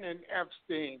threatening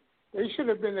Epstein. They should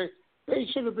have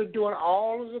been doing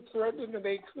all of the threatening that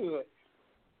they could.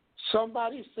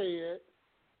 Somebody said,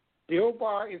 Bill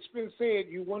Barr, it's been said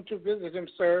you went to visit him,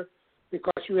 sir,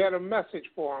 because you had a message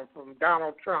for him from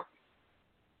Donald Trump.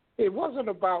 It wasn't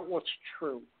about what's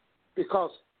true,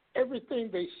 because everything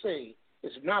they say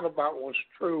is not about what's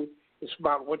true. It's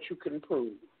about what you can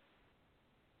prove.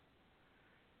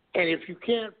 And if you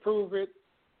can't prove it,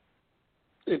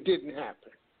 it didn't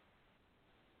happen.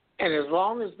 And as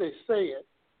long as they say it,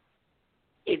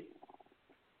 it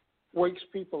wakes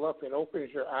people up. It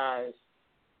opens your eyes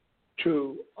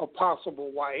to a possible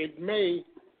why. It may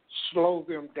slow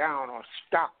them down or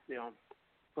stop them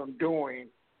from doing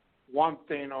one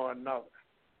thing or another.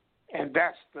 And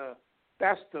that's the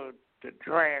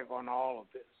drag on all of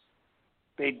this.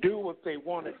 They do what they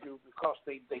want to do because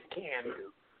they can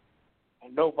do,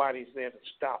 and nobody's there to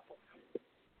stop them.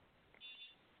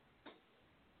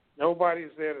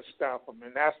 Nobody's there to stop them,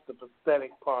 and that's the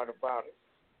pathetic part about it.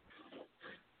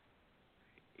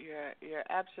 You're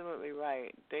absolutely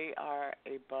right. They are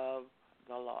above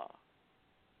the law,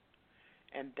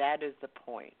 and that is the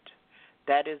point.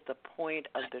 That is the point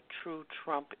of the true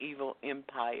Trump evil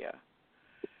empire.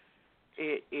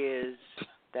 It is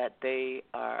that they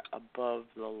are above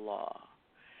the law.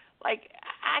 Like,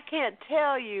 I can't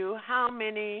tell you how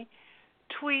many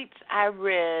tweets I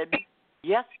read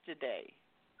yesterday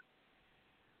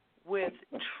with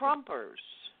Trumpers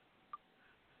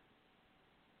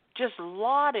just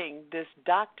lauding this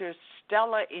Dr.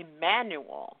 Stella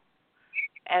Emanuel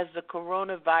as the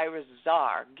coronavirus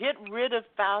czar. Get rid of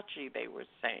Fauci, they were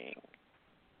saying.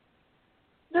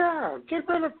 Yeah, get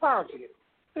rid of Fauci.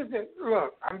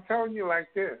 Look, I'm telling you like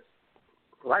this.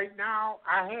 Right now,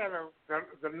 I had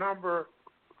the number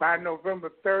by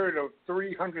November 3rd of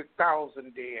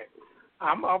 300,000 dead.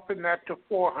 I'm upping that to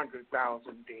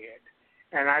 400,000 dead.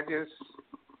 And I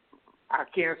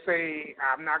can't say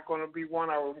I'm not going to be one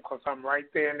of them because I'm right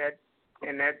there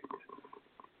in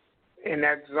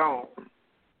that zone.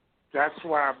 That's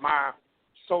why my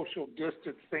social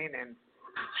distancing and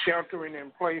sheltering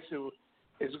in place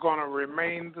is going to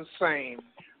remain the same.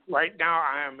 Right now,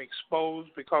 I am exposed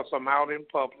because I'm out in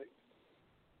public.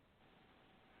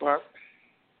 But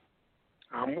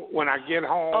when I get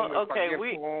home, home,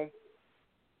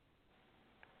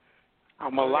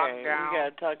 I'm going to lock down. We got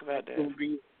to talk about that.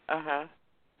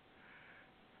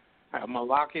 I'm going to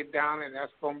lock it down, and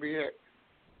that's going to be it.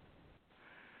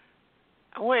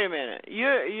 Wait a minute.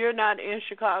 You're not in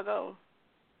Chicago?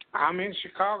 I'm in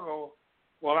Chicago.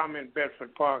 Well, I'm in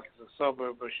Bedford Park. It's a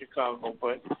suburb of Chicago,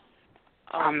 but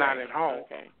I'm not at home.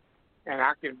 Okay. And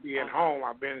I can be at home.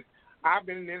 I've been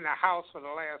in the house for the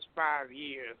last 5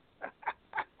 years.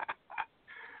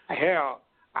 Hell,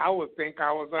 I would think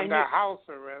I was under house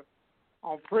arrest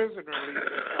on prisoner leave.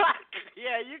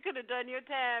 Yeah, you could have done your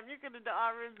time. You could have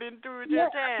already been through with your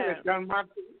time. I could have done my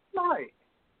right.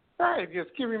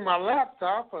 Just give me my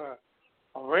laptop, a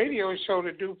radio show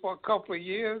to do for a couple of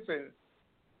years, and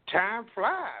time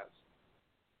flies.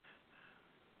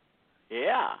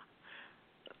 Yeah.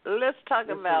 Let's talk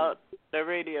about the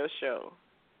radio show.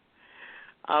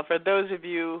 For those of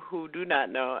you who do not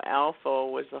know, Alpha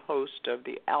was the host of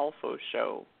the Alpha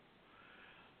Show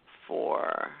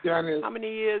for how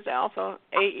many years, Alpha?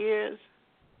 8 years?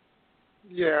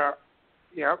 Yeah.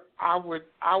 Yep. I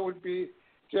would be,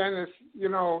 Janice,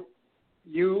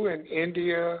 you and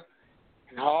India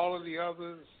and all of the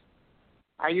others,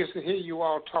 I used to hear you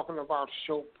all talking about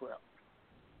show prep.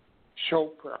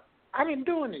 I didn't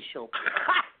do any show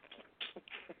prep.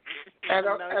 At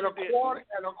a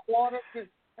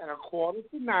quarter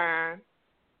to 9,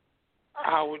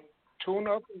 I would tune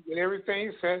up and get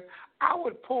everything set. I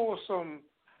would pull some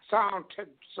sound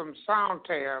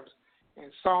tabs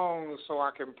and songs so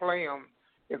I can play them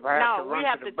if I have to run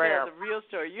to the bathroom. No, we have to tell the real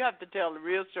story. You have to tell the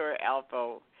real story,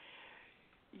 Alpha.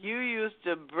 You used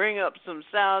to bring up some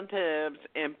sound tabs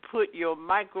and put your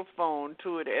microphone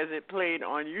to it as it played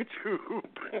on YouTube.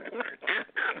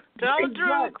 Tell the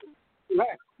truth.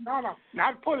 No,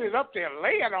 not put it up there.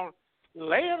 Lay it on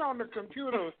the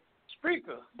computer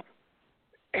speaker,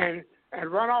 and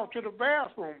run off to the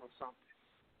bathroom or something.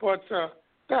 But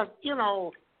that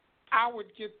I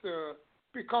would get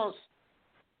because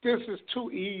this is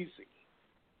too easy.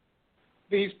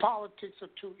 These politics are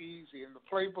too easy, and the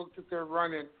playbook that they're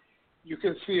running, you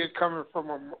can see it coming from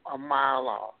a mile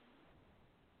off.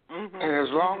 Mm-hmm. And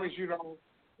as long as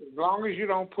you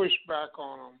don't push back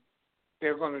on them,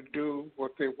 they're going to do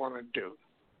what they want to do.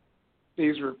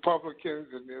 These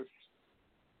Republicans and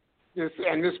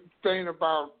this thing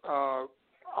about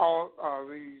all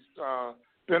these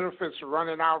benefits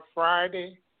running out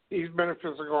Friday. These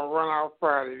benefits are going to run out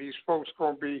Friday. These folks are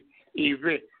going to be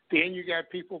evicted. Then you got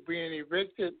people being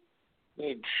evicted.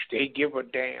 They give a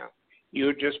damn.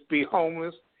 You'll just be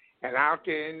homeless and out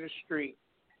there in the street.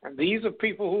 And these are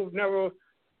people who've never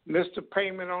missed a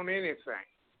payment on anything.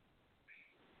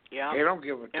 Yeah. They don't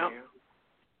give a damn.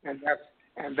 And that's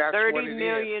 30 what it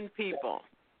million is. people.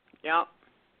 Yep.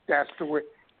 That's the way.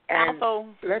 And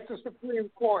Alpha. let the Supreme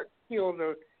Court kill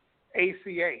the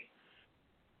ACA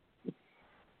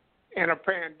in a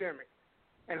pandemic.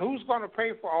 And who's going to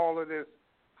pay for all of this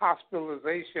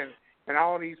hospitalization and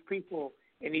all these people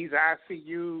in these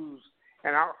ICUs?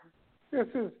 And this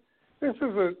is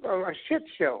a shit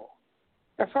show.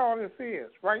 That's all this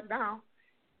is. Right now,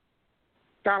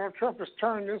 Donald Trump has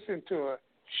turned this into a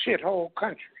shithole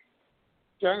country.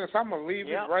 Janice, I'm going to leave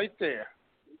it right there.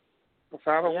 Because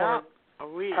I don't want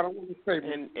to say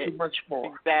too much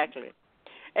more. Exactly.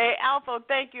 Hey, Alpha,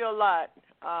 thank you a lot.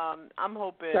 I'm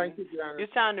hoping Thank you, Janice. You're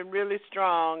sounding really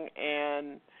strong,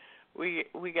 and we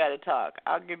got to talk.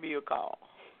 I'll give you a call.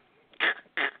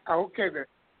 Okay, then.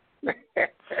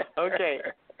 Okay.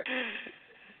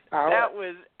 That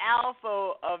was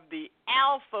Alpha of the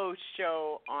Alpha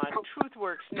Show on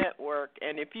TruthWorks Network.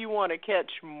 And if you want to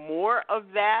catch more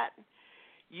of that,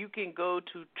 you can go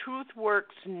to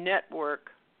TruthWorks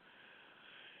Network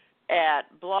at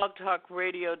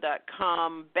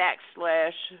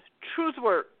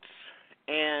blogtalkradio.com/TruthWorks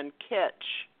and catch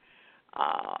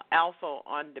Alpha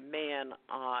on Demand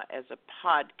as a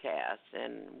podcast.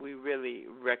 And we really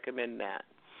recommend that.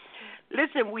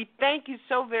 Listen, we thank you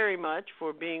so very much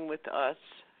for being with us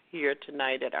here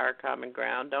tonight at Our Common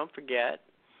Ground. Don't forget,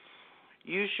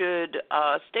 you should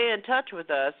stay in touch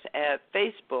with us at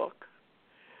Facebook,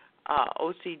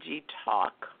 OCG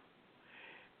Talk,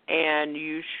 and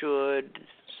you should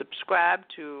subscribe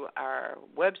to our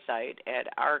website at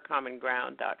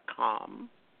ourcommonground.com.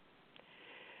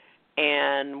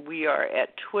 And we are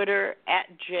at Twitter at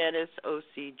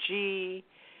JaniceOCG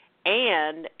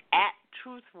and at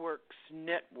TruthWorks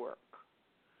Network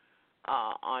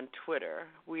on Twitter.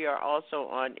 We are also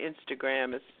on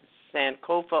Instagram as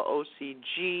Sankofa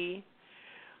OCG.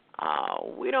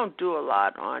 We don't do a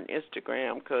lot on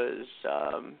Instagram because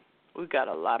we've got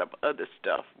a lot of other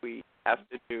stuff we have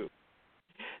to do.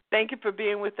 Thank you for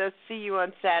being with us. See you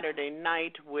on Saturday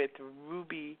night with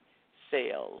Ruby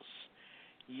Sales.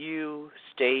 You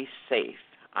stay safe.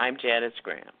 I'm Janice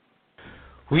Graham.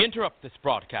 We interrupt this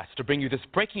broadcast to bring you this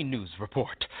breaking news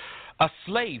report. A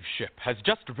slave ship has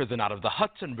just risen out of the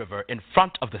Hudson River in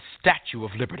front of the Statue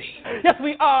of Liberty. Yes,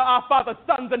 we are our father's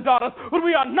sons and daughters, but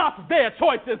we are not their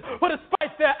choices. But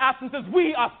despite their absences,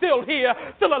 we are still here,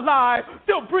 still alive,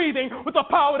 still breathing, with the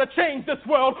power to change this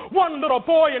world, one little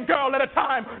boy and girl at a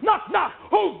time. Knock, knock,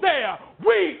 who's there?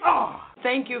 We are.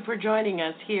 Thank you for joining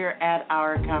us here at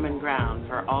Our Common Ground.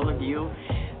 For all of you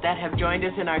that have joined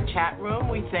us in our chat room,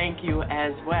 we thank you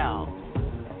as well.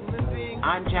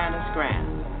 I'm Janice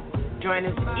Graham. Join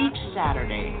us each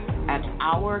Saturday at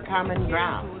Our Common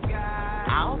Ground.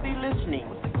 I'll be listening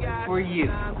for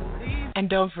you. And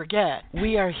don't forget,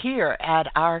 we are here at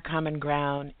Our Common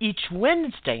Ground each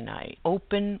Wednesday night,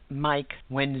 open mic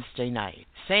Wednesday night.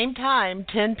 Same time,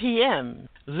 10 p.m.,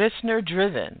 listener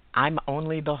driven. I'm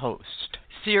only the host.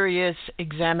 Serious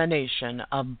examination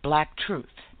of black truth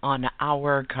on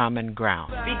Our Common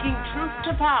Ground. Speaking truth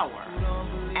to power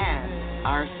and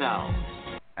ourselves.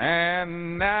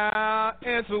 And now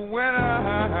it's a winter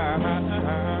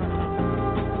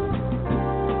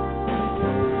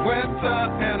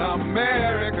in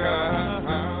America.